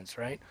makes sense,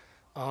 right?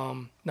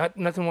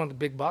 Nothing wrong with the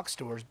big box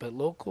stores, but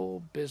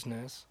local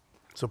business.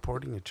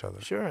 Supporting each other.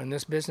 Sure, and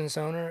this business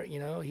owner,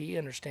 he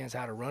understands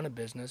how to run a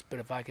business, but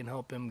if I can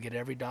help him get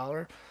every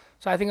dollar.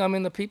 So I think I'm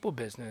in the people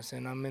business,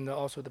 and I'm in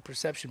also the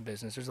perception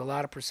business. There's a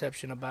lot of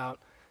perception about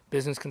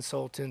business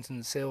consultants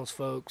and sales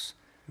folks,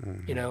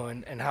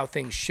 and how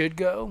things should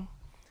go.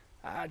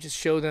 I just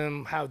show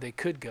them how they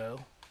could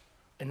go,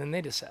 and then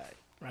they decide,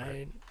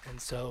 right? And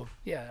so,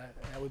 yeah,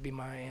 that would be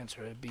my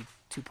answer. It'd be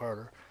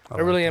two-parter. I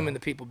really am in the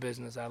people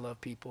business. I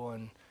love people,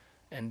 and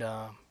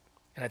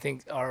I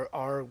think our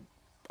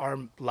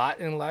lot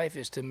in life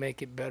is to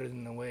make it better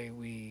than the way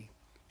we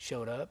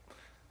showed up.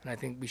 And I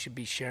think we should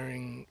be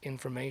sharing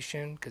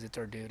information because it's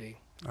our duty.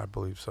 I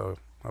believe so.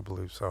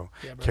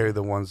 Yeah, Carry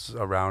the ones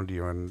around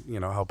you and,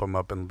 help them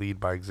up and lead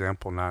by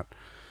example, not,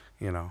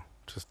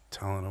 just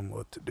telling them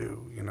what to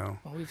do,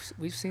 Well,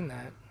 we've seen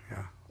that.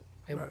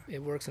 Yeah.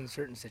 It works in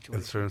certain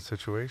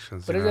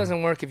situations. But it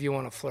doesn't work if you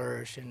want to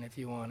flourish and if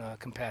you want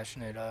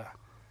compassionate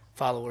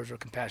followers or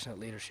compassionate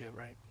leadership,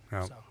 right?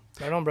 Yeah. So,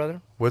 right on,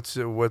 brother. What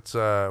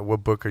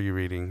book are you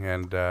reading,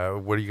 and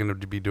what are you going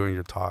to be doing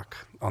your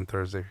talk on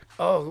Thursday?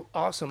 Oh,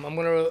 awesome! I'm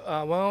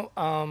gonna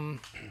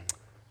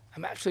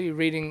I'm actually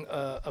reading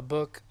a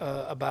book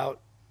about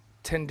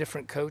 10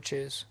 different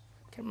coaches.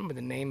 I can't remember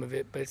the name of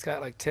it, but it's got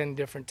like 10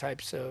 different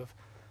types of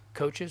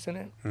coaches in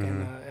it,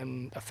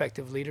 and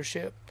effective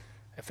leadership,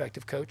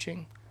 effective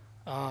coaching.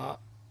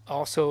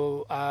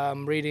 Also,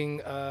 I'm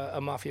reading a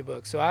mafia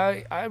book. So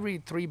I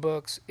read 3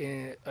 books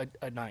in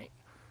a night.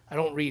 I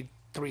don't read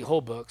 3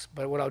 whole books,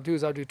 but what I'll do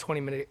is I'll do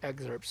 20-minute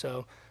excerpts.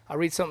 So I'll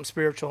read something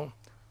spiritual.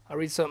 I'll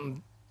read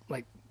something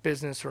like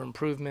business or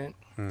improvement.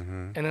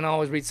 And then I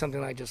always read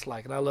something I just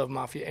like. And I love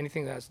mafia.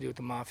 Anything that has to do with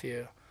the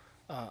mafia,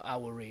 I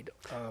will read.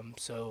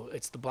 So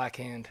it's The Black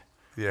Hand.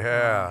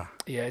 Yeah.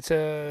 It's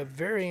a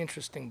very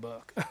interesting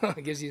book.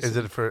 It gives you. Is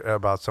it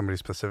about somebody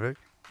specific?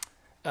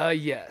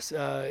 Yes.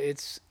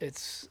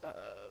 It's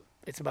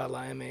about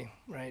Miami,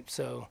 right?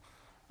 So,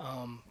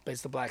 but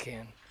it's The Black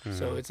Hand.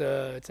 So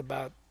it's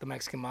about the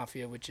Mexican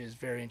mafia, which is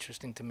very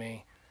interesting to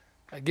me.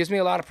 It gives me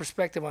a lot of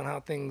perspective on how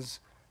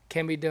things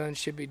can be done,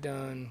 should be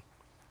done.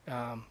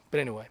 But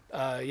anyway,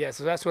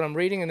 so that's what I'm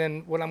reading. And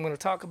then what I'm going to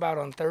talk about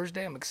on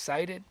Thursday, I'm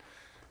excited,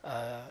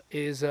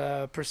 is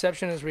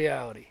perception is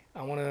reality.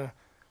 I want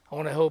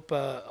to help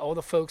all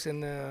the folks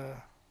in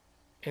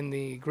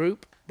the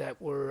group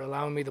that were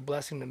allowing me the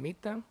blessing to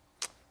meet them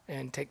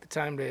and take the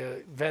time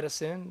to vet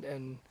us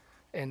in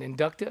and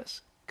induct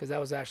us, because that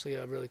was actually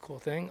a really cool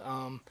thing.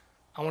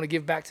 I want to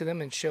give back to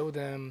them and show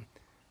them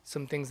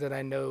some things that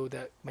I know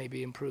that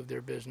maybe improve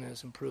their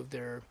business, improve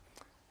their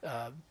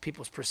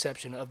people's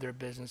perception of their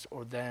business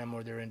or them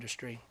or their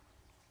industry.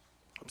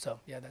 So,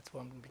 yeah, that's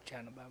what I'm going to be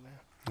chatting about, man.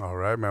 All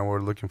right, man.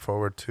 We're looking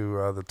forward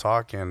to the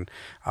talk, and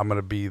I'm going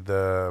to be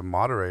the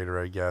moderator,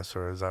 I guess,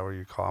 or is that what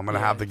you call it? I'm going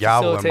to have the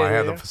gavel in my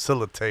hand, the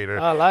facilitator.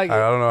 I like it.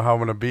 I don't know how I'm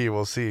going to be.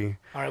 We'll see.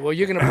 All right. Well,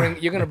 you're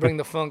gonna bring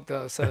the funk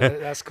though, so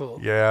that's cool.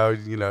 Yeah,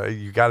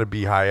 you got to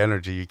be high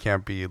energy. You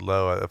can't be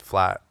low,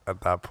 flat at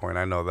that point.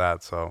 I know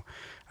that, so.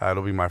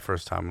 It'll be my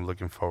first time. I'm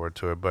looking forward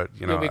to it. But,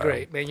 you'll be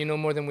great, man. You know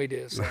more than we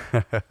do. So.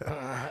 All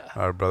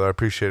right, brother. I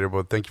appreciate it.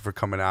 Well, thank you for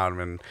coming out.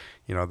 And,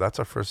 that's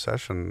our first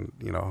session.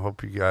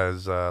 Hope you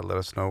guys let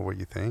us know what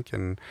you think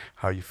and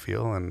how you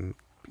feel. And,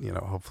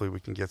 hopefully we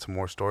can get some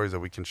more stories that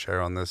we can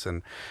share on this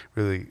and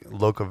really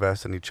local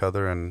vest in each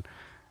other and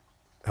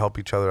help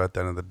each other at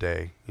the end of the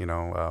day.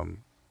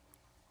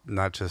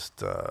 Not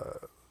just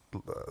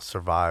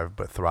survive,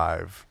 but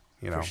thrive.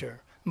 For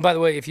sure. By the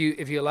way, if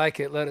you like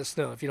it, let us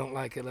know. If you don't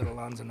like it, let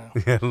Alonzo know.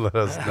 Yeah, let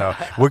us know.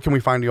 Where can we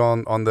find you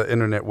on the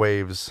internet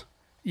waves?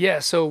 Yeah,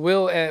 so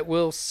Will at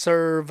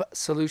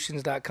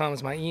willservesolutions.com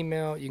is my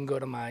email. You can go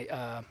to my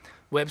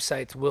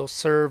website,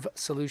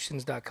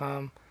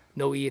 willservesolutions.com.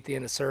 No E at the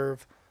end of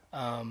serve.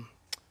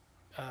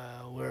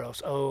 Where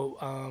else? I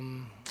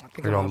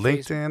think Are you I'm on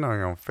LinkedIn? Are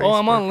you on Facebook? Oh,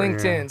 I'm on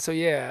LinkedIn. So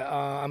yeah,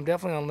 I'm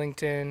definitely on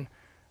LinkedIn.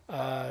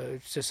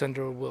 It's just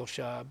under Will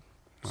Schaub.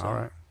 So, all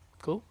right.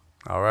 Cool.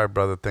 All right,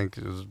 brother. Thank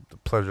you. It was a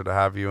pleasure to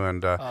have you.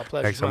 And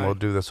next time we'll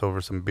do this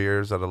over some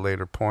beers at a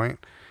later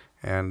point.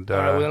 And all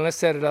right, well, then let's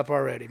set it up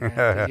already,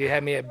 man. You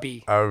had me at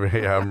B. All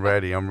right, I'm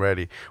ready. I'm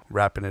ready.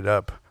 Wrapping it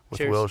up with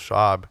Cheers. Will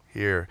Schaub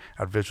here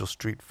at Visual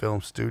Street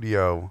Film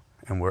Studio.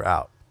 And we're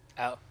out.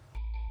 Out.